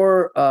were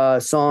more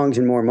songs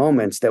and more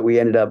moments that we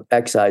ended up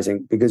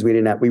excising because we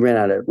ran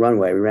out of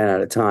runway, we ran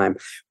out of time.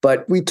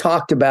 But we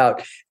talked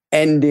about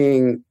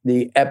ending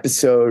the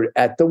episode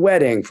at the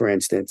wedding, for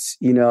instance.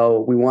 We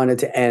wanted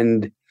to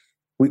end.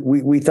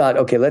 We thought,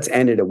 okay, let's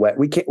end it at wedding.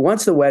 We can't,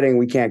 once the wedding,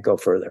 we can't go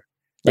further.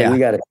 We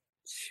got to.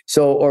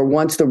 So, or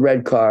once the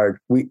red card,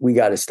 we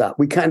got to stop.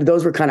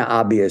 Those were kind of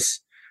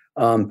obvious.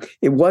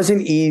 It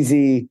wasn't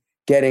easy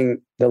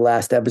getting the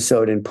last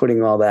episode and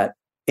putting all that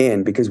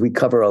in because we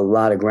cover a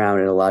lot of ground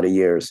in a lot of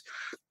years.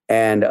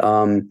 And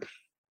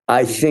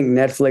I think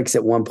Netflix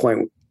at one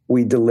point,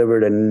 we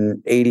delivered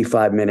an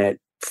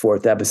 85-minute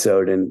fourth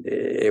episode, and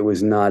it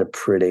was not a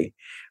pretty.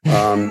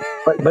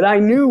 But I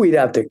knew we'd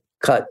have to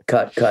cut.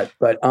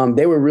 But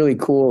they were really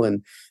cool,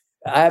 and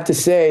I have to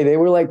say they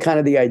were like kind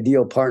of the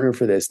ideal partner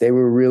for this. They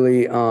were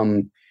really,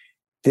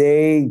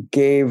 they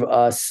gave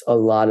us a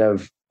lot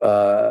of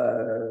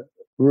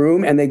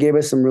room, and they gave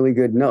us some really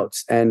good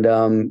notes, and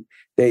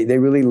they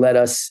really let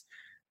us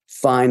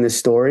find the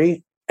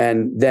story.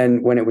 And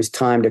then when it was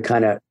time to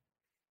kind of,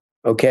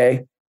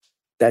 okay,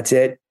 that's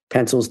it,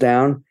 pencils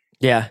down.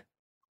 Yeah.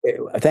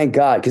 Thank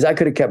God, because I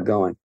could have kept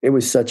going. It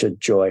was such a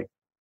joy.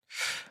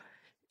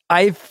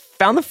 I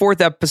found the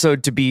fourth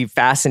episode to be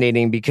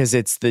fascinating because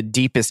it's the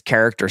deepest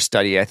character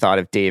study I thought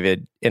of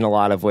David in a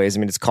lot of ways. I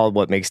mean, it's called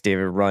What Makes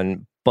David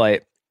Run,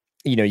 but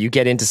you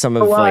get into some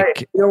of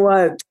like, you know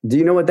what? Do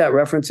you know what that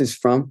reference is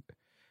from?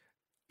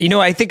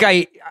 I think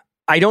I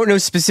don't know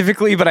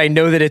specifically, but I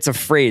know that it's a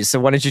phrase. So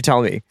why don't you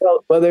tell me?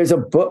 Well, there's a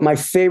book. My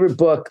favorite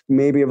book,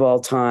 maybe of all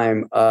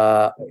time,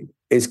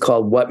 is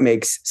called What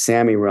Makes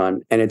Sammy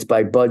Run. And it's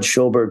by Bud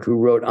Schulberg, who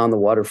wrote On the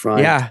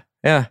Waterfront. Yeah.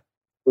 It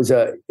was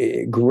a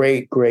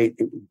great,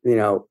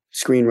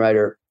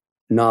 screenwriter,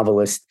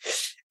 novelist.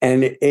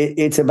 And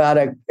it's about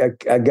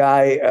a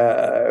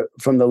guy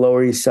from the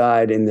Lower East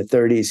Side in the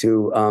 30s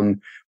who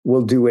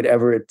will do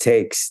whatever it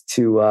takes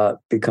to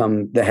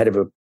become the head of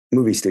a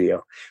movie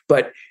studio.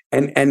 But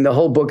and the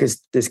whole book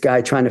is this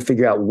guy trying to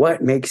figure out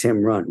what makes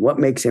him run, what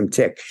makes him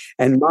tick.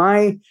 And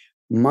my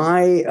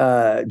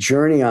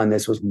journey on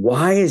this was,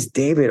 why is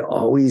David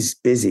always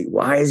busy?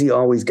 Why has he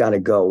always got to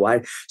go?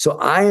 Why? So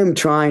I am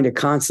trying to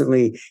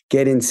constantly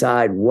get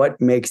inside what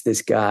makes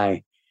this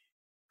guy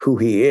who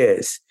he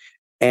is.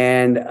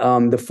 And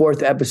the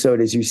fourth episode,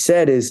 as you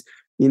said, is,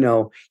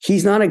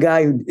 he's not a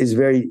guy who is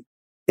very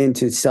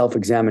into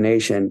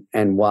self-examination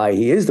and why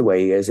he is the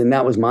way he is. And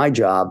that was my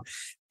job.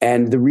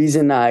 And the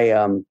reason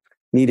I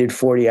needed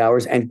 40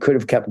 hours and could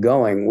have kept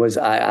going was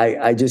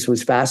I just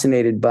was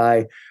fascinated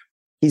by,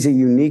 he's a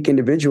unique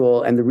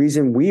individual. And the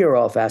reason we are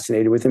all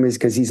fascinated with him is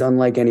because he's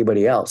unlike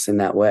anybody else in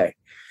that way.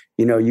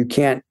 You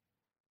can't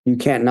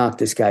knock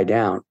this guy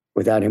down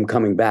without him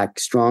coming back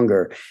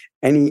stronger.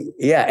 And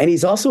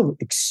he's also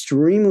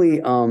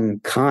extremely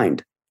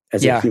kind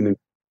as a human,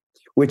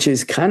 which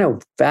is kind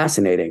of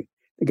fascinating.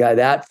 The guy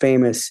that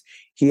famous,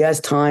 he has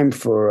time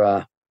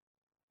for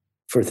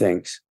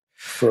things.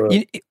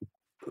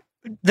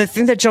 The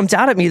thing that jumped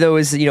out at me though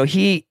is,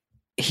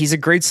 he's a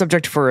great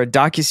subject for a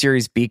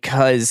docuseries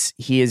because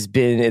he has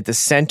been at the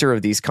center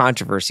of these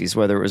controversies,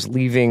 whether it was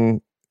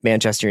leaving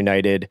Manchester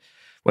United,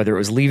 whether it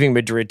was leaving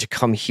Madrid to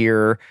come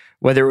here,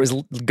 whether it was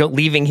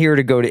leaving here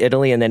to go to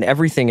Italy, and then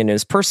everything in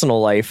his personal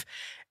life.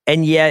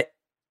 And yet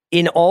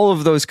in all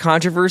of those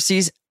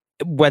controversies,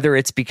 whether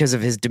it's because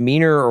of his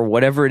demeanor or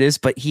whatever it is,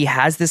 but he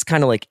has this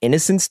kind of like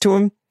innocence to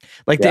him.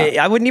 Like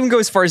I wouldn't even go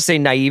as far as say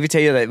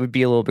naivete. That would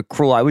be a little bit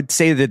cruel. I would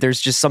say that there's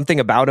just something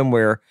about him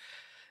where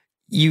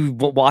you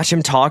watch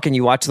him talk and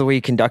you watch the way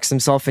he conducts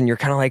himself and you're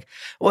kind of like,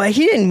 well,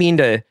 he didn't mean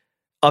to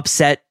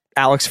upset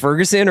Alex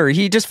Ferguson, or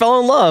he just fell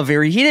in love,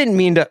 or he didn't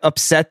mean to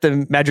upset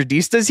the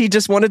Madridistas. He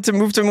just wanted to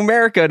move to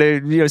America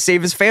to,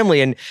 save his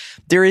family. And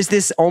there is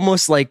this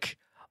almost like,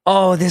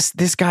 oh,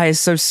 this guy is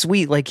so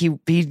sweet. Like he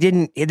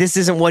didn't, this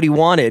isn't what he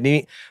wanted.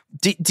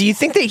 Do you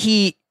think that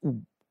he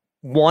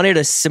wanted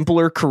a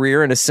simpler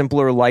career and a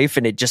simpler life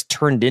and it just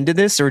turned into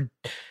this? Or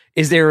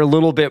is there a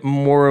little bit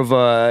more of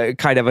a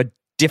kind of a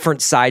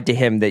different side to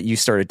him that you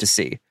started to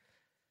see?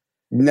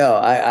 No,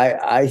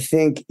 I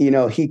think,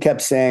 he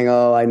kept saying,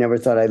 oh, I never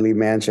thought I'd leave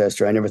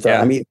Manchester. I never thought,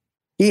 I mean,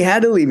 he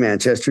had to leave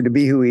Manchester to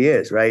be who he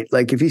is, right?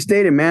 Like if he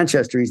stayed in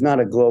Manchester, he's not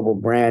a global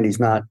brand. He's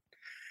not,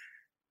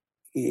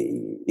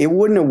 it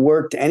wouldn't have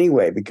worked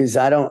anyway, because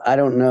I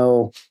don't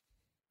know.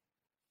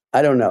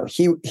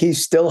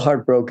 He's still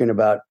heartbroken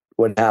about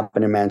what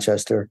happened in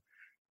Manchester,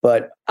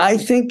 but I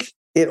think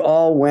it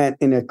all went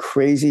in a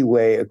crazy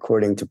way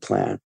according to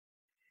plan.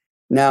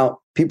 Now,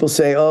 people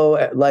say,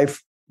 oh,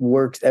 life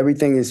works,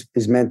 everything is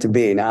meant to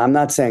be. Now, I'm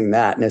not saying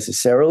that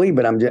necessarily,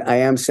 but I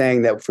am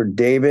saying that for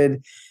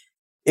David,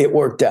 it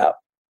worked out.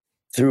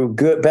 Through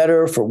good,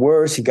 better, for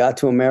worse, he got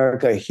to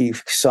America. He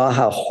saw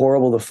how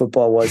horrible the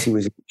football was. He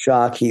was in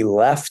shock. He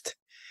left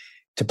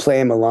to play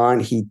in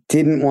Milan. He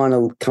didn't want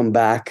to come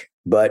back,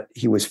 but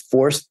he was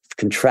forced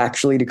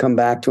contractually to come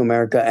back to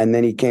America. And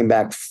then he came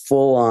back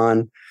full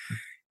on.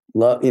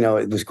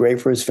 It was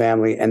great for his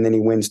family. And then he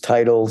wins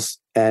titles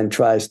and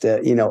tries to,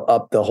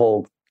 up the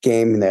whole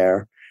game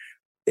there.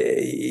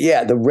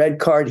 The red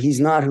card, he's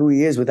not who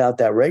he is without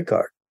that red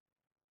card.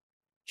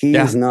 He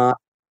is not,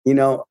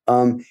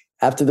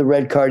 after the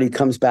red card, he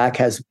comes back,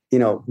 has,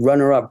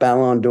 runner-up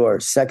Ballon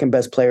d'Or, second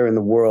best player in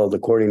the world,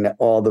 according to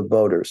all the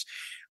voters,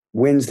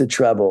 wins the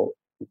treble,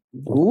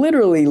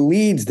 literally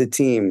leads the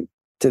team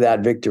to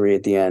that victory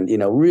at the end,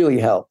 really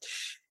helped.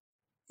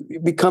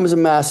 Becomes a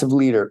massive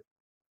leader.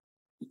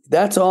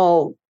 That's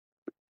all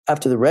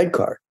after the red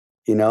card,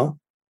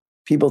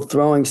 people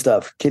throwing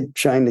stuff, kid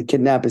trying to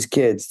kidnap his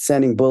kids,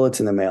 sending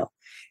bullets in the mail.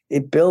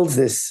 It builds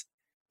this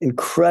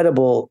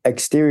incredible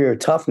exterior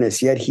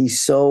toughness, yet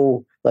he's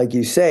so, like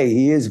you say,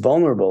 he is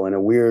vulnerable in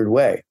a weird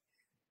way.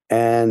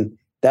 And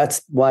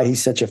that's why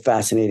he's such a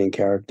fascinating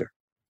character.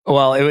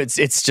 Well,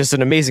 it's just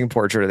an amazing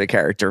portrait of the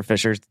character,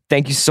 Fisher.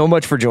 Thank you so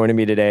much for joining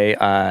me today.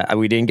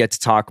 We didn't get to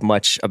talk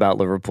much about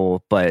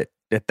Liverpool, but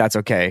that's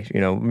okay.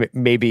 You know,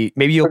 maybe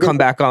you'll come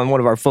back on one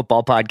of our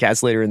football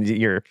podcasts later in the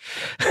year.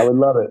 I would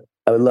love it.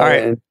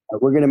 And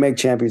we're going to make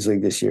Champions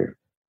League this year.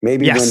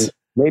 Maybe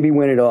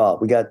win it all.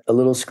 We got a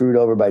little screwed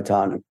over by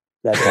Tottenham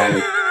that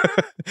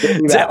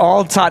time.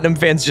 All Tottenham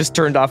fans just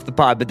turned off the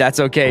pod, but that's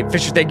okay.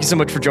 Fisher, thank you so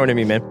much for joining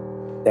me, man.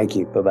 Thank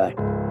you.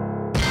 Bye-bye.